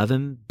lost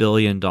 $11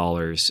 billion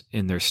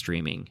in their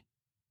streaming.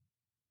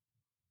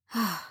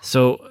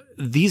 So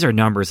these are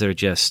numbers that are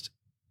just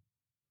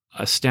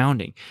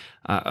astounding.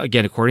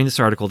 Again, according to this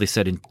article, they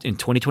said in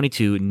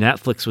 2022,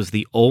 Netflix was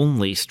the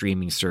only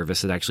streaming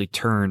service that actually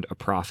turned a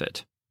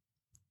profit.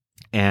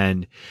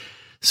 And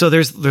so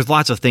there's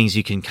lots of things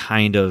you can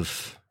kind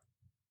of,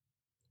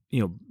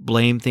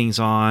 blame things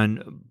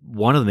on.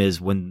 One of them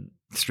is when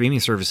streaming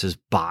services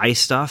buy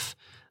stuff,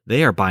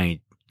 they are buying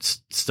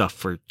stuff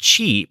for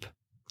cheap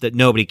that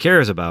nobody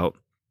cares about,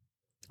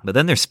 but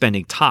then they're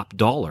spending top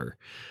dollar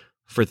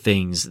for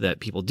things that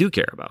people do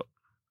care about.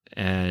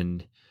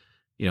 And,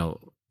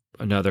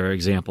 another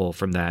example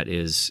from that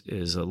is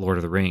Lord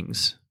of the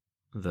Rings,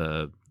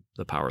 the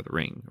Power of the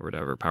Ring or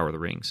whatever, Power of the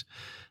Rings.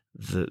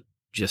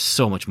 Just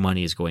so much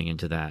money is going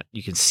into that.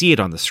 You can see it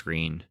on the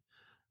screen.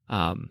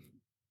 I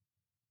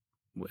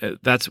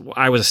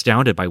was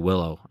astounded by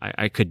Willow.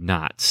 I could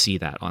not see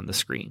that on the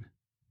screen.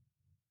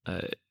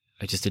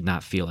 I just did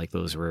not feel like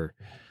those were,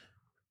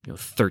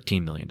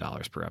 $13 million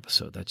per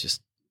episode.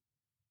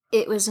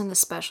 It was in the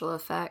special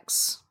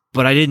effects.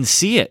 But I didn't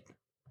see it.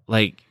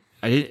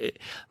 The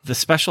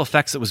special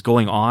effects that was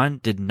going on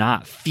did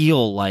not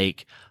feel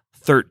like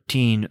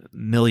 $13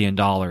 million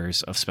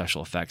of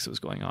special effects that was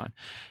going on,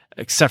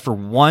 except for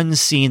one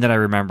scene that I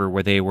remember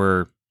where they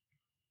were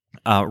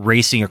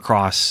racing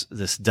across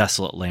this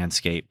desolate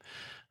landscape.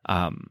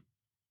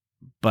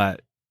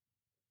 But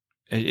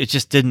it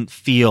just didn't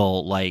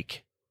feel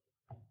like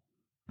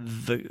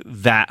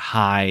that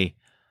high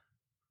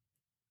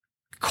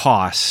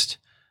cost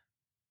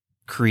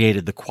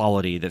created the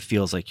quality that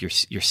feels like you're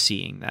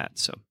seeing that.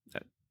 So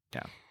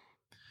yeah.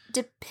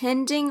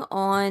 Depending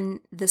on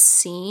the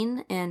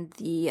scene and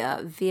the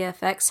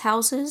VFX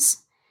houses,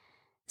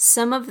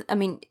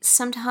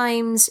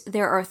 sometimes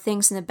there are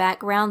things in the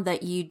background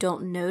that you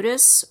don't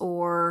notice,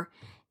 or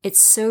it's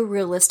so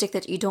realistic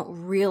that you don't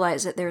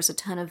realize that there's a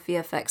ton of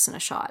VFX in a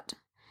shot,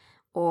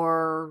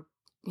 or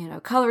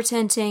color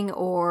tinting,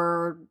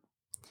 or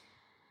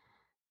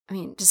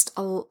there's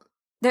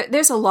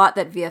a lot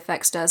that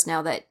VFX does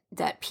now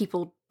that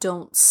people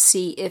don't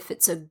see if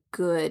it's a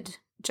good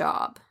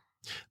job.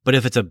 But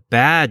if it's a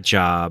bad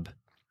job,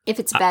 you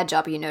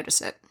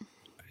notice it.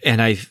 And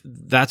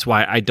that's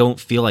why I don't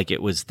feel like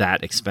it was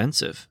that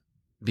expensive,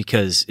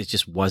 because it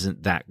just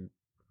wasn't that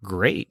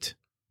great.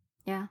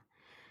 Yeah.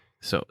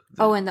 So.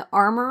 And the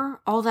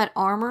armor, all that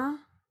armor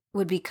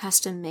would be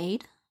custom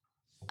made.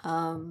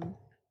 Any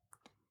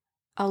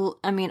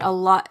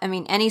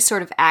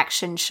sort of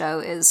action show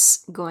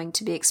is going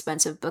to be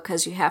expensive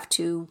because you have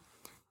to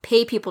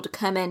pay people to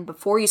come in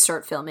before you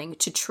start filming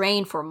to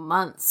train for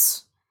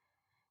months,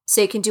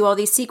 so you can do all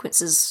these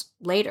sequences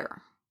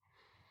later.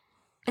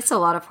 It's a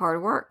lot of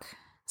hard work.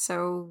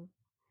 So,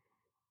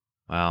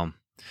 well,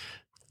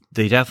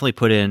 they definitely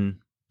put in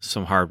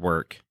some hard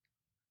work,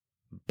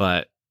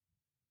 but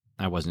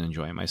I wasn't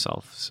enjoying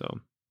myself. So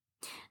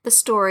the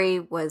story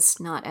was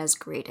not as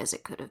great as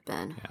it could have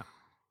been.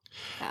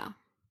 Yeah.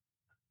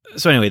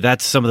 So anyway,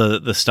 that's some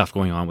of the stuff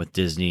going on with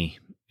Disney,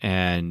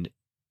 and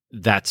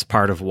that's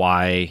part of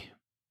why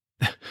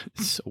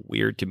it's so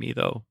weird to me,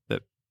 though,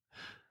 that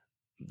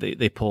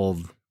they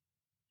pulled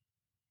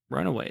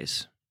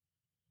Runaways.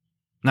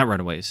 Not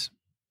Runaways.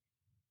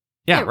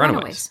 Yeah,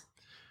 Runaways.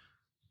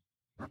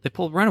 They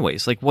pulled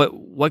Runaways. Like,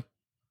 what?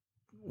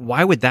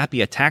 Why would that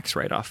be a tax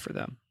write-off for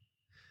them?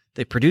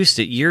 They produced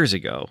it years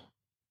ago,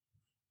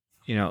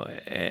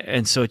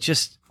 and so it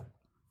just,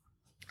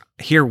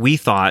 here we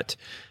thought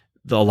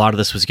a lot of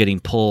this was getting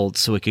pulled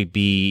so it could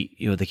be,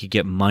 they could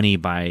get money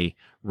by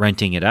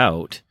renting it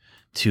out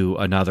to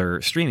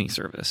another streaming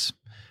service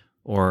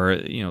or,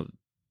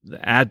 the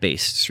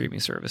ad-based streaming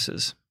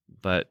services.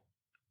 But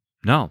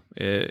no,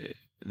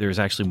 there's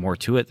actually more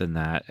to it than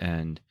that.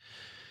 And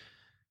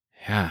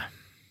yeah.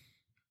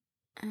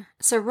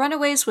 So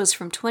Runaways was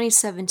from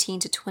 2017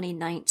 to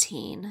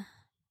 2019.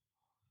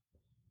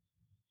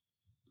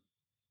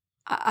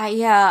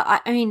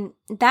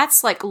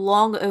 That's like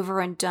long over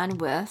and done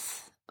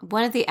with.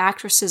 One of the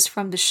actresses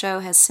from the show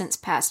has since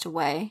passed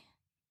away,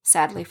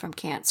 sadly from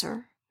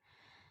cancer.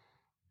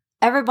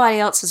 Everybody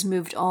else has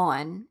moved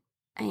on.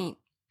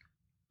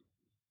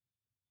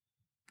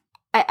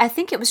 I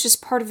think it was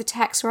just part of the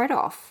tax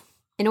write-off.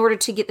 In order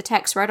to get the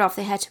tax write-off,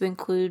 they had to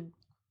include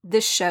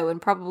this show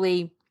and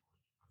probably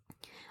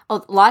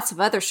lots of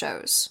other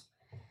shows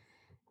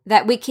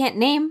that we can't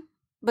name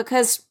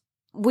because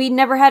we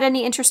never had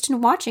any interest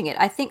in watching it.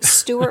 I think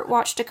Stuart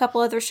watched a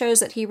couple other shows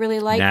that he really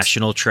liked.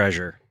 National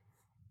Treasure.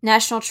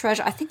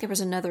 I think there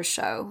was another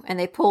show, and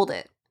they pulled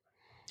it.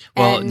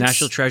 Well,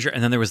 National Treasure,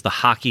 and then there was the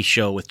hockey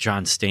show with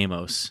John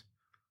Stamos.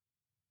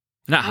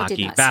 Not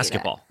hockey,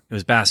 basketball. It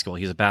was basketball.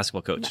 He was a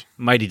basketball coach.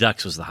 Mighty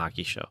Ducks was the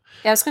hockey show.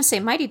 Yeah, I was going to say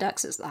Mighty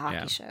Ducks is the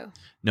hockey show.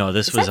 No,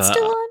 this is was that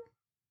still on?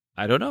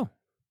 I don't know.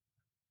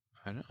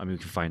 We can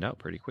find out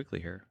pretty quickly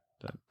here.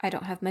 But I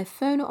don't have my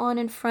phone on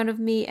in front of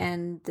me,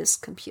 and this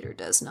computer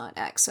does not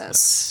access. Let's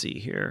see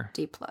here.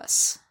 D+.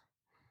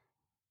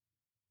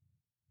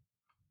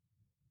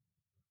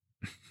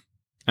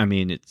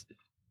 It's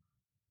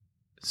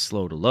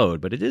slow to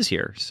load, but it is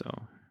here. So,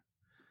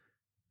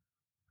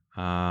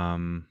 I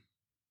don't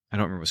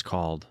remember what it's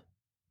called.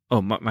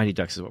 Oh, Mighty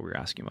Ducks is what we were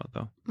asking about,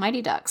 though.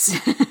 Mighty Ducks.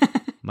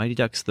 Mighty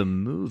Ducks the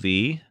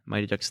movie.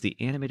 Mighty Ducks the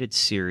animated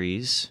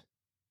series.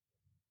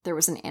 There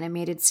was an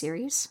animated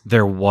series?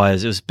 There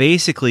was. It was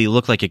basically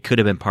looked like it could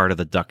have been part of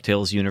the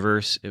DuckTales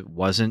universe. It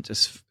wasn't,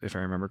 if I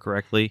remember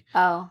correctly.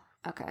 Oh,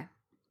 okay.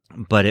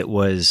 But it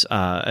was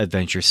an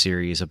adventure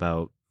series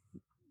about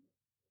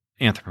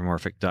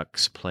anthropomorphic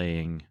ducks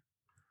playing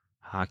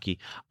hockey.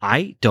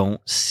 I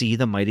don't see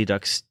the Mighty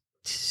Ducks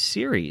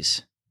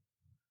series.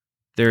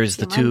 There's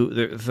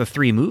the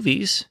three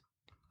movies.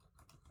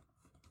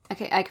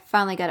 Okay, I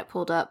finally got it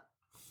pulled up.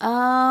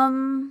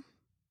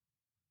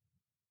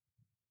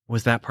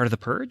 Was that part of The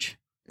Purge?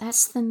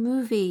 That's the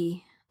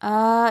movie.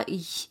 Huh.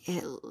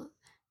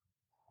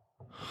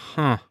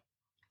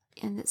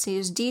 And let's see, it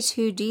was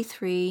D2,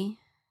 D3,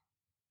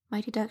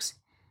 Mighty Ducks.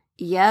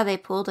 Yeah, they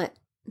pulled it.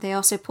 They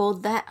also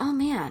pulled that. Oh,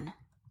 man.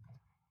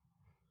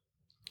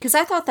 Because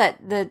I thought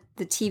that the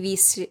TV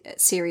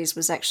series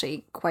was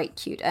actually quite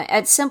cute.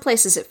 At some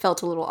places it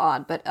felt a little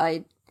odd, but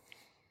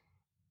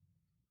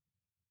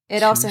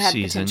it also had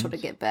potential to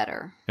get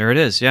better. There it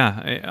is,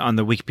 yeah. On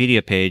the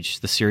Wikipedia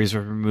page, the series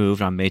was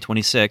removed on May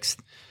 26th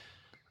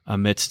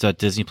amidst a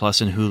Disney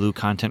Plus and Hulu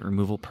content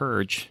removal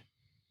purge.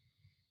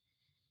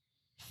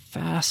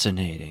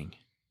 Fascinating.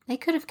 They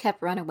could have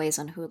kept Runaways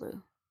on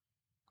Hulu.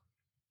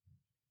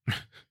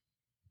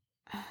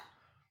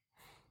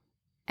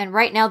 And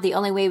right now, the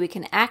only way we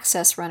can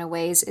access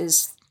Runaways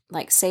is,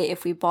 like, say,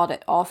 if we bought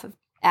it off of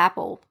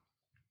Apple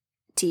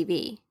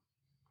TV.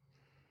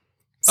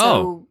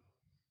 So,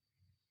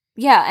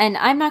 yeah, and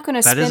I'm not going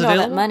to spend all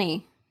that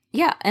money.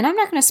 Yeah, and I'm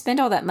not going to spend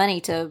all that money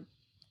to...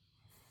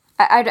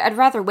 I'd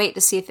rather wait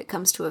to see if it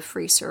comes to a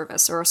free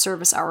service or a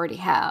service I already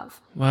have.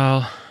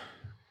 Well...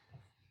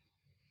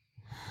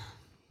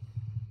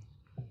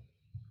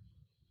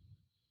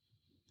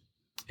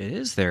 It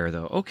is there,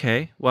 though.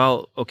 Okay.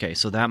 Well, okay,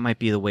 so that might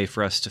be the way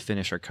for us to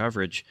finish our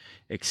coverage,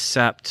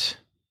 except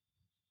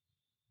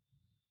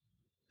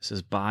this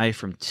is buy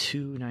from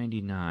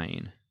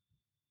 $2.99.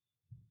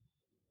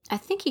 I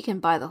think you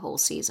can buy the whole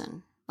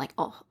season, like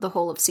the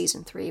whole of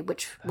season 3,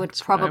 which would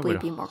probably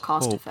be more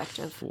cost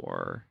effective.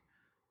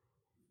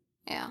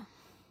 Yeah.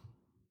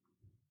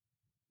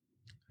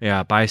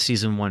 Yeah, buy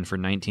season 1 for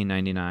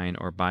 $19.99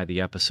 or buy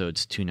the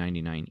episodes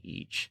 $2.99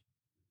 each.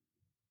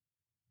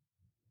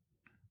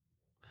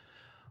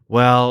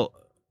 Well,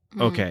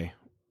 okay.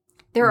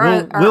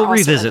 We'll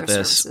revisit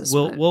this.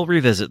 We'll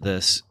revisit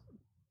this.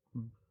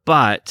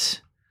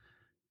 But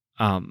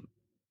yeah,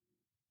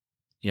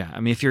 I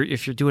mean if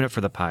you're doing it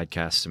for the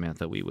podcast,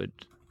 Samantha, we'd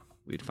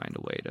find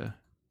a way to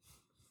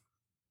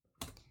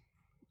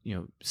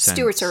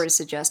Stuart's already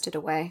suggested a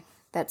way.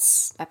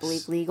 That's, I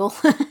believe, legal.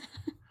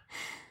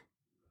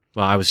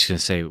 Well, I was going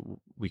to say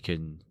we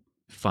can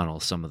funnel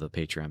some of the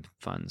Patreon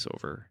funds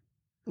over.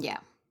 Yeah.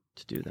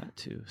 To do that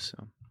too,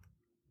 so.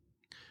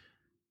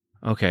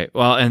 Okay,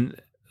 well,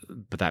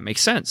 but that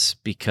makes sense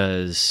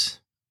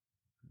because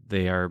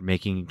they are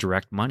making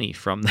direct money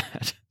from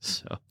that.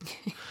 So,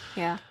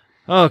 yeah.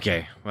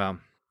 Okay, well.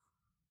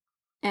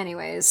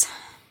 Anyways,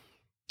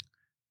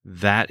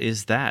 that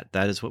is that.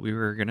 That is what we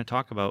were going to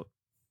talk about,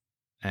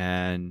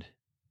 and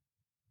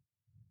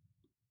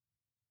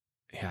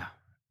yeah,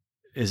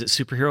 is it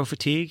superhero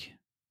fatigue?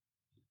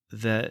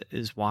 That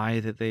is why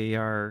that they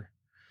are,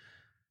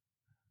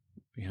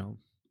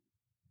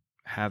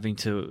 having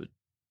to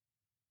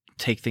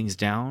take things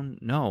down?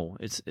 No,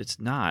 it's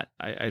not.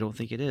 I don't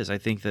think it is. I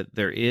think that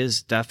there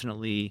is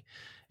definitely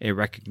a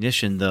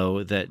recognition,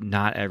 though, that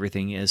not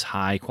everything is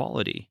high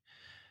quality.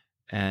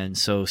 And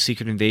so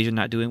Secret Invasion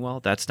not doing well,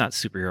 that's not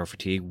superhero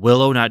fatigue.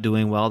 Willow not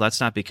doing well, that's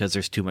not because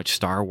there's too much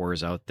Star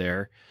Wars out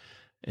there.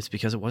 It's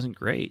because it wasn't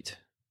great.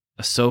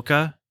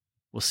 Ahsoka,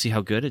 we'll see how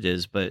good it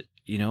is, but,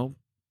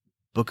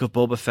 Book of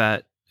Boba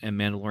Fett and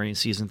Mandalorian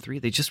Season 3,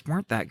 they just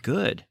weren't that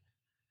good.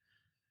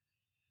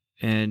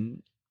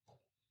 And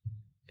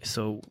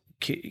so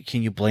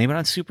can you blame it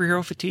on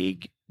superhero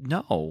fatigue?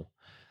 No.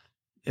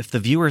 If the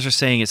viewers are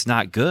saying it's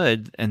not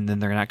good and then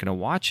they're not going to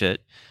watch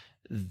it,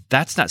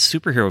 that's not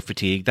superhero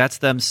fatigue. That's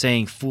them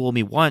saying, fool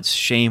me once,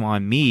 shame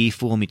on me.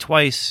 Fool me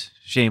twice,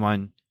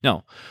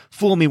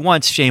 fool me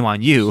once, shame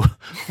on you.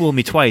 Fool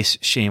me twice,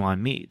 shame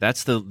on me.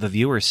 That's the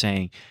viewer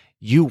saying,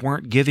 you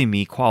weren't giving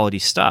me quality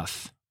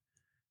stuff.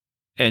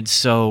 And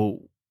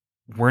so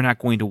we're not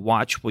going to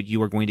watch what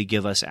you are going to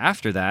give us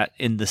after that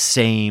in the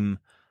same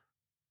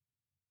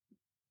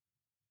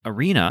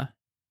arena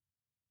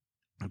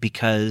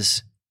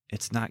because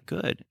it's not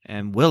good.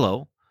 And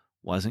Willow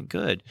wasn't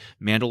good.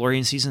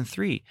 Mandalorian Season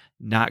 3,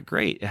 not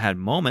great. It had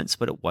moments,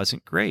 but it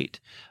wasn't great.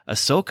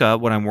 Ahsoka,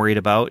 what I'm worried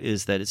about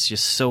is that it's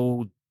just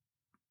so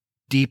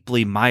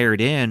deeply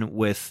mired in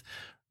with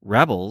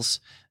Rebels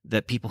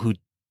that people who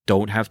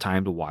don't have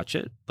time to watch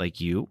it, like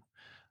you,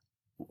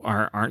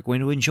 aren't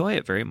going to enjoy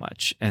it very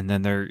much. And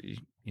then they're,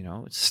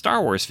 it's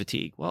Star Wars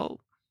fatigue. Well,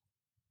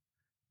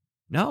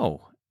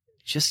 no.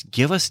 Just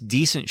give us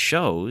decent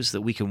shows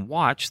that we can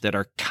watch that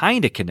are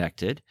kind of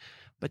connected,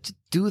 but to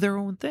do their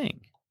own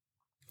thing.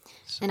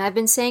 So. And I've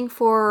been saying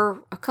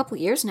for a couple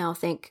years now, I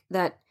think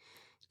that,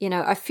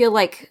 I feel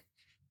like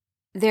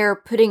they're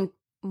putting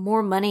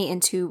more money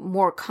into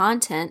more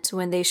content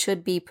when they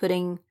should be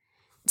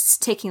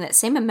taking that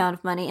same amount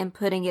of money and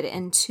putting it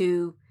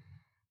into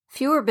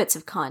fewer bits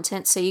of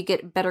content so you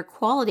get better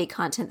quality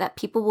content that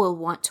people will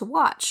want to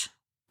watch.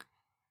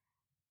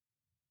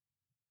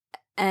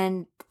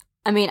 And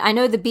I mean, I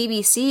know the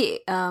BBC,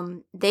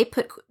 they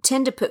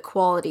tend to put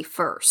quality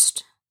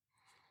first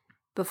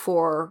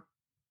before,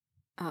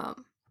 the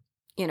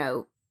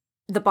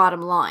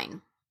bottom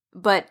line.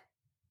 But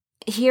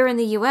here in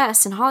the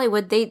US, in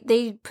Hollywood,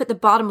 they put the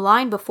bottom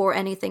line before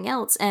anything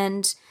else,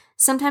 and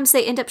sometimes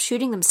they end up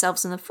shooting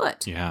themselves in the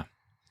foot. Yeah.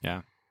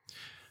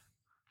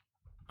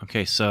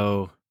 Okay,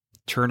 so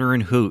Turner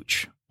and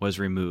Hooch was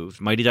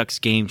removed. Mighty Ducks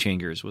Game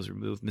Changers was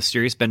removed.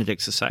 Mysterious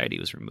Benedict Society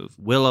was removed.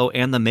 Willow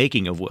and the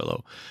Making of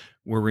Willow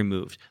were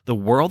removed. The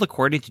World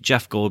According to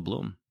Jeff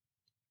Goldblum,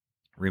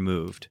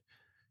 removed.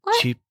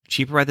 What?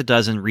 Cheaper by the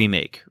Dozen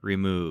remake,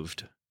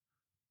 removed.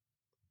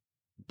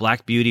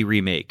 Black Beauty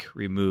remake,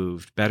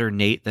 removed. Better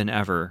Nate Than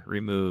Ever,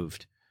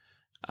 removed.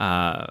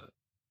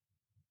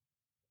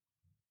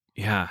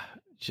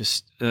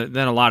 Just then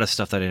a lot of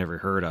stuff that I never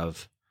heard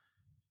of.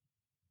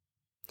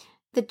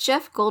 The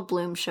Jeff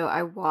Goldblum show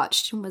I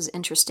watched was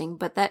interesting,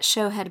 but that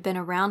show had been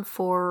around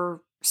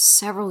for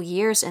several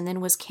years and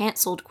then was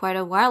canceled quite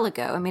a while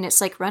ago. I mean,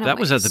 it's like Runaways. That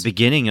was at the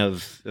beginning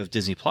of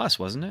Disney Plus,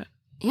 wasn't it?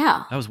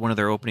 Yeah. That was one of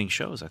their opening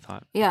shows, I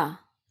thought. Yeah.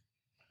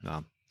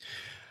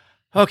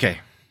 Okay.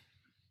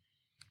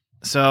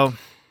 So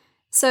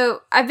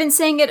I've been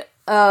saying it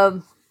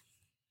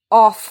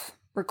off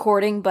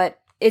recording, but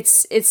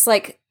it's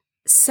like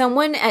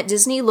someone at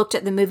Disney looked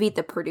at the movie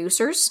The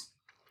Producers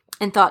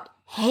and thought,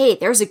 hey,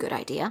 there's a good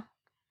idea.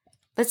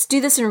 Let's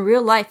do this in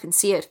real life and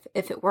see if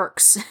it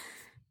works.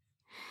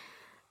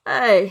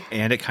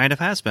 And it kind of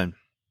has been.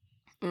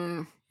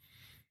 And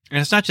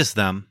it's not just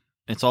them.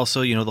 It's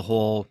also, the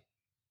whole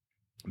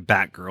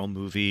Batgirl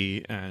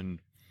movie. And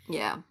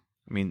yeah.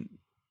 I mean,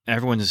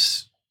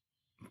 everyone's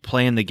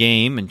playing the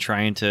game and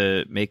trying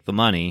to make the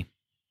money.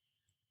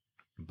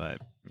 But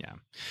yeah.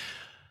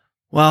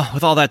 Well,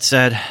 with all that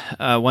said,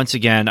 once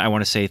again, I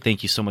want to say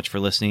thank you so much for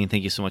listening.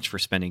 Thank you so much for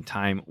spending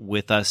time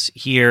with us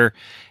here.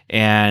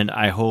 And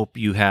I hope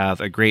you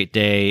have a great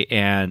day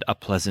and a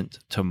pleasant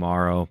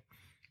tomorrow.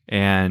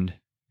 And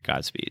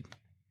Godspeed.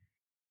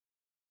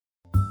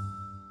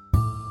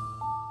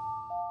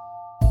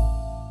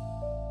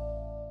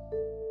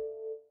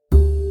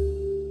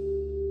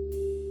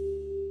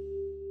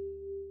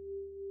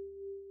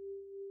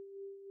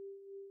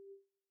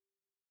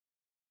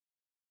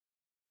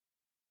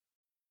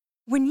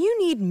 When you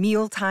need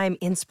mealtime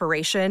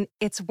inspiration,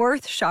 it's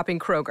worth shopping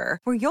Kroger,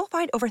 where you'll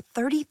find over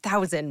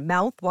 30,000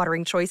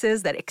 mouth-watering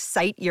choices that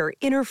excite your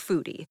inner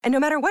foodie. And no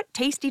matter what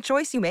tasty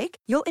choice you make,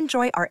 you'll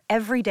enjoy our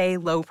everyday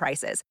low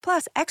prices,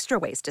 plus extra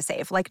ways to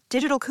save, like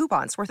digital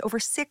coupons worth over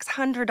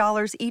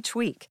 $600 each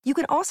week. You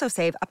can also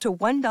save up to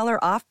 $1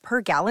 off per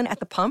gallon at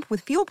the pump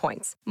with fuel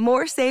points.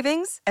 More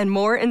savings and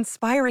more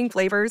inspiring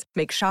flavors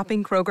make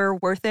shopping Kroger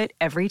worth it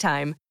every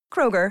time.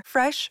 Kroger,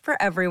 fresh for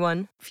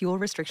everyone. Fuel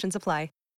restrictions apply.